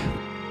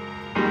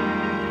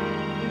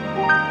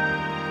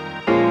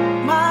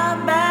 My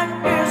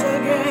back is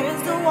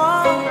against the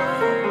wall,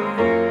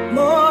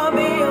 more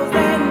bills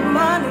than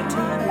money to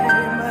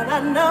pay, but I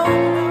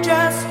know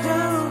just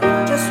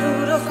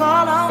who to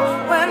call on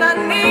when I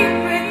need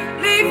relief.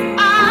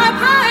 I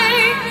pray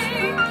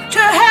to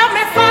help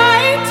me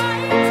fight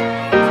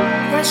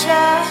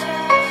pressure,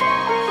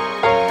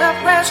 the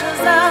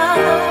pressures of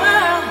the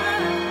world.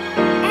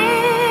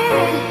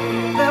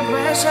 The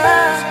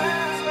pressure,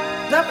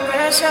 the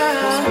pressure.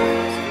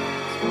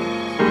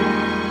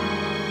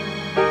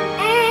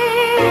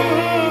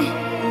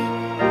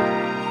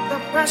 The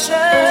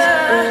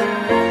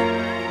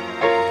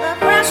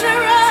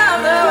pressure of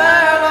the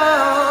world.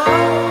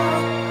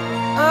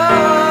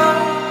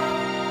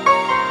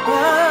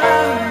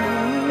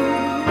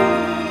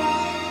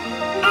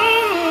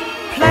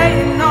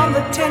 Playing on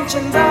the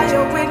tensions of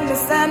your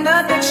weakness and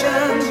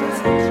addictions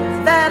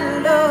that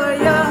lure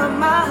your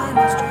mind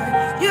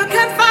astray. You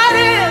can fight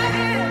it,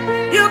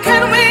 you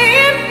can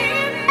win,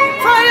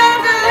 for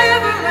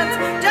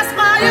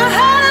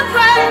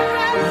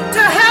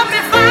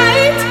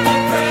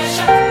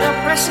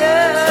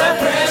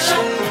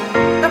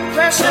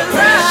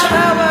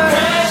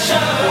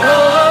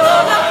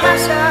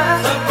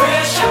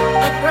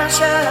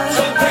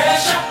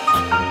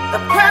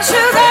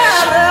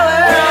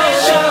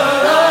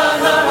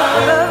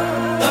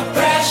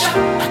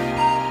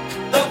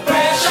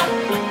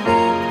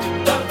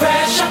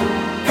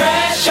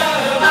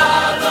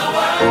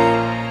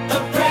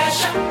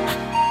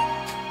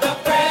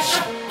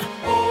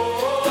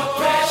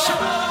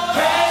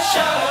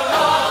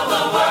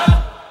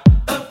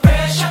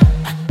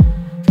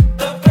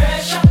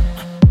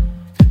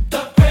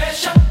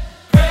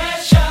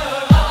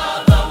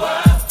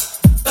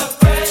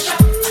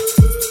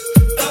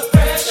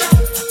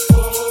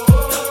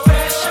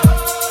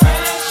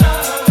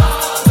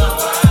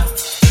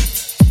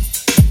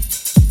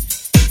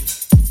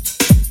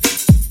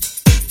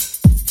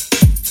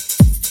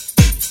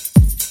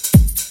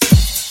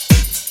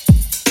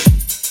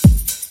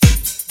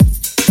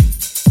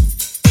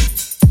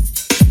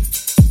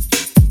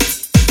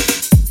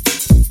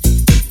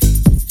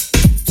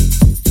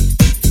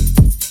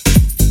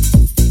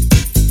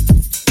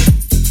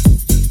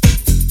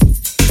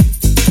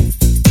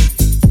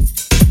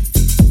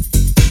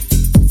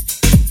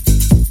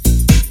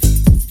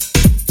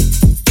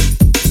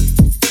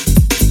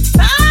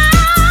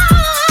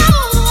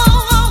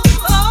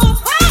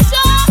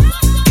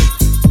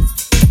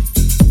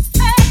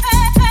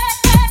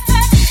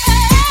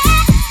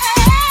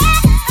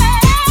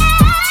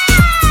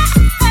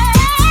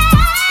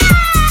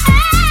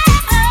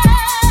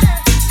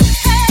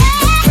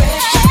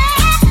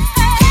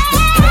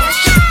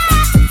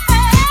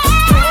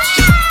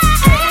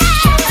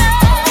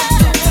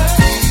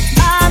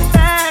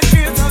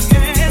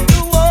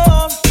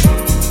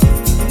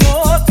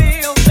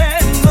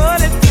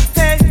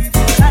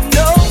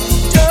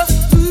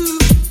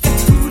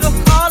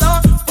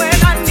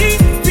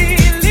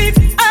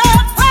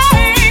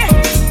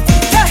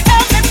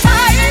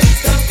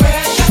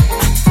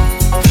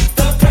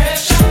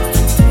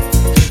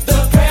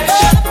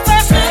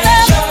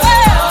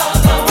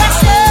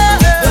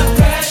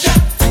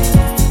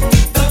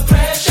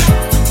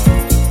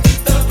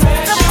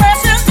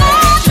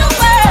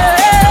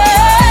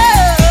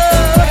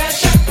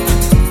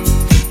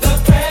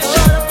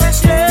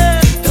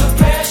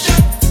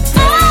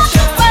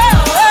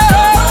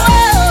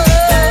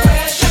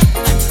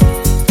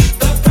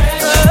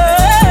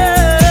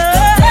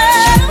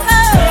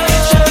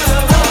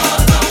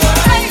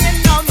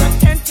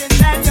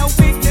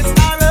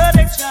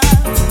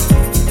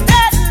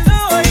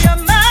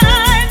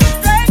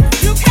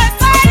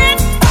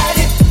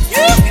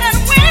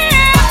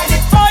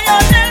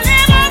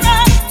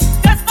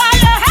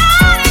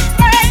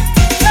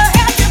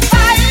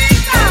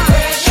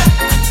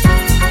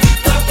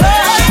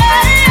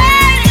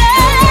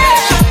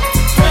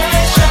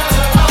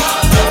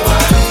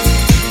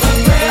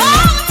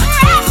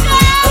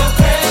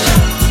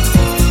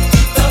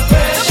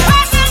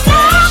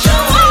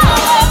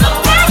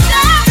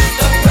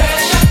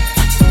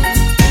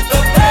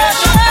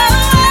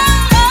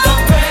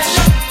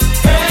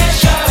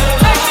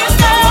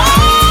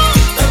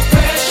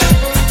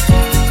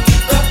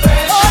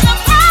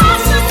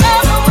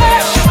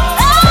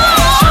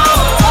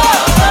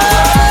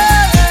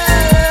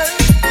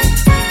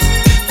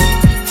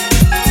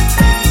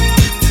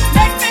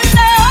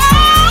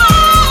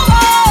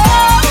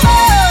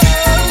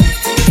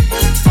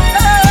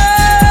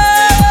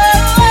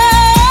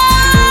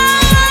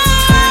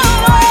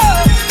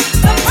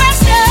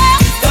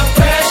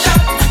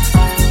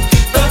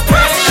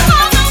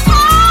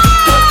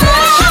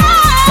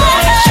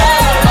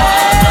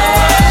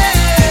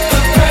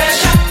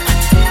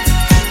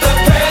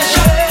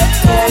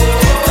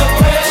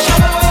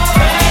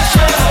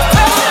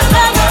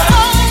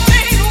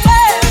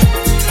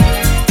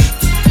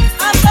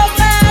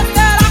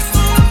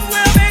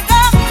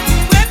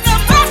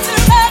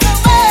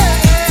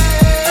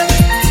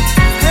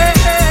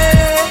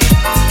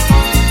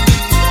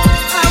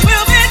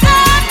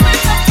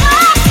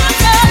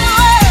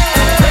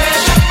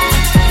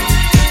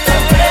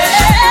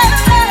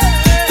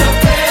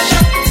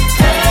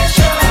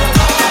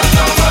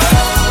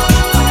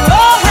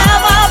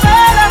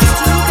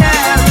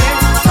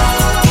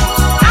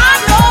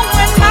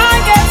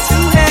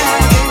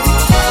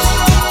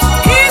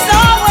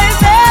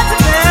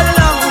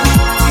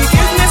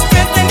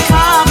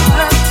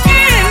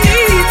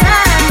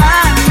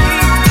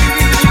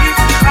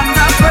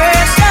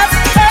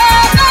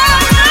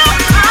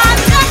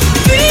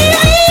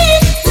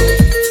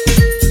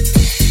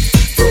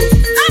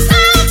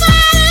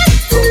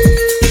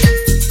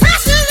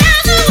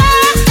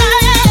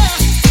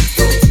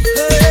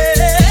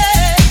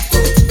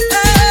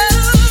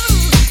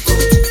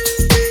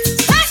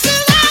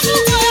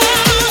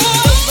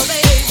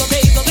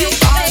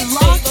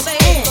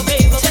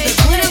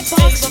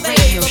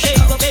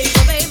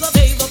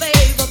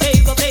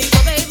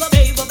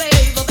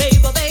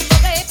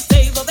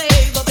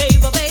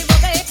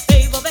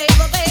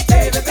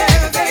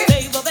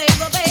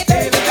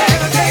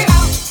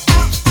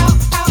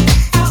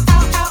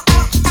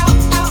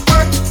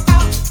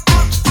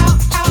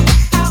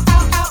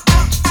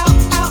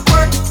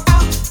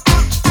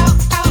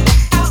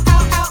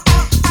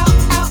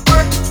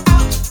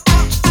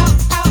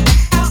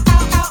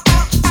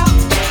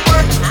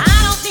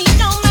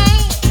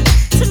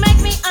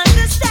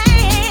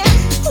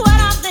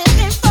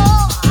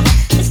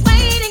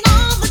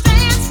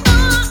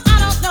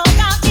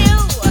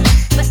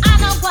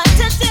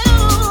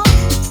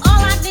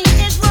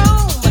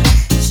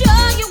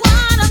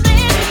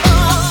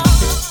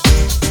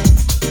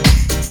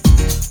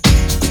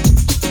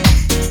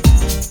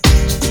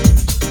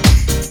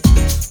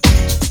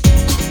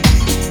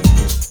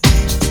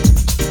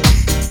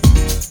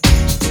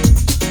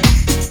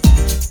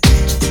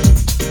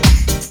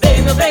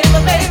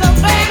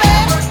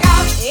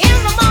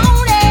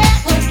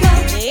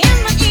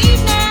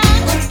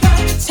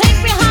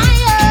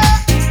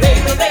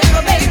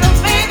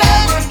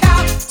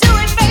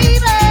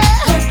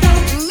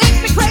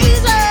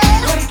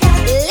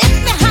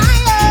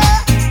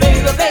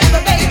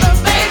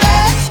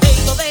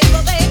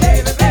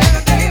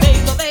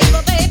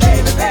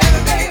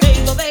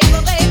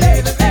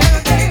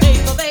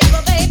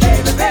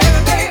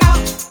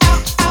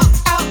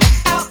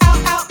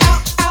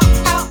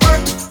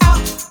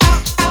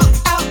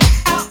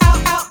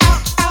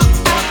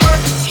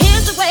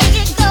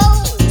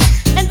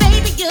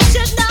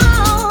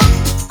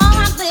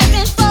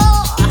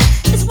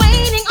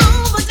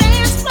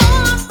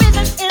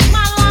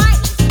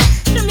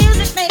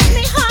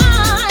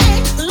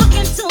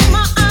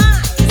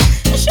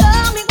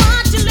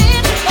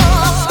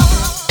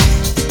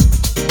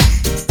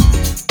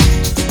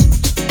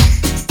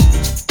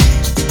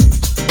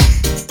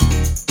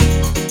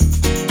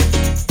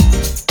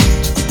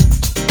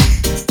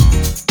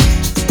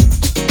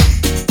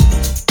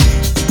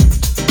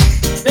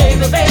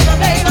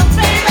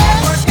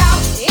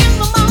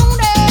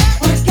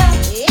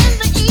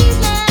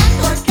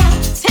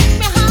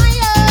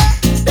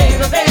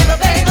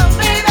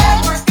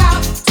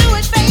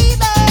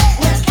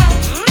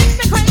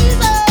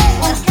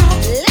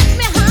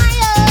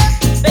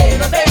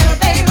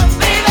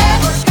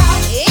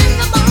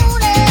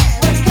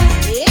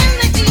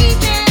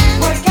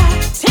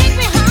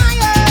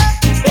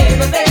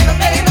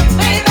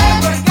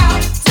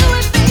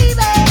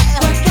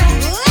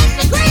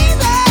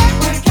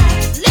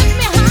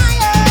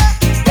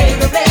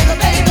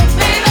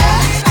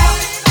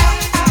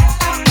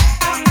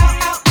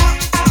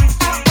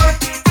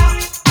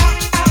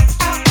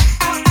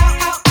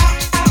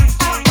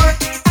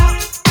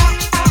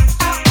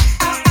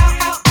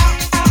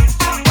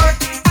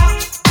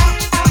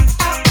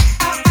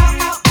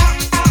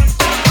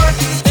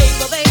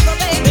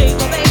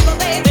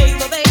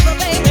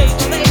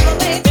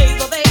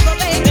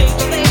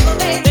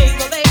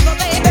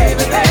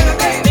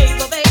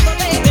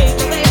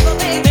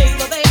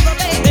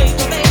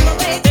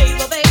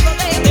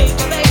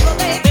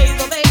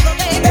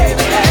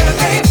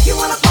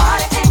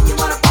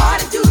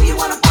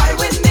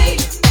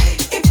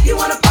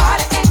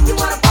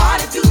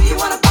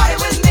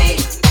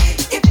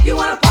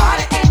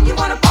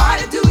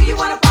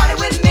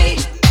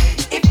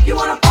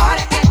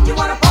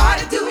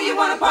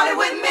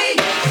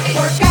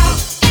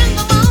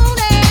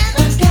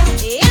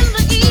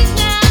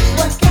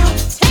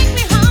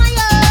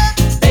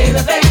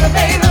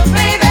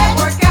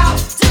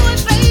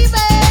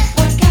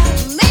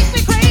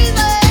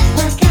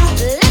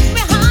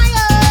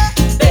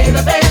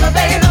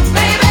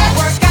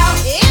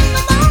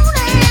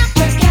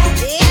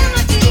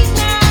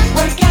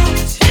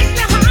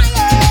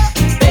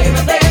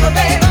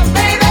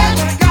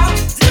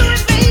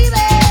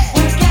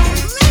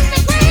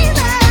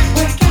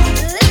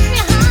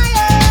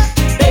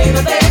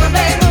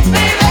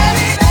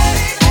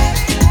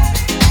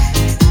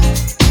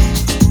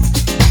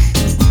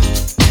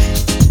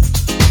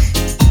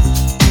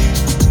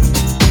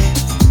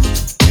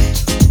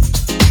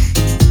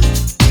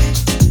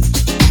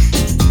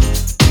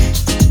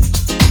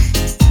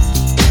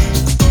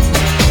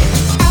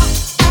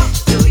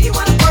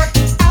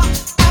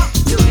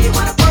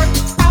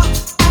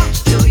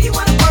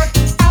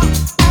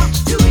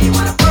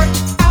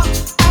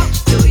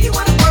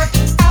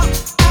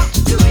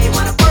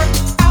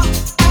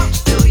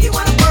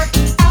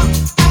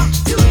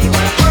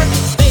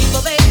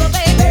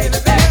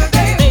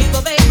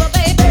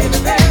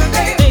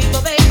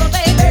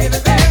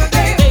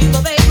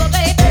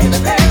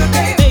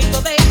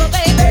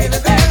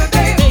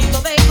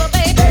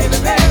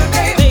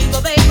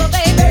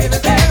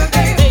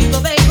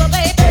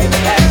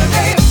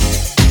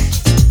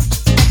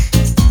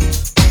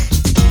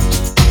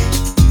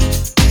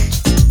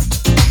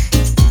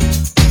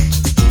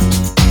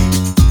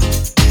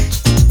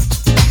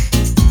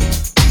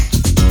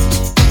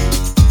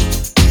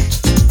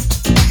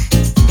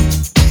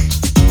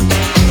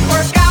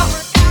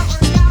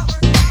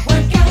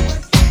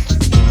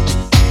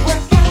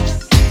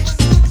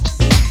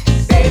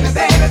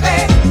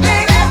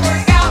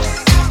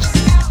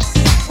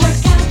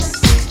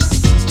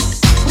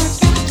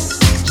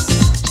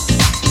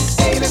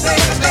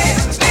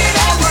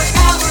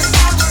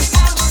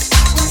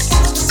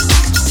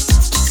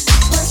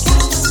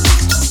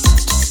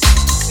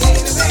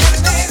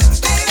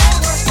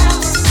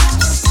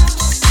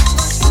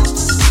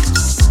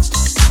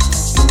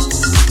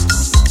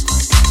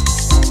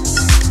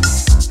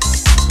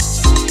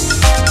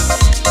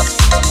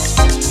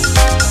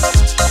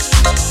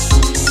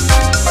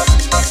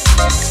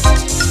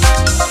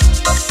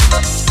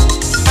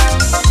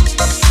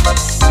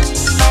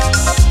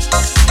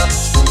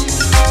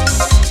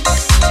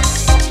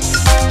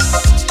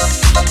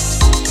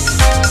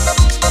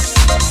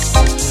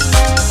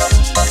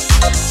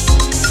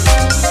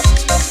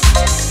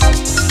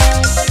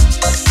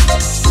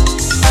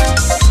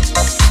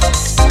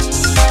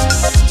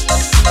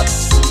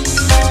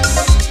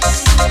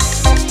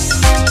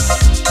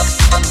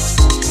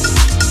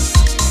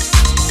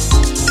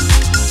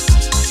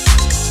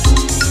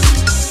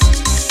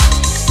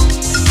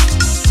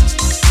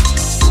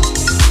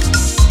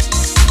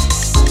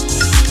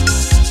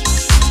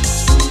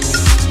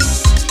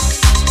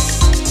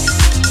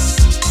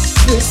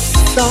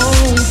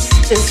song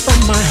is from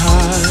my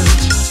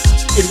heart.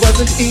 It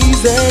wasn't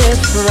easy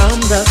from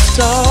the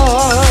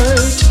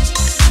start.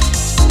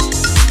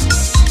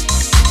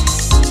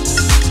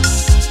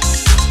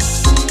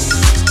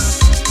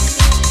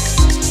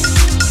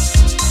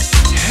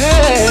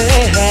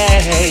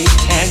 Hey,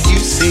 can you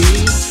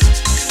see?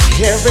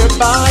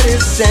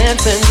 Everybody's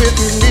dancing with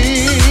me.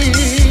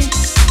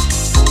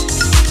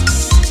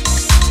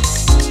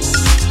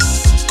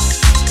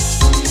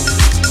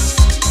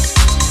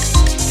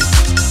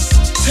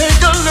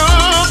 Take a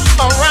look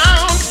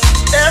around,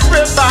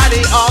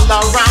 everybody all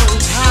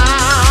around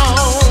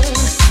town.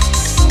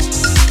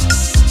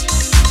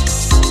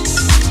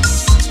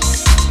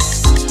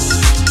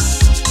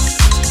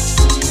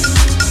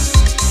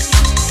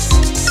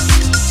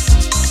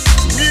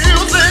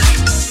 Music,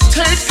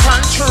 take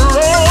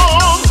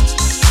control.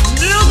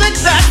 Music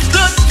that's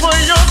good for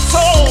your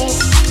soul.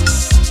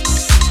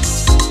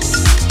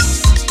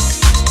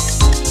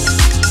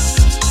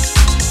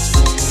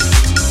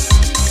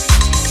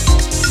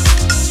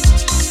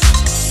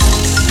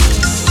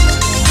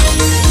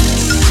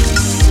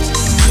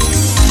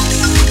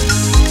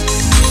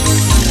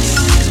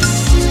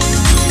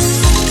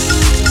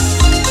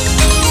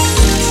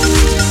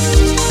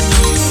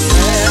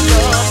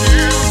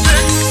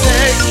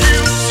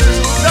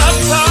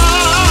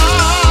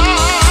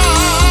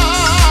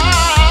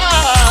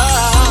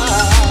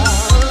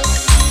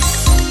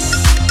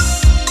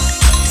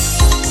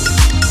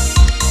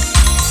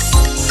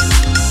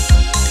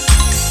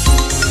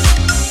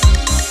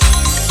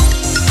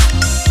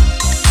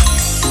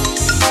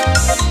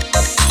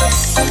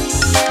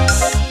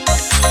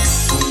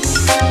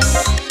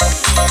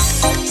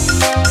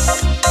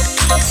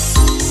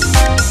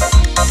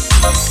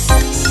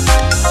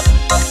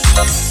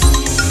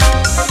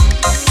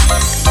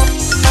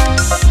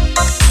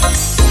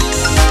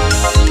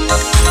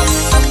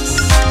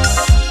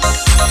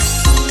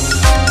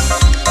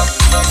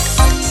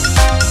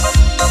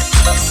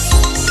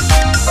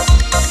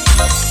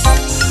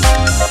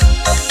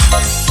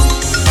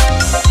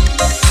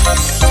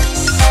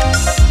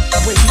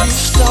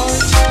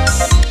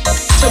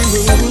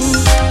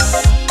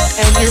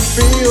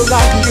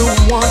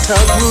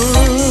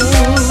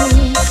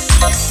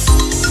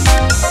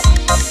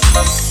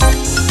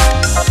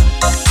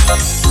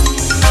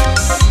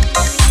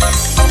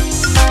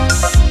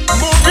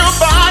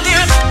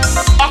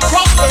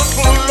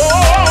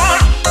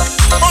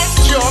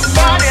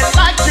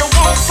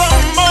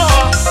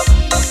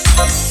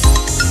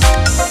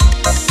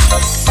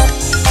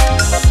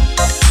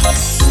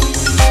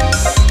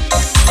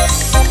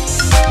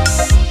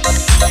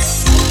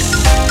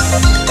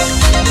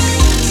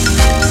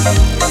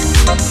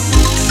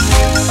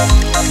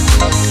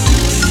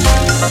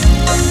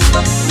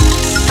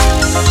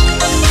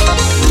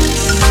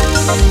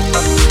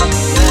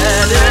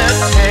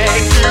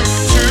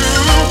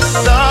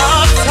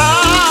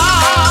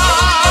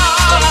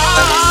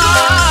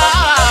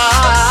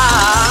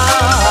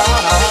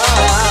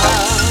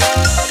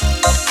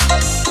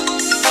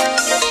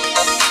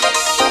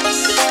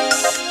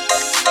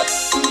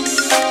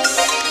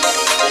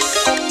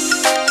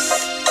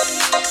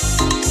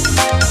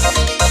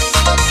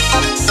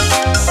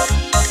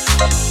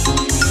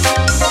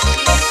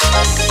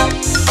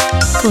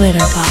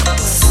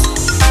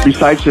 Glitterbox.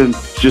 Besides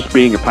just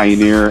being a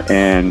pioneer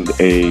and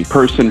a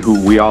person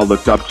who we all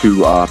looked up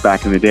to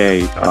back in the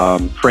day,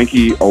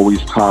 Frankie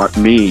always taught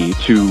me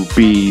to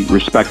be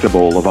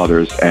respectable of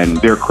others and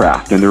their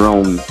craft and their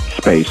own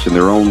space and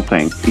their own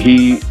thing.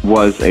 He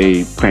was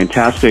a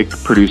fantastic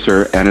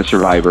producer and a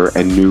survivor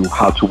and knew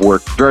how to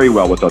work very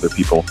well with other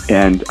people,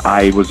 and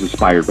I was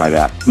inspired by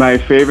that. My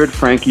favorite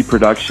Frankie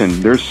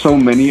production, there's so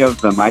many of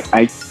them.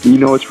 You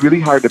know, it's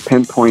really hard to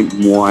pinpoint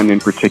one in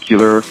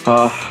particular,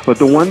 but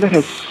the one that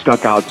has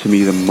stuck out to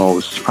me the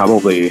most,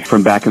 probably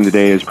from back in the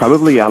day, is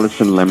probably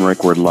Alison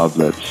Limerick, Where Love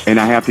Lives. And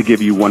I have to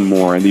give you one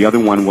more, and the other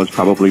one was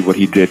probably what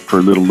he did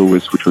for Little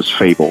Louis, which was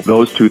Fable.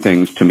 Those two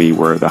things to me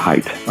were the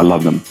height. I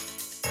love them.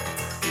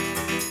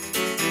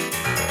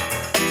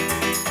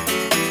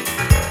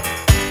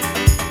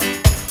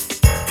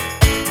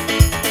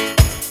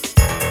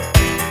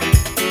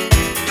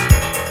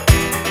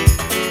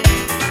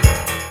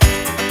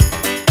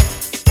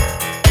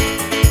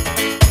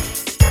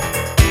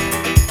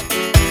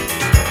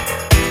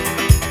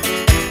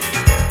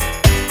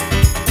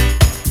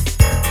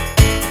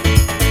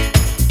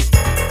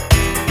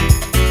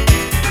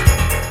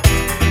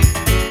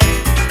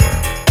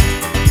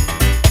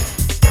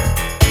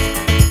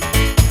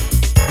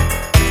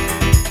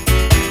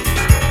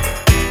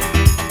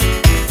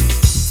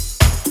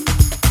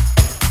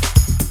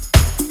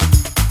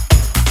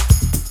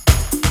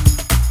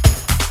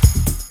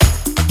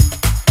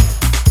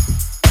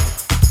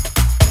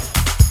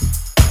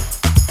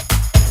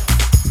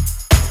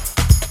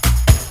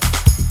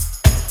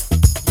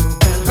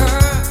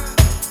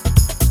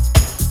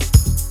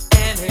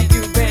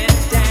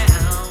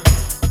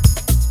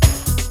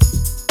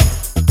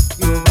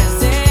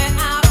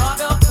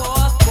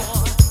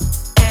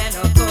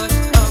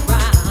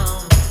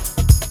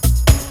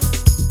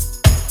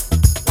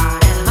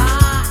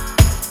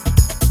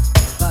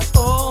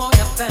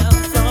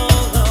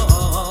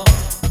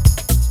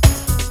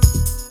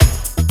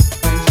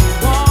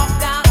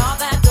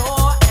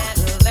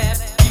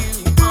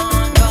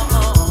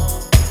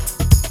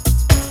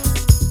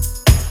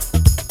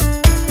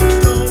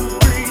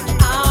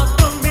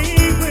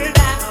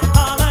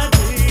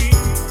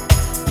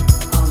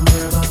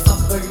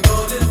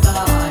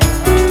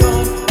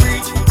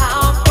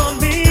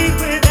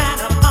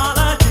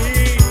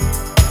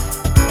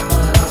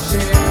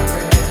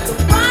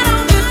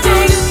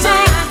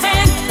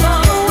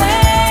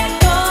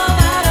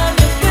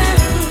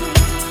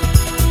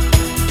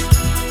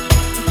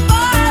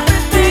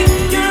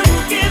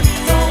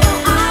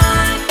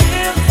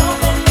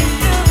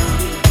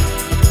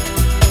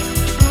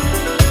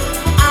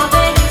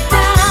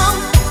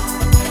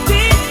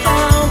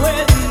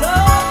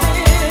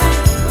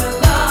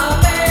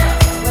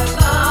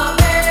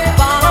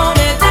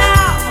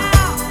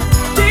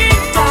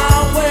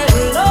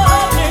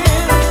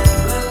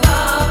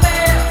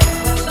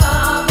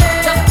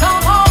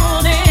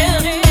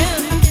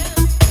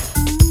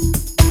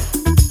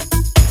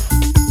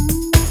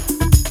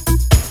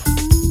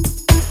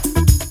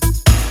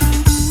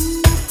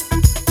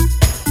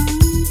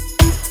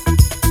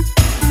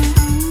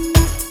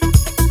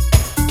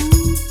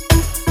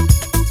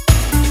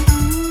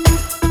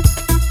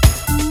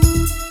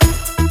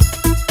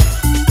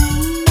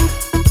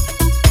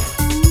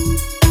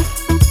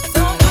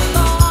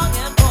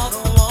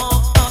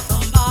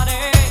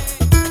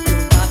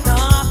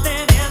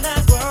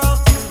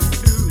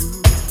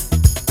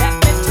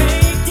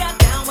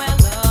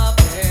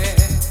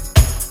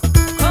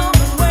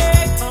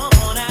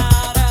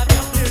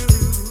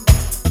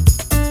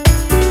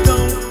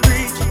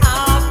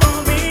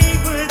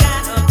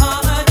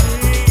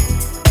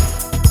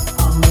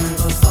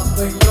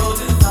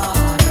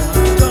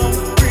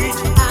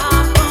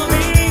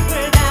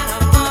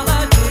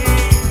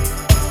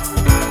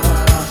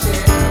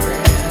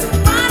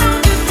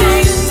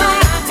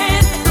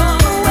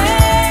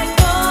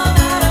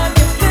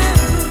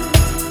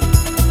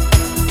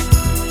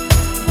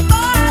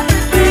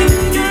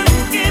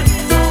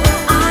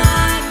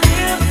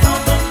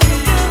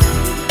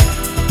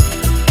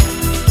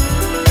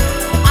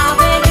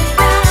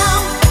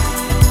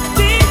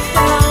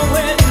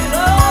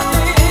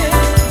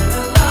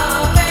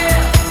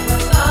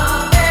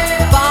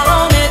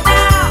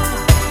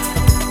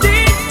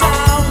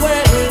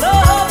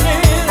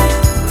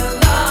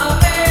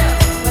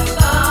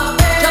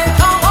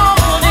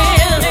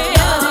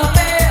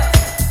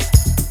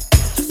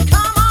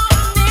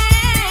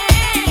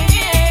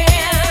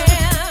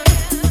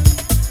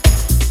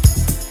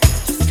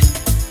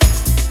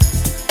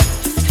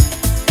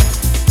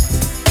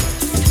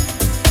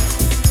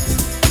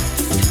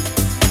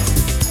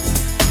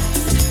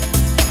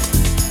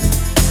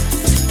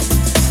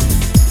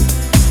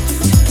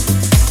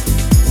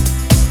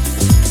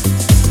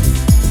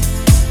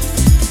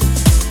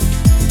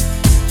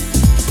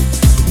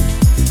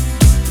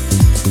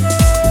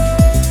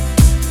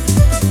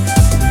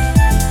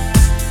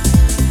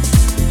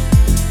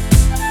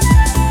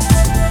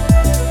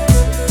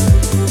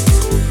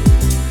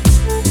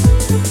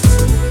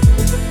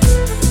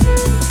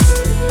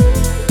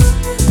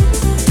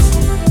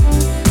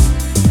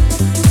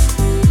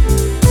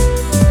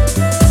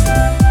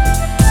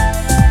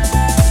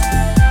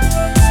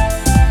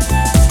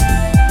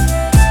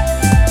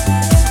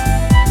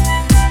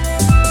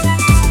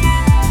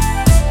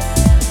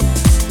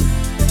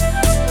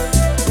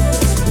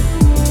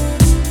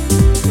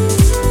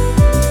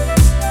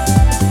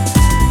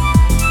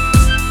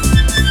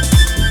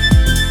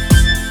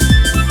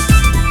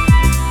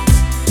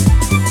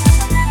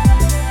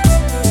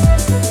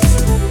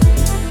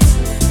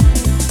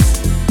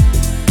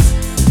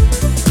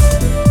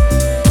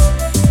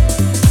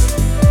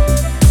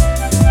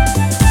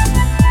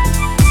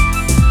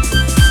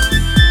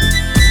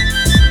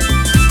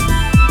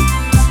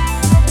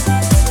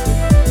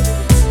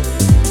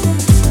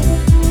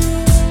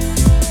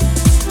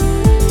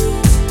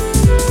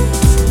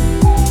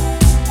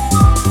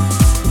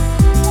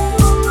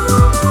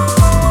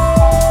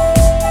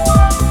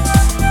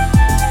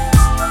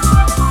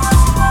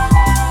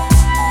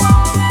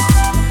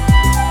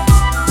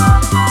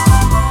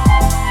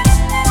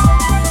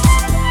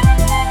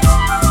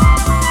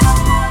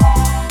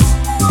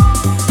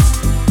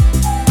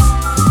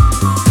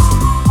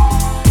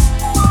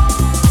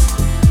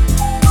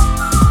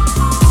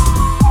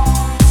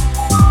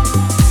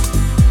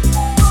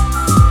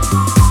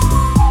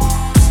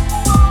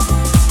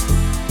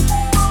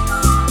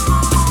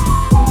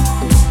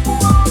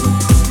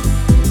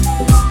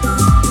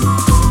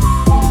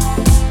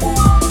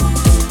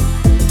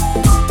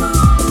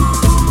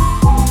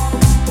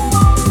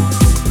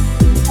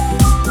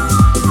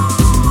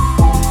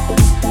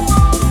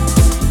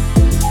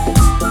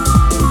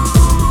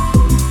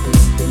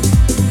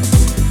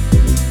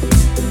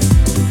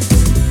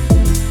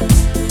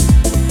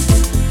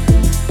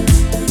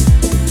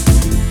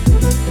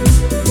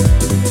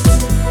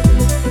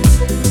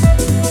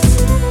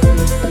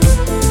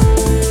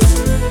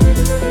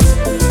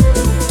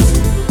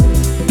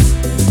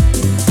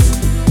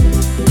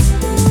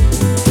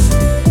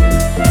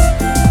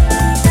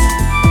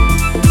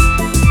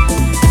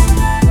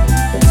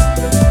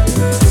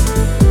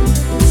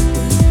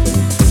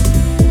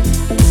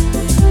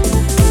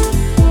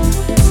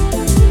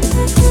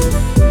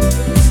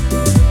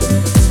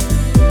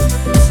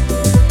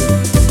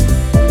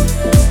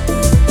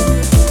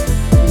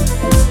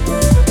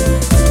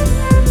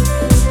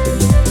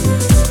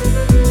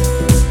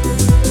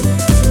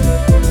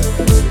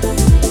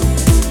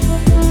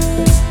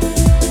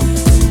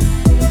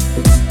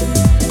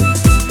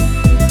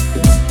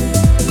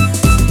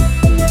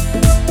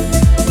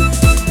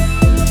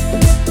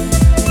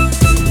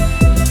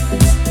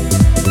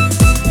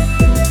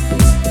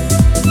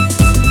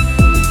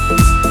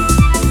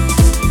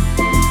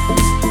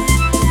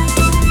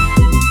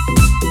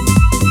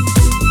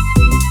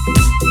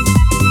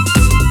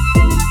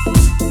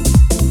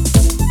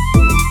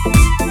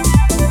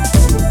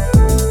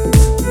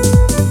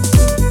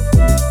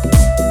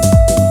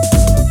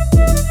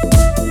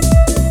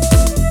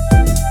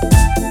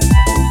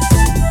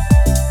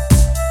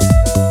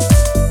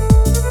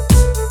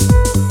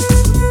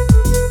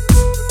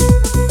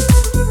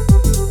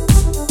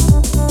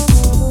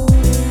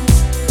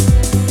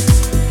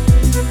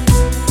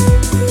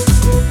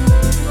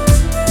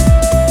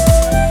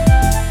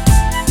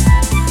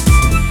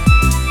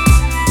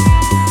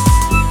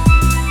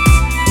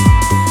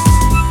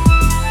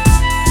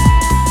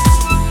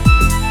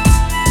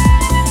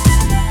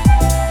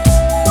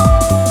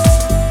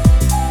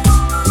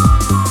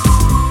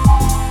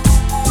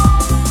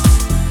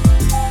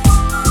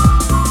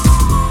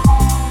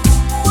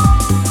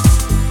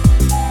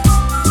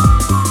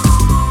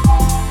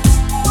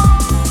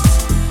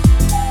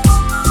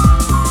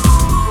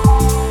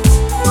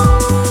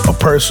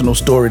 personal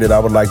story that I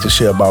would like to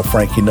share about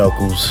Frankie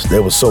Knuckles.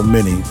 There were so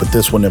many, but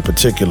this one in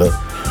particular.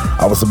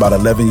 I was about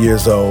 11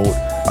 years old.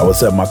 I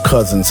was at my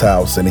cousin's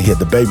house and he had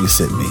to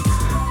babysit me.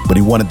 But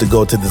he wanted to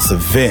go to this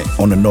event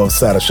on the north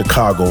side of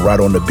Chicago, right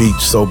on the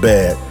beach, so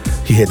bad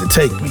he had to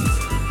take me.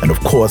 And of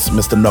course,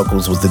 Mr.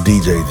 Knuckles was the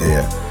DJ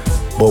there.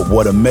 But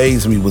what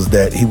amazed me was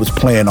that he was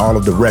playing all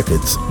of the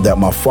records that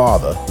my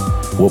father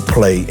would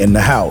play in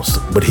the house,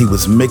 but he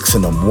was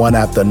mixing them one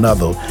after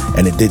another,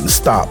 and it didn't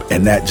stop.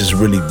 And that just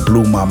really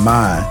blew my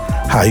mind,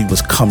 how he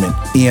was coming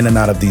in and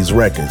out of these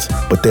records.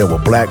 But there were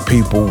black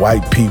people,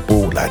 white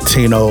people,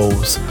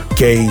 Latinos,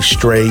 gay,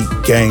 straight,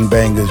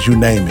 gangbangers, you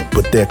name it.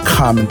 But their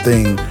common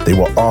thing, they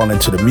were all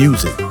into the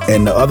music.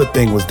 And the other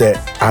thing was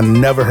that I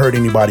never heard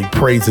anybody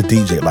praise a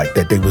DJ like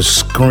that. They was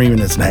screaming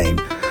his name.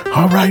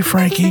 All right,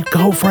 Frankie,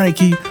 go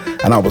Frankie.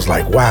 And I was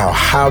like, wow,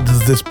 how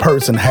does this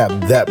person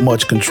have that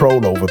much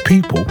control over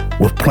people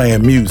with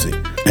playing music?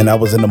 And that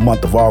was in the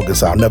month of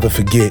August. I'll never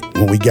forget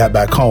when we got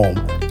back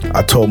home,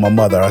 I told my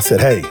mother, I said,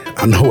 hey,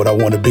 I know what I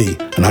want to be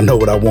and I know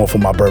what I want for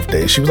my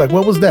birthday. And she was like,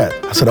 what was that?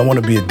 I said, I want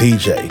to be a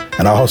DJ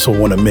and I also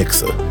want a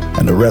mixer.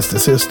 And the rest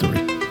is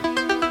history.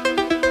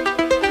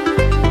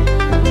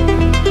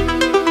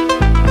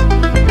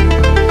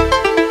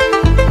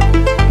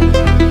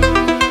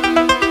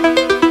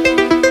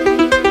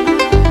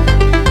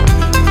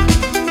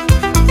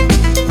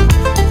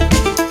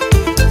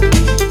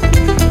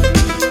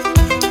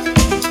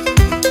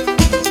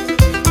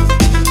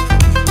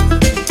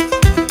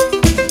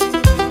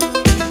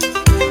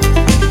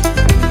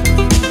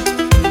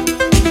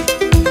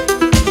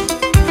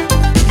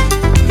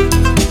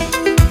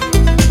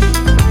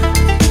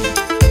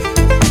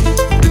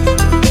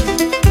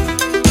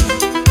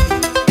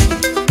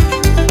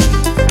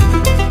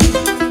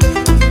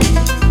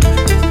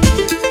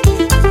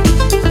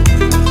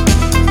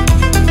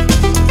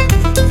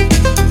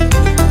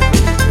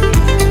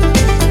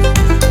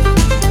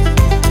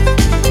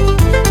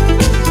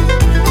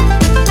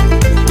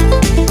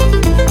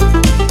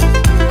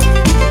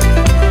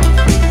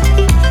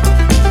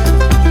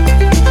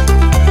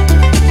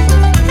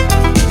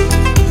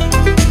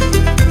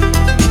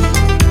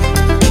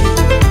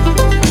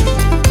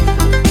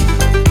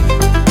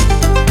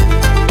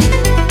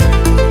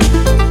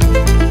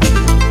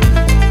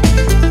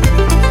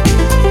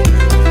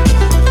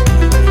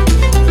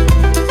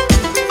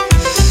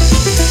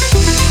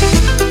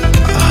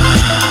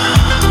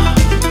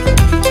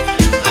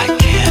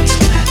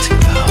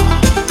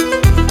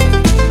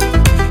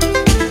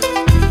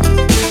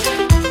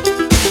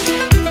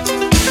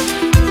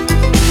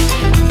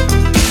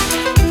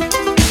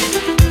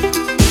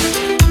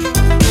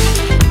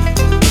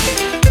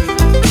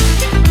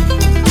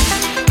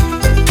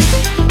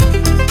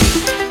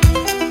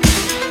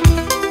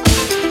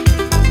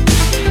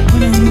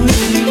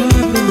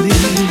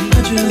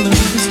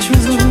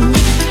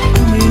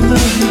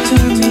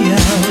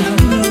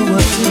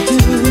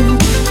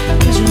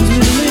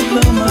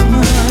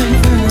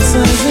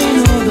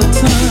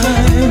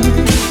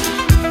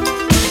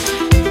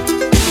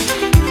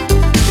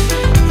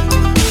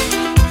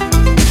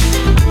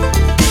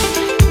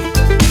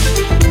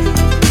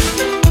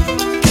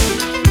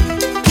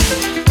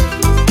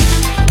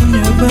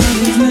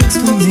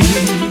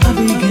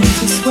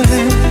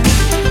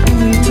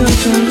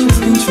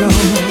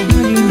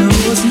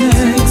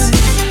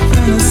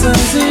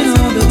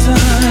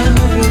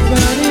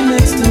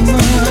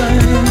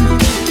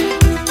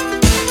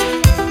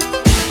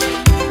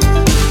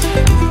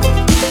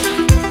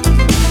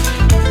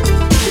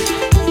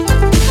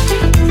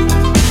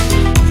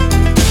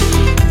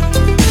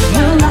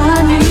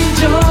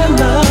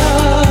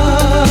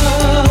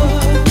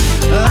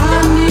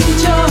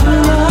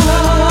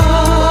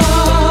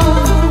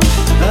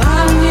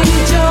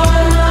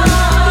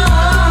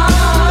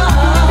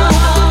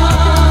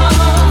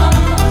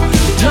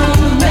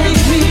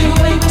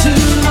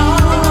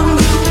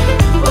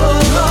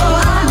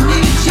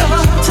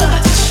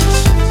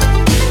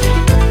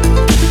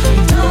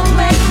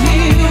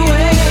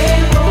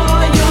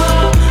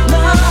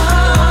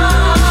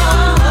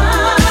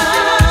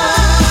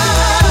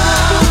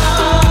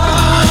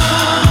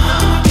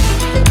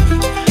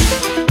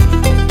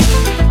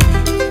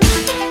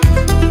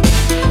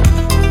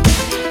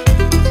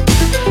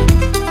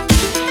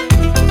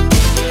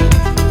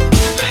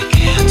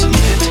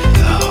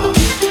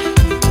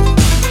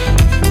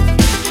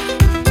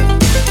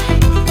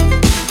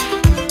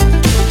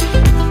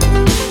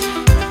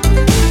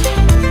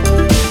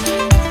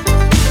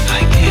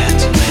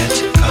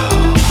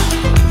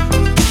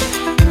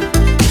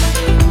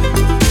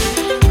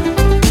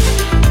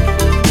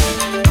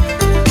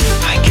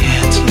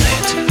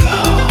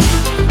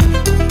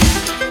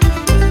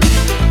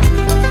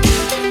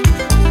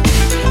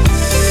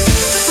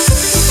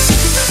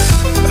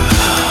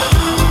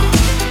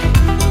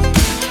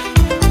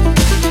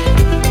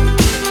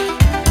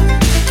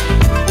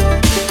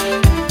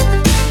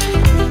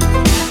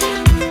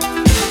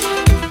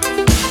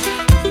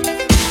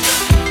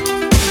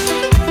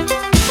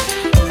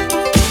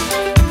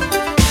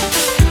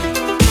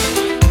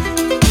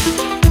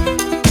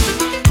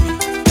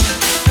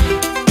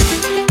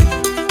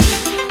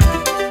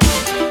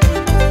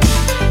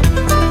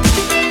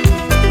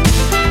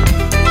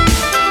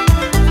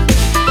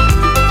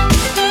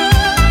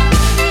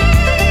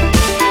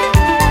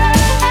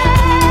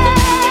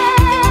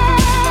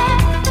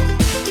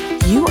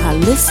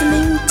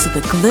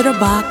 the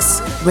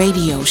Glitterbox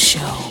Radio Show.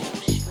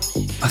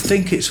 I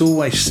think it's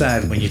always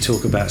sad when you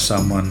talk about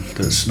someone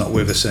that's not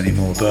with us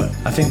anymore, but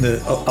I think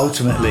that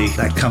ultimately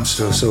that comes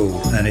to us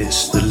all, and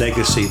it's the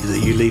legacy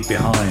that you leave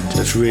behind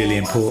that's really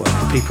important.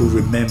 People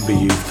remember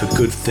you for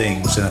good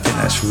things, and I think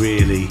that's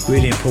really,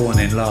 really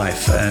important in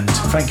life. And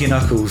Frankie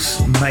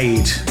Knuckles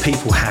made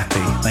people happy.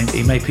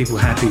 He made people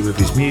happy with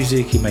his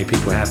music, he made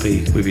people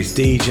happy with his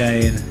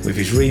DJing, with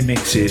his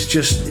remixes.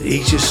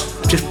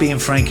 Just being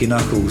Frankie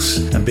Knuckles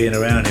and being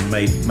around him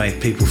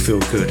made people feel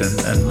good,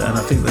 and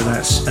I think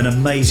that's an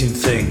amazing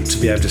thing to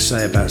be able to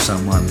say about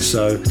someone.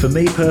 So for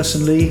me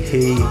personally,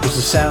 he was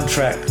the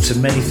soundtrack to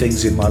many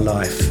things in my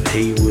life.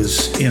 He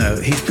was,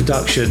 his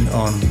production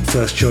on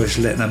First Choice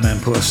Let No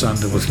Man Put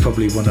Asunder was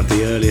probably one of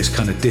the earliest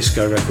kind of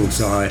disco records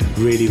that I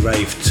really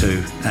raved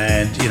to,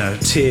 and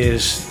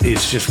Tears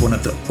is just one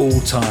of the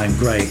all-time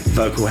great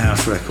vocal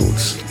house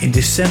records. In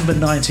December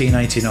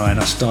 1989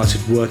 I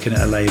started working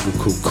at a label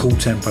called Cool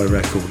Tempo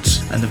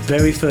Records, and the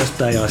very first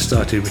day I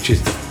started, which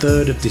is the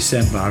 3rd of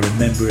December, I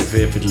remember it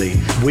vividly,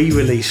 we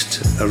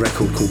released a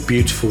record called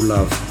Beautiful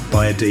Love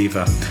by a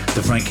Diva,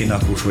 the Frankie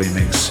Knuckles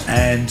remix.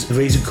 And the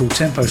reason Cool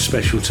Tempo is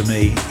special to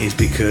me is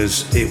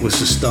because it was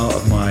the start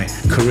of my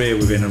career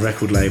within a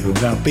record label.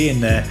 Without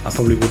being there, I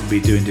probably wouldn't be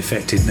doing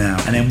Defected now.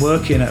 And then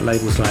working at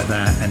labels like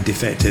that and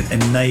Defected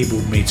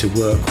enabled me to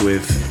work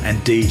with and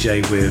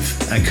DJ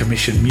with and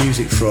commission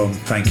music from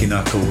Frankie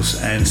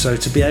Knuckles. And so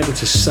to be able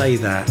to say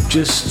that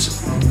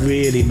just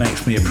really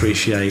makes me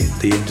appreciate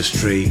the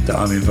industry that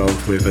I'm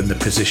involved with and the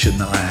position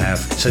that I have.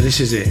 So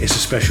this is it. It's a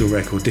special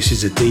record. This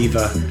is a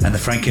Diva and the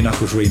Frankie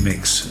Knuckles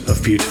remix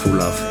of Beautiful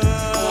Love.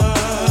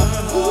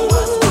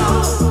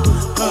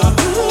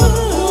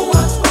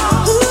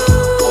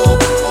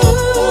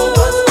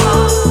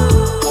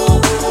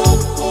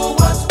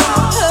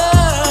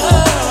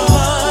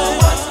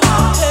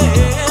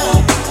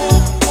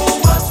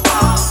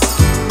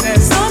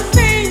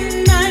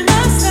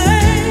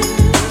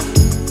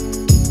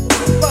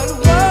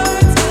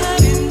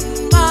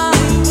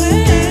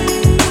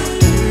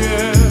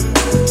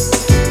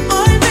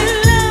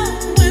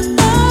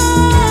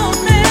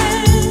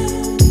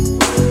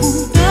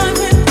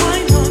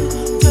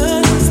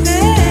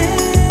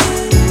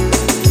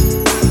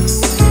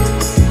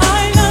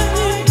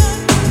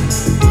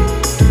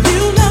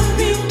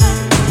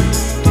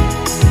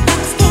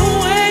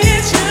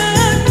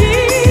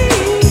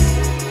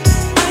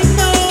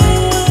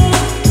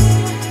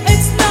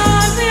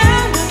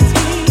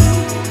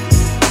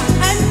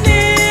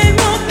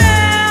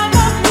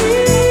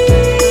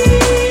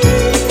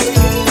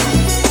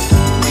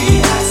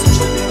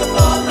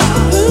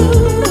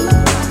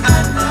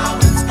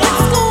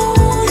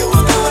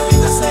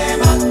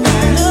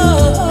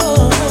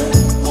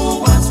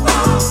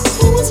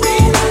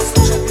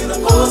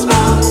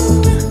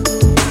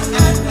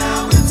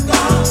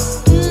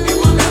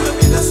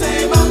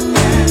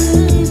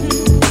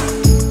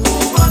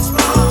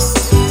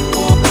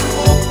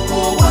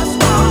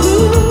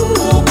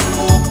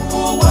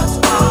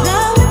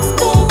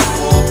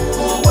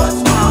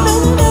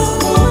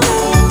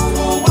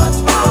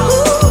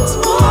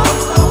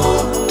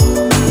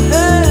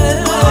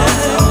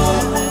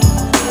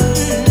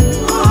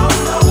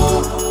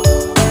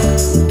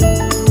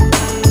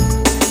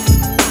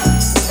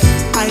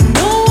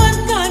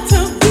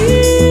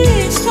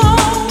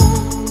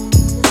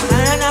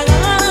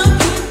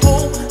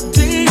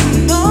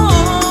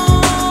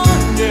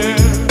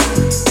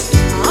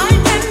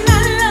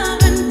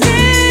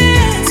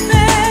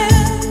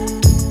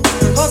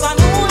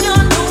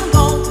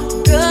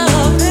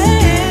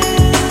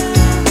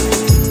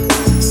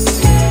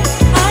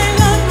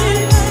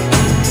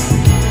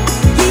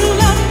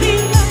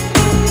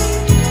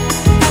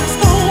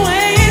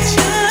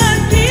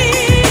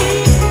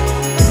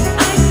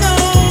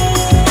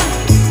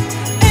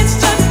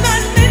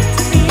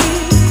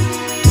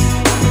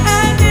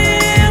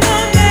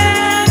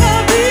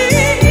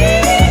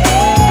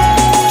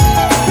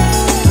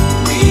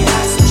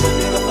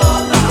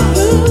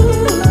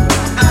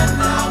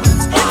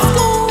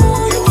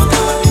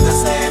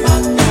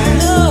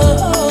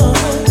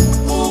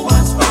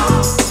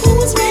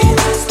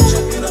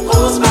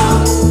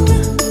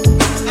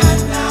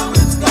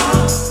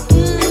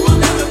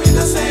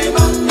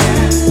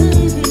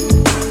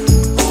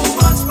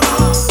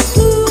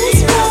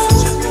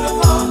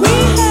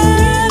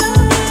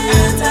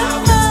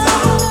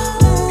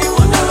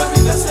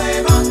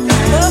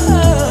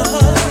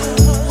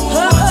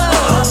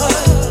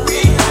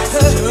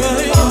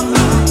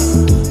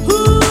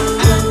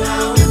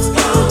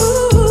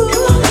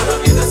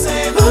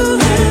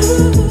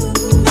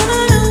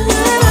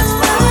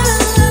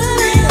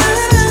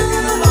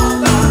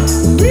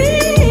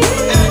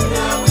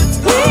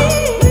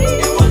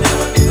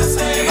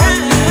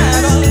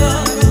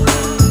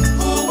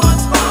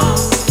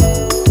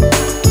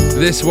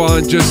 This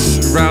one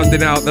just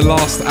rounding out the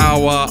last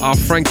hour, our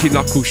Frankie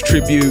Knuckles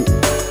tribute,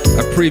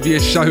 a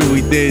previous show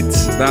we did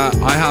that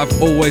I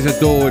have always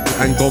adored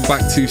and gone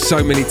back to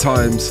so many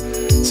times.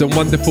 Some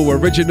wonderful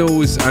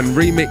originals and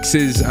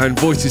remixes and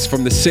voices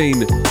from the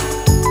scene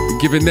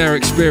giving their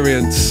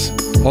experience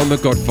on The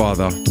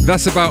Godfather.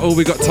 That's about all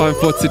we got time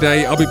for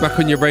today. I'll be back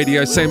on your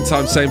radio, same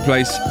time, same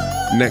place,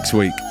 next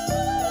week.